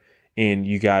everywhere, and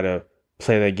you gotta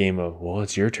play that game of, well,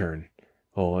 it's your turn.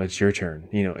 Oh, it's your turn.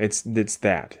 You know, it's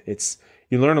that.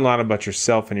 You learn a lot about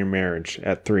yourself and your marriage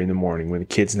at 3 a.m. when the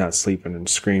kid's not sleeping and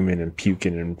screaming and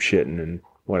puking and shitting and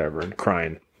whatever and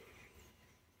crying.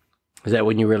 Is that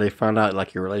when you really found out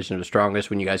like your relationship is strongest?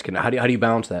 When you guys can, how do you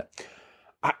balance that?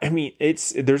 I mean,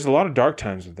 there's a lot of dark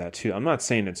times with that too. I'm not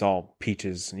saying it's all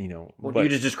peaches, you know. Well, but you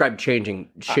just described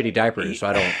changing shitty diapers, so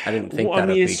I didn't think that. I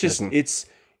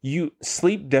mean,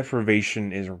 sleep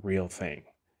deprivation is a real thing,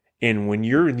 and when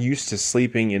you're used to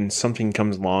sleeping and something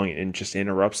comes along and just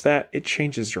interrupts that, it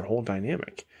changes your whole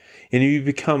dynamic, and you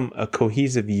become a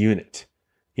cohesive unit,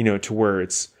 you know, to where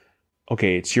it's.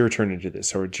 Okay, it's your turn to do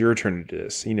this, or it's your turn to do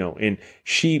this, you know. And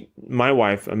my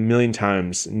wife, a million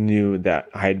times knew that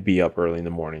I'd be up early in the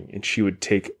morning, and she would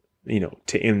take, you know,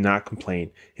 and not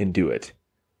complain and do it.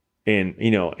 And, you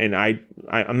know, and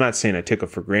I'm not saying I took it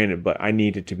for granted, but I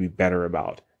needed to be better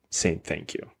about saying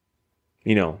thank you.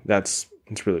 You know, that's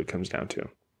really what it comes down to.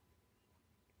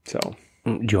 So,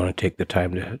 do you want to take the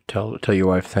time to tell your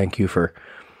wife thank you,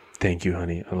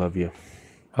 honey, I love you.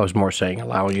 I was more saying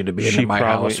allowing you to be in my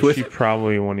house with. She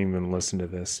probably won't even listen to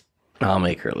this. I'll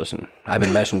make her listen. I've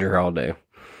been messaging her all day.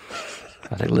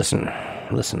 I say, listen.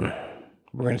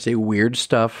 We're going to say weird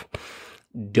stuff.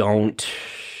 Don't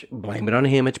blame it on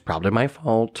him. It's probably my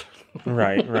fault.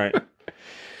 Right.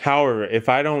 However, if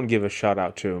I don't give a shout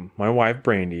out to my wife,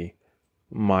 Brandy,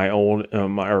 my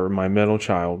middle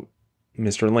child,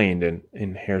 Mr. Landon,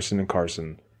 and Harrison and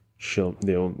Carson,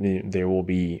 they will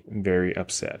be very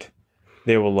upset.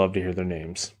 They will love to hear their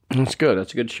names. That's good.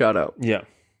 That's a good shout out. Yeah.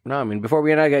 No, I mean, before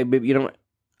we end, you know,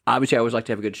 obviously I always like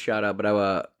to have a good shout out, but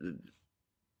I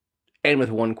end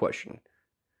with one question.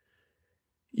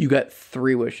 You got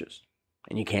 3 wishes,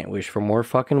 and you can't wish for more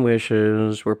fucking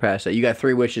wishes. We're past that. You got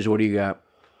 3 wishes. What do you got?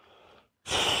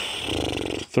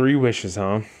 3 wishes,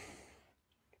 huh?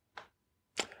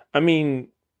 I mean,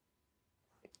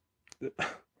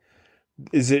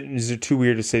 is it too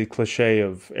weird to say the cliche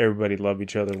of everybody love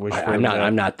each other? Wish for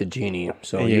I'm not the genie,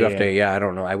 so you have to. Yeah, I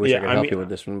don't know. I wish I could help you with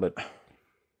this one, but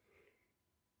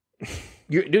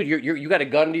you got a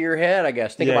gun to your head. I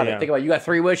guess think about it. Think about it. You got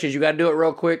 3 wishes. You got to do it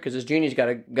real quick because this genie's got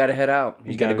to head out.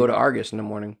 He's got to go to Argus in the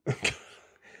morning.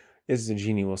 Is the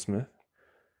genie Will Smith?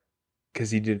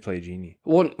 Because he did play Genie.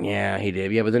 Well, yeah, he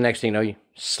did. Yeah, but the next thing you know, you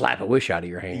slap a wish out of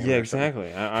your hand. Yeah,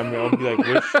 exactly. I'll be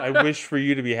like, I wish for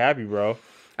you to be happy, bro.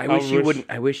 I wish you wouldn't.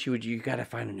 I wish you would. You got to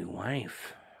find a new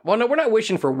wife. Well, no, we're not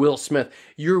wishing for Will Smith.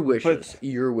 Your wishes.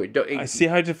 Your wish. I see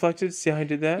how I deflected. See how I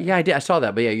did that? Yeah, I did. I saw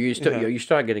that. But yeah, you still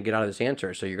going to get out of this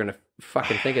answer. So you're going to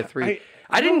fucking think of 3.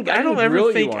 I don't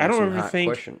ever think.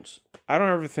 Questions. I don't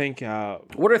ever think.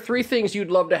 What are 3 things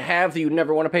you'd love to have that you'd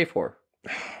never want to pay for?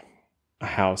 A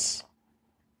house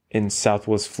in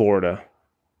Southwest Florida.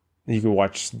 You could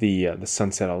watch the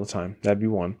sunset all the time. That'd be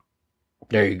one.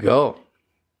 There you go.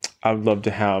 I would love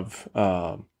to have,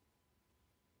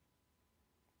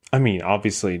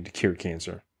 obviously to cure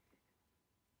cancer.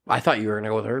 I thought you were going to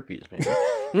go with herpes, man.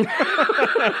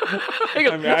 He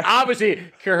goes,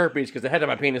 obviously, cure herpes because the head of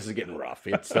my penis is getting rough.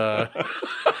 It's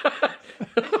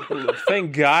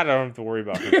Thank God I don't have to worry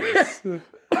about herpes.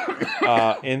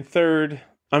 And third,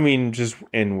 I mean, just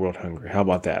end world hunger. How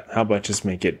about that? How about just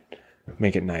make it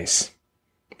nice?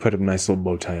 Put a nice little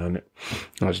bow tie on it.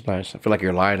 That's nice. I feel like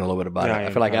you're lying a little bit about it. I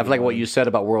feel like what you said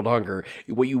about world hunger,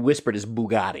 what you whispered is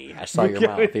Bugatti. I saw your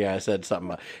mouth. Yeah, I said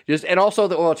something. And also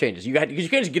the oil changes. You can't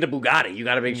just get a Bugatti. You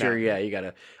got to make sure. Yeah, you got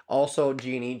to. Also,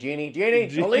 Jeannie,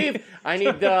 don't leave. I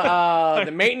need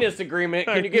the maintenance agreement.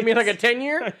 Can you give me like a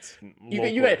 10-year?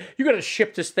 You got to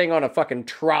ship this thing on a fucking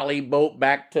trolley boat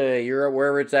back to Europe,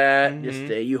 wherever it's at. Mm-hmm. Just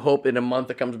you hope in a month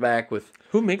it comes back with.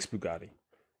 Who makes Bugatti?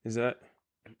 Is that?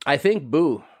 I think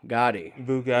Bugatti.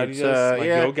 Bugatti does? Like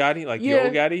Yo Gotti? Like Yo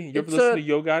Gotti? You ever listen to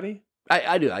Yo Gotti?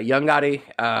 I do. Young Gotti.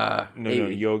 No,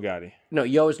 Yo Gotti. No,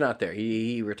 Yo's not there.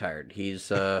 He retired.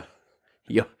 He's Yo.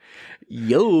 Have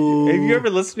you ever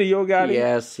listened to Yo Gotti?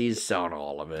 Yes, he's on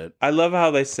all of it. I love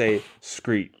how they say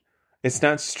street. It's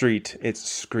not street, it's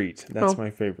screet. That's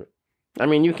my favorite. I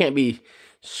mean, you can't be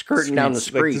skirting down the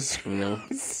street, you know.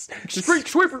 Street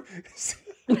sweeper.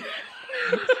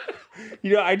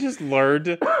 You know, I just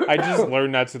learned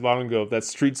not too long ago that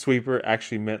street sweeper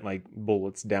actually meant like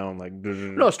bullets down, like.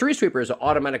 No, street sweeper is an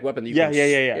automatic weapon that you can.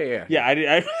 Yeah.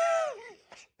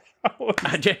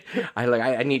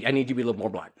 I need you to be a little more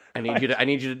black. I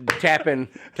need you to tap in.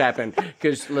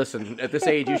 Because listen, at this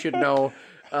age, you should know.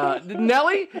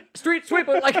 Nelly, street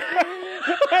sweeper, like.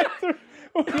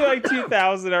 Like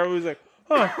 2000, I was like.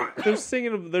 Huh,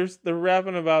 they're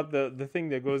rapping about the thing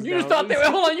that goes down. You thought they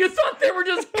were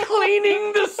just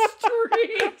cleaning the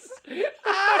streets. You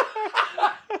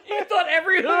thought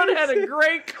every hood had a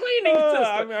great cleaning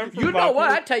system. You know what?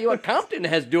 I tell you what, Compton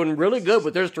has doing really good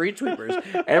with their street sweepers.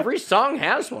 Every song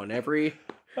has one. Every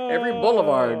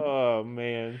boulevard. Oh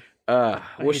man.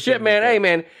 Well, shit, man. Hey,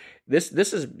 man. This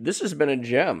has been a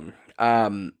gem.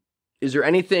 Is there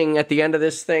anything at the end of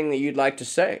this thing that you'd like to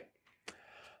say?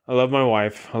 I love my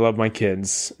wife. I love my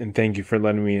kids. And thank you for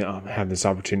letting me have this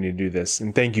opportunity to do this.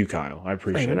 And thank you, Kyle. I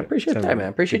appreciate it. I appreciate that, man.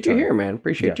 Appreciate you here, man.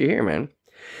 Appreciate you here, man.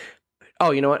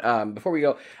 Oh, you know what? Before we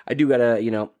go, I do gotta,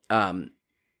 you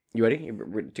ready?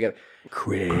 We're together.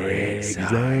 Craig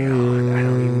Zion. I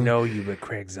don't even know you, but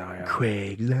Craig Zion.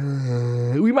 Craig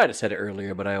Zion. We might have said it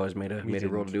earlier, but I always made a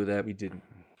rule to do that. We didn't.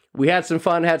 We had some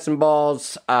fun, had some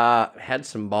balls. Had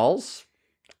some balls?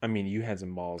 I mean, you had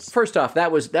some balls. First off,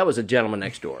 that was a gentleman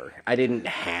next door. I didn't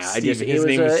have. His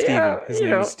name is Steven. His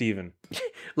name is Steven.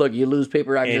 Look, you lose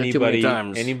paper access too many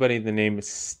times. Anybody, the name is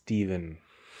Steven.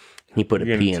 He put a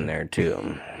P in there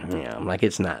too. Yeah, I'm like,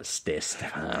 it's not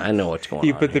Stefan. I know what's going on.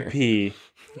 He put the P.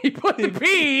 He put the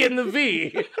P in the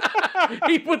V.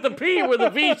 He put the P where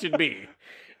the V should be.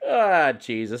 Ah,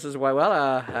 jeez, this is why.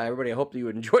 Well, everybody, I hope that you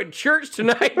enjoyed church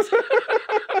tonight.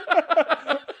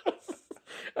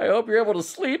 I hope you're able to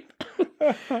sleep.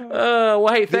 Well,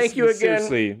 hey, thank you again.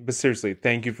 Seriously,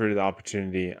 thank you for the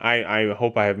opportunity. I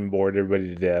hope I haven't bored everybody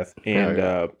to death.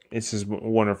 And it's just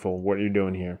wonderful what you're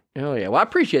doing here. Oh, yeah. Well, I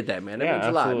appreciate that, man. It means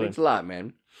a lot. It means a lot,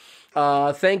 man.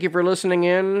 Thank you for listening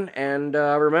in. And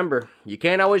remember, you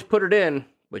can't always put it in,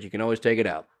 but you can always take it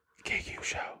out. KQ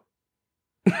Show.